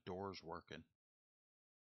sure the door's working.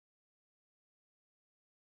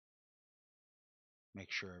 Make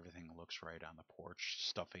sure everything looks right on the porch.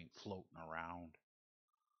 Stuff ain't floating around.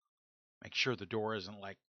 Make sure the door isn't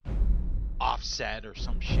like offset or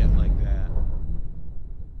some shit like that.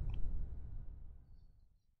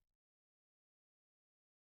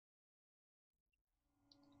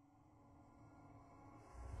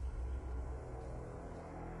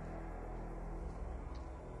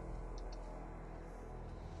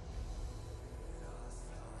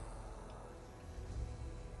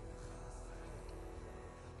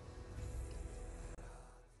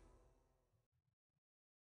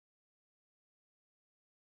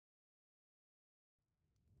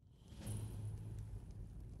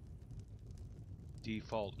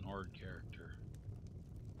 default Nord character.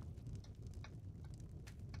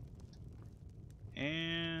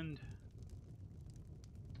 And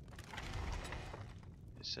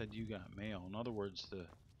it said you got mail. In other words, the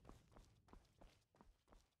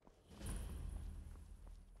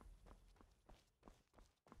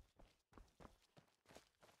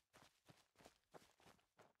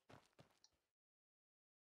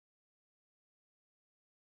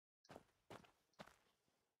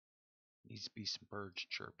needs to be some birds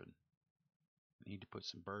chirping. I need to put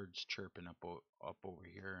some birds chirping up over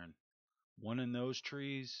here, and one in those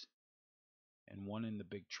trees and one in the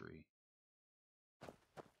big tree.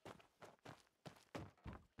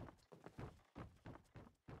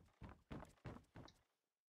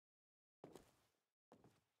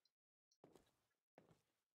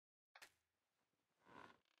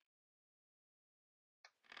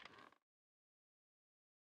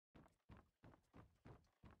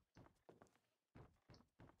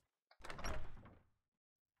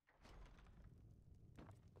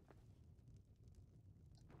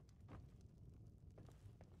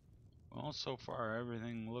 Well, so far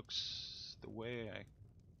everything looks the way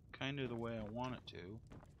kind of the way I want it to.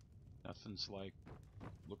 Nothing's like,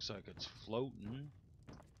 looks like it's floating.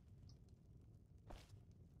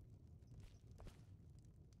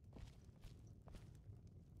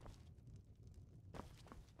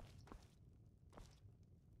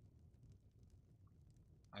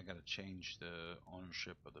 I gotta change the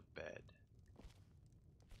ownership of the bed.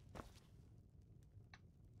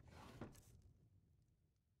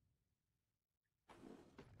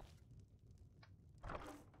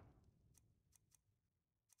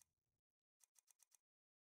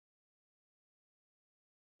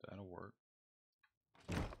 That'll work.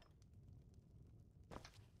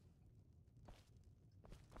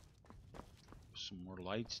 Some more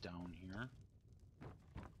lights down here.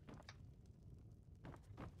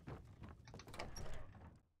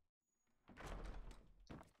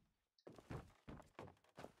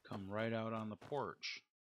 Come right out on the porch.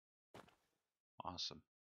 Awesome.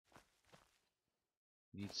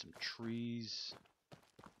 Need some trees.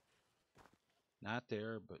 Not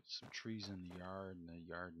there, but some trees in the yard, and the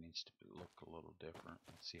yard needs to look a little different.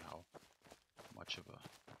 Let's see how much of a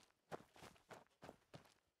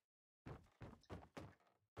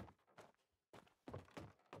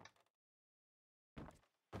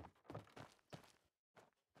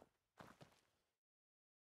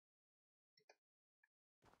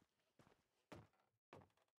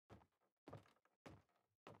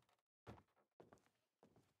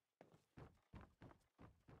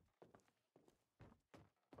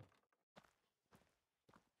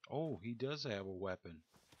oh, he does have a weapon.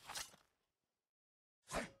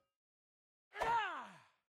 You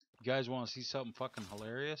guys want to see something fucking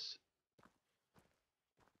hilarious?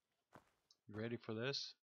 You ready for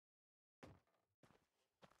this?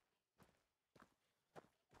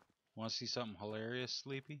 Want to see something hilarious,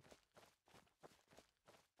 Sleepy?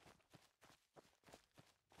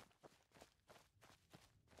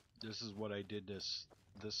 This is what I did this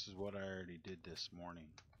is what I already did this morning.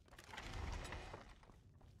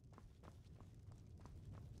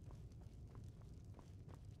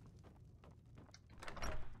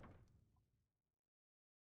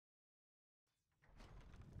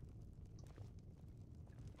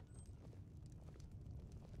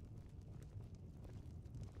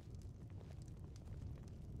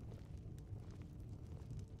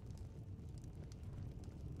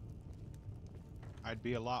 I'd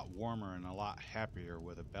be a lot warmer and a lot happier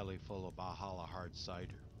with a belly full of Valhalla hard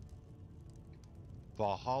cider.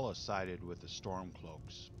 Valhalla sided with the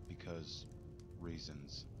Stormcloaks because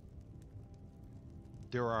reasons.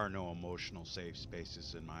 There are no emotional safe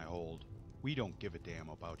spaces in my hold. We don't give a damn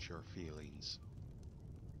about your feelings.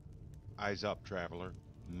 Eyes up, traveler.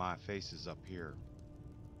 My face is up here.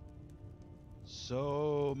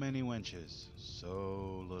 So many wenches,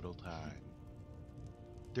 so little time.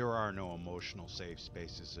 There are no emotional safe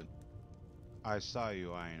spaces in... I saw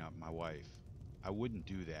you eyeing up my wife. I wouldn't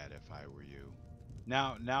do that if I were you.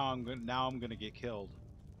 Now I'm gonna get killed.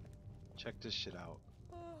 Check this shit out.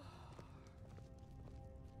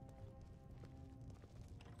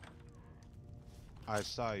 I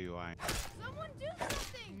saw you eyeing... Someone do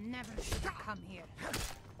something! Never should have come here.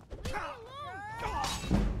 Leave me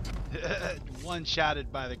alone! One-shotted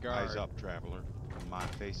by the guard. Eyes up, traveler. My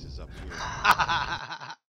face is up here.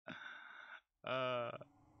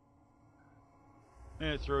 And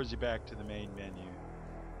it throws you back to the main menu.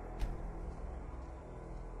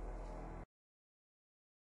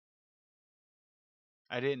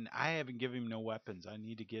 I haven't given him no weapons. I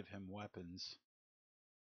need to give him weapons.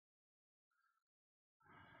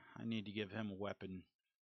 I need to give him a weapon.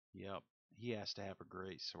 Yep. He has to have a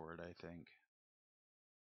great sword, I think.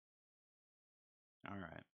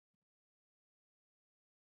 Alright.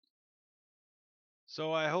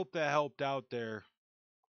 So I hope that helped out there.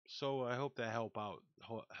 Helped out,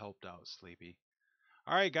 Sleepy.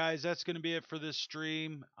 All right, guys, that's going to be it for this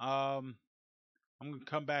stream. I'm going to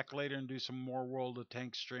come back later and do some more World of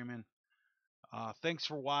Tanks streaming. Thanks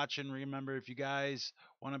for watching. Remember, if you guys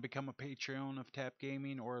want to become a Patreon of T.A.P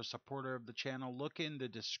Gaming or a supporter of the channel, look in the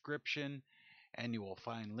description and you will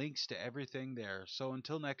find links to everything there. So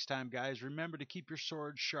until next time, guys, remember to keep your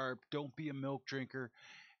sword sharp, don't be a milk drinker,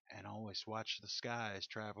 and always watch the skies,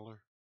 traveler.